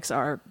projects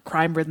are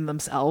crime ridden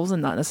themselves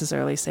and not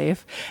necessarily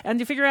safe, and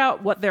to figure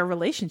out what their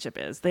relationship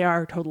is. They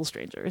are total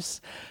strangers.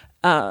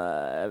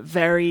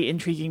 Very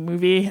intriguing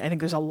movie. I think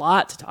there's a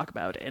lot to talk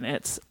about in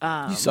it.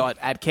 You saw it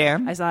at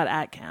Cannes? I saw it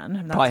at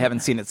Cannes. Probably haven't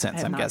seen it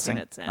since, I'm guessing.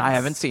 I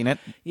haven't seen it.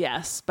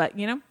 Yes, but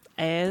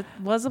it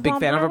was a big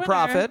fan of a winner,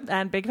 prophet,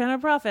 and big fan of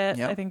a prophet.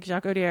 Yep. I think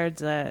Jacques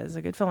Audiard is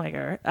a good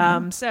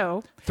filmmaker.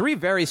 So three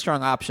very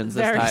strong options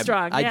this very time.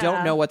 Strong, I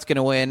don't know what's going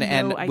to win,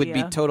 and idea. would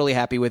be totally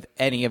happy with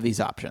any of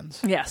these options.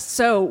 Yes.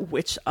 So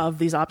which of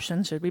these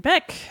options should we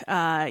pick?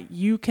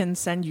 You can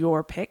send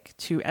your pick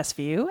to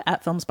SVU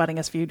at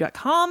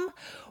filmspottingsvu.com,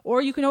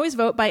 or you can always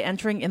vote by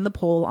entering in the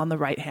poll on the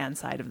right-hand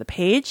side of the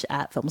page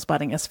at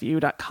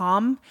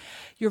filmspottingsvu.com.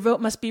 Your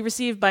vote must be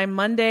received by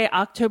Monday,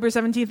 October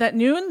 17th at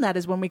noon. That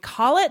is when we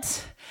call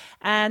it.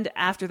 And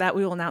after that,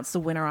 we will announce the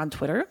winner on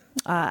Twitter,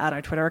 at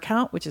our Twitter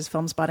account, which is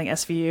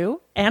FilmspottingSVU,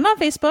 and on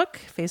Facebook,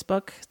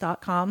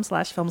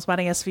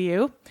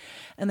 facebook.com/FilmspottingSVU.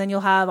 And then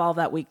you'll have all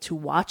that week to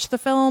watch the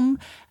film,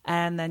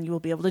 and then you will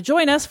be able to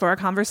join us for our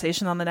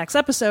conversation on the next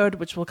episode,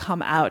 which will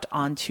come out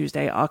on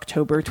Tuesday,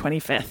 October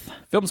 25th.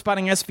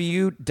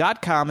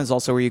 FilmspottingSVU.com is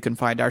also where you can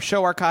find our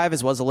show archive,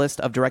 as well as a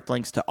list of direct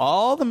links to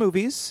all the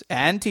movies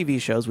and TV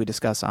shows we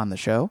discuss on the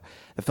show.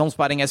 The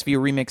Filmspotting SVU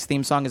remix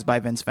theme song is by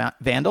Vince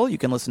Vandal. You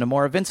can listen to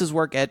more of Vince's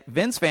work at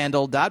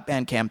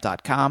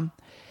vincevandal.bandcamp.com.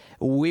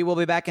 We will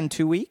be back in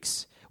 2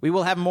 weeks. We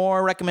will have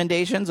more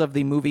recommendations of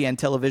the movie and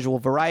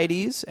televisual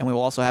varieties, and we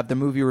will also have the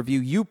movie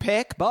review you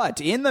pick. But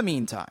in the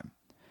meantime,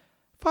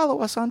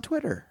 follow us on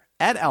Twitter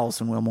at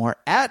Allison Wilmore,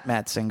 at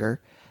Matt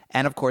Singer,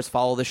 and of course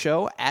follow the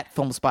show at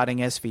Filmspotting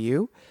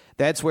SVU.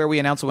 That's where we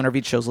announce the winner of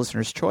each show's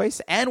listener's choice,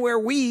 and where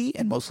we,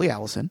 and mostly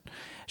Allison,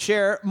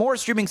 share more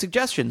streaming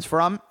suggestions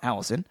from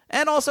Allison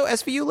and also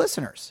SVU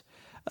listeners.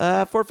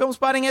 For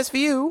Filmspotting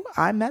SVU,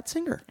 I'm Matt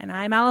Singer. And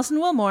I'm Allison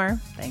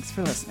Wilmore. Thanks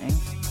for listening.